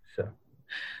 So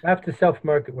I have to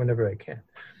self-market whenever I can.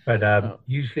 But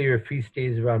usually your feast day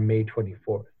is around May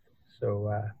 24th.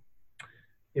 So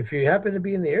if you happen to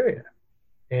be in the area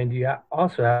and you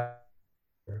also have,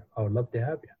 I would love to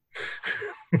have you.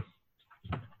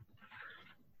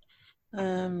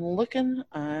 I'm looking.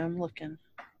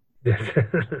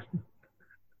 That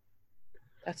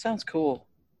sounds cool.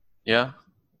 Yeah.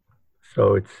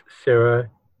 So it's Sarah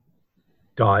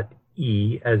dot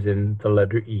E as in the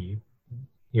letter E,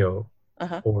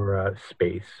 or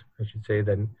space, I should say,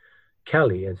 then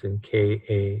Kali as in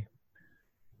Kali,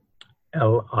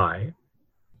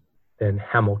 then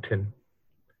Hamilton.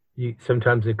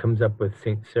 Sometimes it comes up with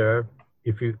Saint Sarah.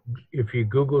 If you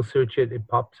Google search it, it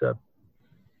pops up.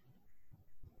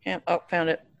 Camp. Oh, found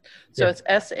it. So Yeah.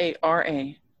 it's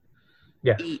Sara.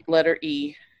 Yes. Letter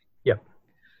E. Yep.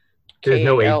 There's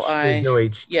no H. Kali. There's no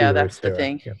H. Yeah, that's the Sarah.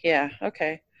 thing. Yep. Yeah.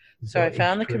 Okay. There's So no I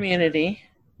found the H to her. community.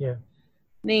 Yeah.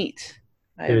 Neat.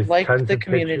 I There's liked tons the of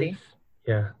community. pictures.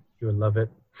 Yeah, you would love it.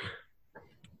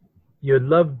 You'd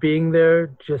love being there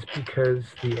just because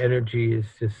the energy is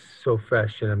just so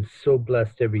fresh, and I'm so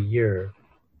blessed every year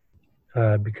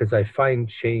because I find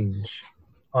change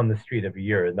on the street every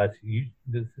year, and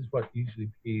this is what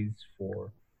usually pays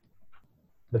for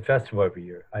the festival every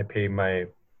year. I pay my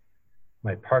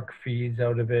park fees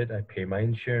out of it. I pay my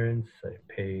insurance. I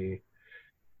pay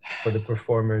for the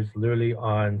performers literally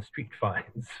on street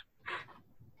fines.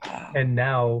 Wow. And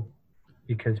now,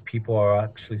 because people are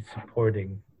actually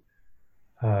supporting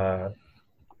her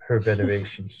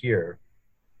veneration here,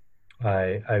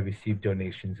 I receive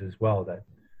donations as well that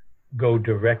go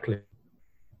directly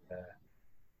to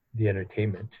the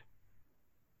entertainment.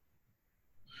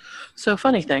 So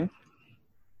funny thing.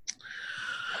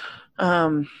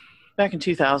 Back in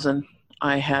 2000,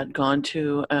 I had gone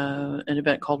to an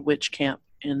event called Witch Camp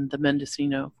in the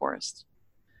Mendocino Forest.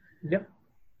 Yep.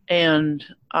 And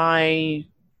I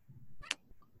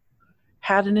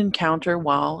had an encounter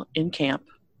while in camp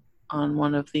on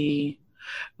one of the,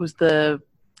 I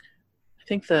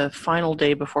think the final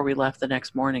day before we left the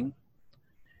next morning.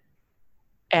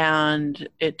 And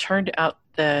it turned out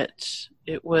that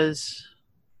there's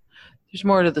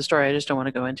more to the story. I just don't want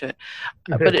to go into it.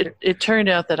 But it turned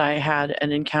out that I had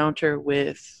an encounter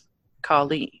with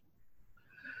Kali.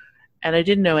 And I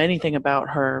didn't know anything about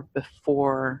her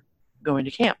before going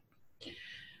to camp.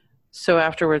 So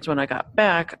afterwards, when I got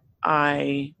back,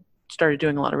 I started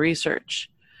doing a lot of research.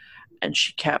 And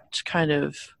she kept kind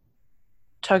of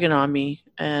tugging on me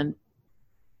and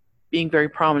being very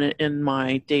prominent in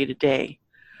my day-to-day.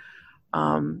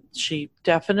 She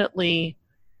definitely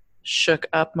shook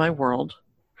up my world.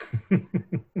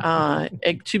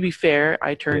 To be fair,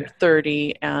 I turned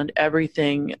 30 and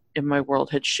everything in my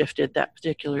world had shifted that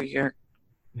particular year,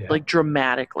 like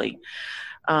dramatically.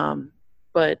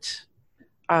 But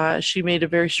she made a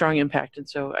very strong impact. And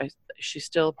so she's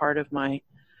still a part of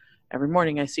every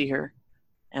morning I see her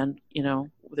and,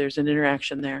 there's an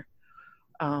interaction there.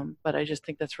 But I just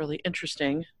think that's really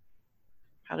interesting.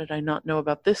 How did I not know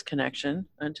about this connection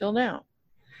until now?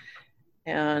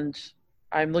 And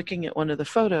I'm looking at one of the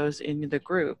photos in the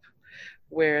group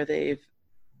where it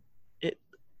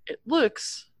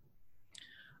looks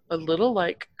a little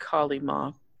like Kali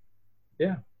Ma.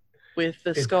 Yeah. With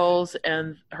the skulls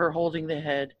and her holding the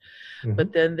head. Mm-hmm.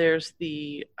 But then there's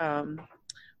the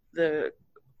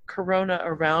corona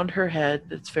around her head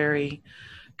that's very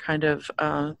kind of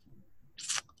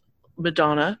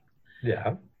Madonna.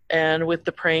 Yeah. And with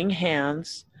the praying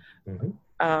hands. Mm-hmm.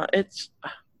 It's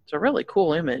a really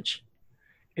cool image.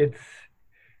 It's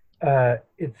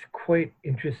quite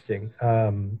interesting.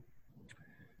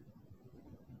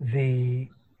 The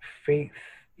faith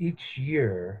each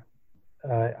year,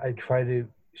 I try to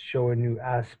show a new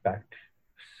aspect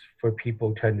for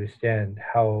people to understand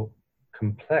how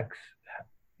complex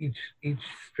each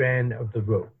strand of the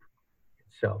rope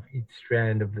itself, each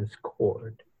strand of this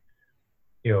cord,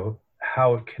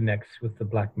 how it connects with the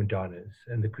Black Madonnas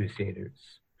and the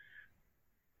Crusaders.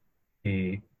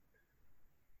 The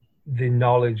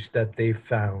knowledge that they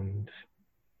found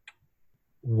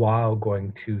while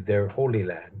going to their Holy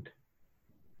Land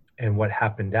and what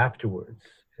happened afterwards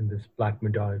in this Black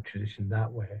Madonna tradition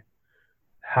that way,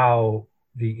 how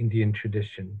the Indian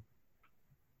tradition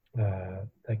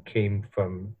that came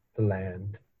from the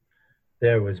land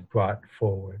there was brought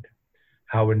forward,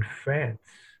 how in France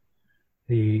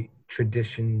the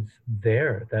traditions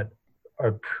there that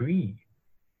are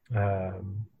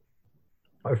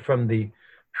are from the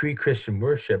pre-Christian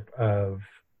worship of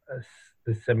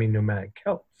the semi-nomadic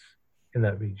Celts in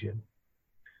that region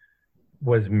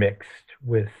was mixed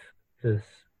with this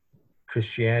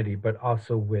Christianity, but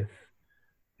also with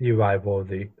the arrival of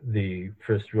the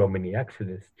first Romani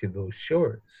exodus to those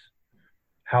shores,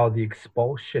 how the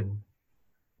expulsion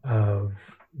of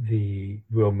the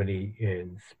Romani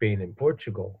in Spain and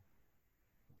Portugal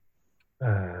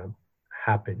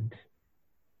happened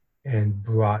and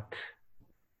brought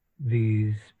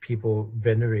these people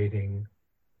venerating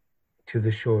to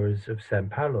the shores of San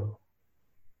Paulo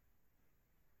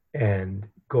and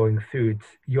going through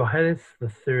Johannes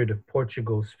III of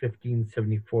Portugal's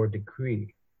 1574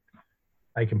 decree.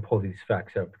 I can pull these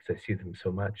facts out because I see them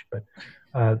so much, but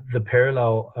the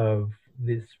parallel of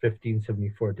this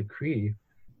 1574 decree,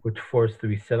 which forced the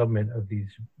resettlement of the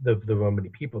Romani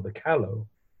people, the Caló,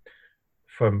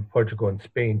 from Portugal and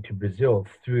Spain to Brazil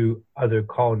through other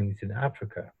colonies in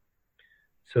Africa.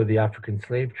 So the African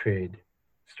slave trade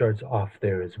starts off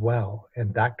there as well,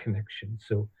 and that connection.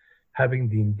 So having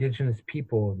the indigenous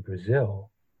people in Brazil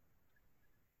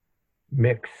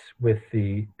mix with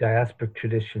the diasporic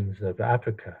traditions of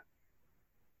Africa,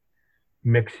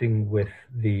 mixing with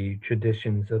the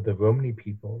traditions of the Romani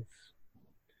peoples,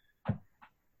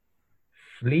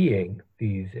 fleeing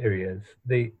these areas.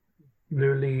 They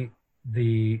literally,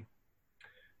 the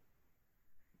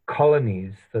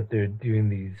colonies that they're doing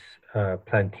these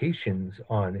plantations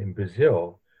on in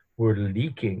Brazil were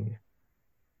leaking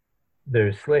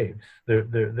their slaves.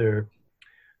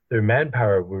 Their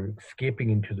manpower were escaping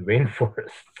into the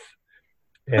rainforests,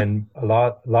 and a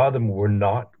lot of them were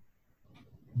not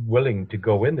willing to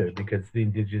go in there because the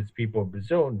indigenous people of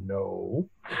Brazil know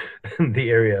the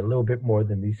area a little bit more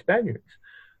than these Spaniards.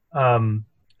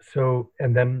 So,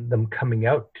 and then them coming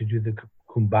out to do the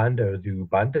Kumbanda or the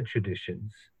Ubanda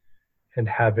traditions, and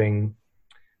having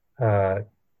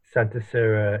Santa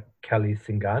Sarah Kali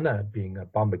Singana being a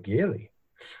Bombageli,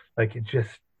 like it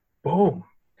just boom,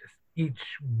 just each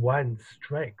one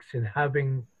strikes, and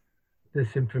having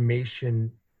this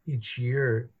information each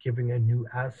year giving a new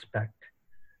aspect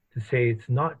to say it's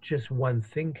not just one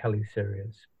thing. Kali Sarah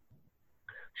is.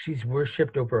 She's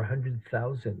worshipped over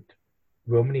 100,000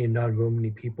 Romani and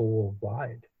non-Romani people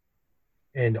worldwide,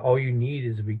 and all you need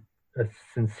is a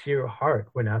sincere heart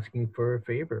when asking for a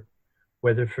favor,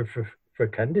 whether for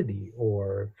fecundity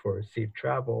or for safe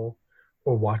travel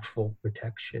or watchful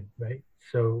protection, right?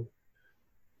 So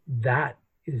that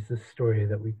is the story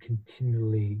that we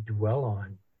continually dwell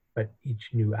on, but each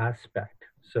new aspect.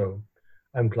 So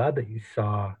I'm glad that you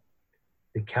saw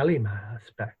the Kalima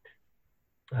aspect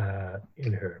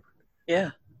in her.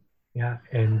 Yeah. Yeah,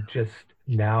 and just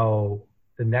now,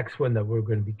 the next one that we're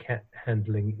going to be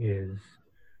handling is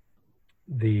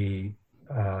the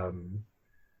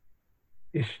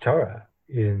Ishtara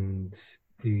in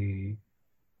the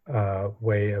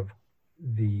way of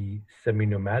the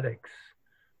semi-nomadics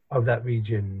of that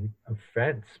region of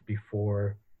France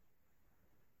before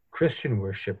Christian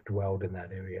worship dwelled in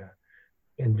that area,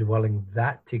 and dwelling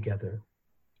that together.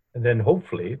 And then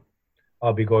hopefully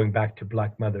I'll be going back to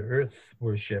Black Mother Earth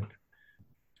worship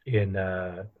in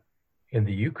the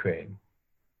Ukraine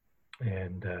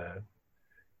and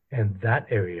that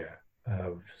area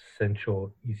of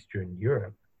Central Eastern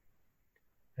Europe,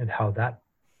 and how that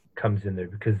comes in there,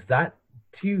 because that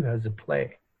too has a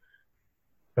play,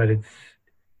 but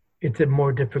it's a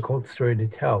more difficult story to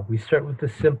tell. We start with the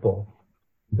simple,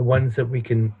 the ones that we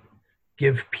can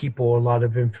give people a lot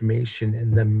of information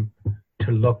and them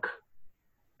to look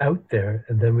out there,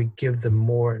 and then we give them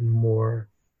more and more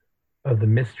of the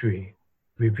mystery,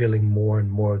 revealing more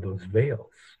and more of those veils.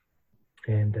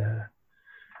 And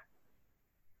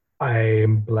I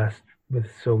am blessed with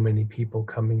so many people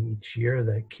coming each year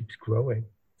that keeps growing.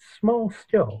 Small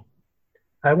still.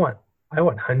 I want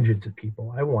hundreds of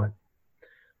people. I want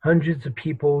hundreds of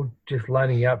people just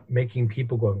lining up, making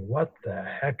people going, what the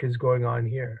heck is going on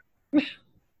here?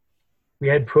 We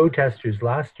had protesters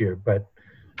last year, but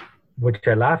which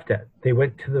I laughed at. They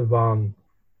went to the wrong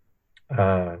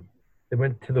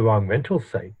rental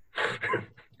site.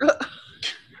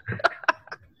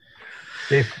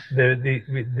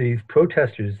 These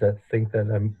protesters that think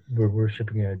that we're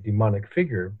worshiping a demonic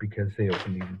figure because they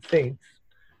openly needed saints,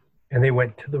 and they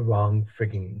went to the wrong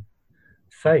frigging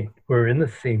site. We're in the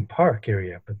same park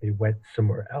area, but they went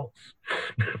somewhere else,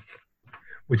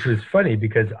 which was funny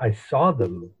because I saw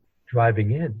them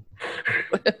driving in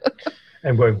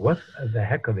and going, what the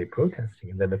heck are they protesting?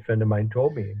 And then a friend of mine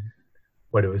told me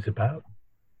what it was about.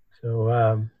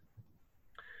 So,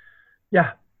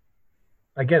 yeah.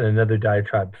 Again, another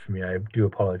diatribe for me. I do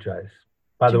apologize.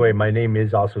 By the way, my name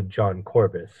is also John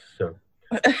Corbis. So,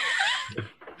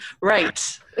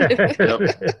 right.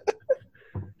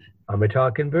 I'm a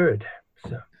talking bird.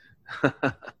 So,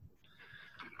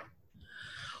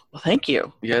 well, thank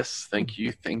you. Yes, thank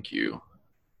you.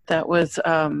 That was.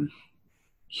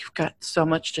 You've got so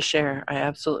much to share. I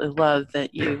absolutely love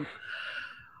that you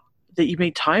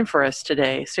made time for us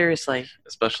today. Seriously,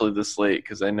 especially this late,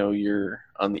 because I know you're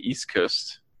on the East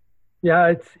Coast.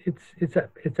 Yeah,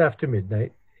 it's after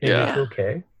midnight. Yeah, it's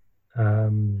okay.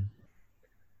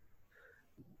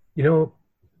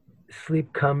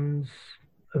 Sleep comes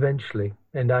eventually,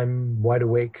 and I'm wide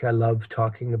awake. I love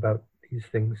talking about these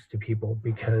things to people,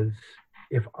 because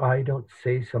if I don't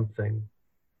say something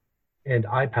and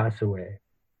I pass away,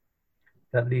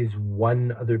 that leaves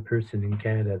one other person in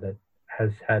Canada that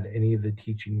has had any of the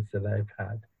teachings that I've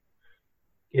had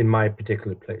in my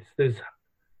particular place. There's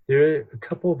there are a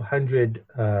couple of hundred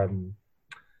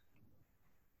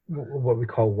what we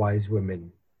call wise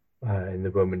women in the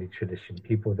Romani tradition,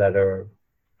 people that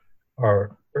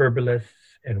are herbalists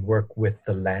and work with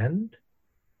the land.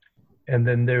 And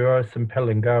then there are some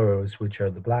pelingaros, which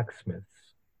are the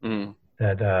blacksmiths,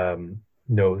 that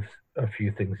know a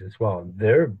few things as well.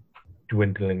 They're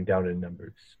dwindling down in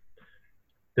numbers.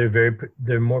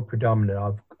 They're more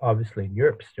predominant, obviously, in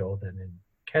Europe still than in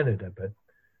Canada, but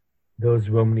those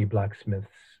Romani blacksmiths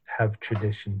have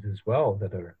traditions as well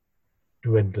that are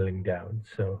dwindling down.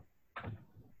 So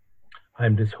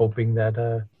I'm just hoping that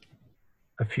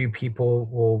a few people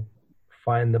will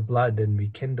find the blood and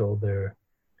rekindle their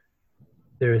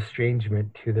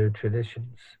estrangement to their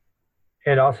traditions,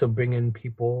 and also bring in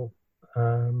people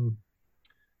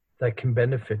that can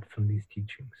benefit from these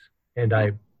teachings. And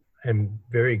I am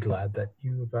very glad that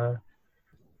you've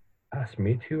asked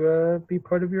me to be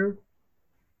part of your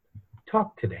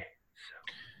talk today. So.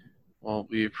 Well,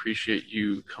 we appreciate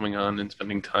you coming on and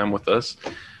spending time with us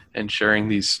and sharing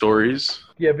these stories.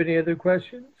 Do you have any other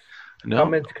questions? No.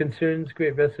 Comments, concerns,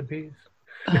 great recipes?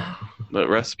 The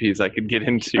recipes I could get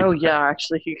into. Oh, yeah,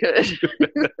 actually, you could.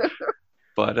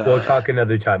 But we'll talk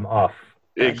another time off.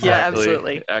 Exactly. Yeah,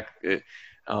 absolutely.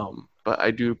 But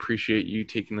I do appreciate you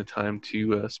taking the time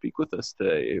to speak with us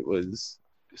today. It was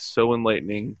so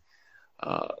enlightening,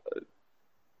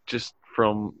 just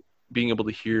from being able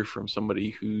to hear from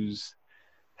somebody who's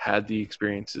had the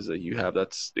experiences that you have.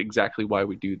 That's exactly why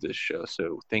we do this show.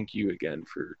 So thank you again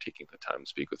for taking the time to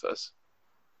speak with us.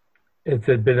 It's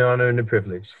been an honor and a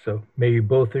privilege. So may you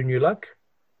both earn your luck.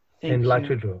 Thank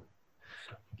and you.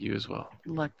 You as well.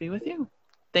 Luck be with you.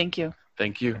 Thank you.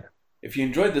 Thank you. If you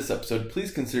enjoyed this episode,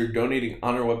 please consider donating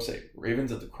on our website,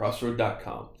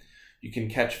 ravensatthecrossroad.com. You can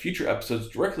catch future episodes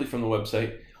directly from the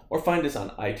website or find us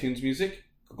on iTunes Music,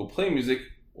 Google Play Music,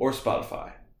 or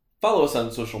Spotify. Follow us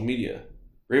on social media,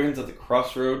 Ravens at the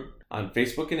Crossroad on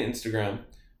Facebook and Instagram,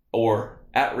 or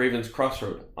at Ravens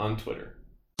Crossroad on Twitter.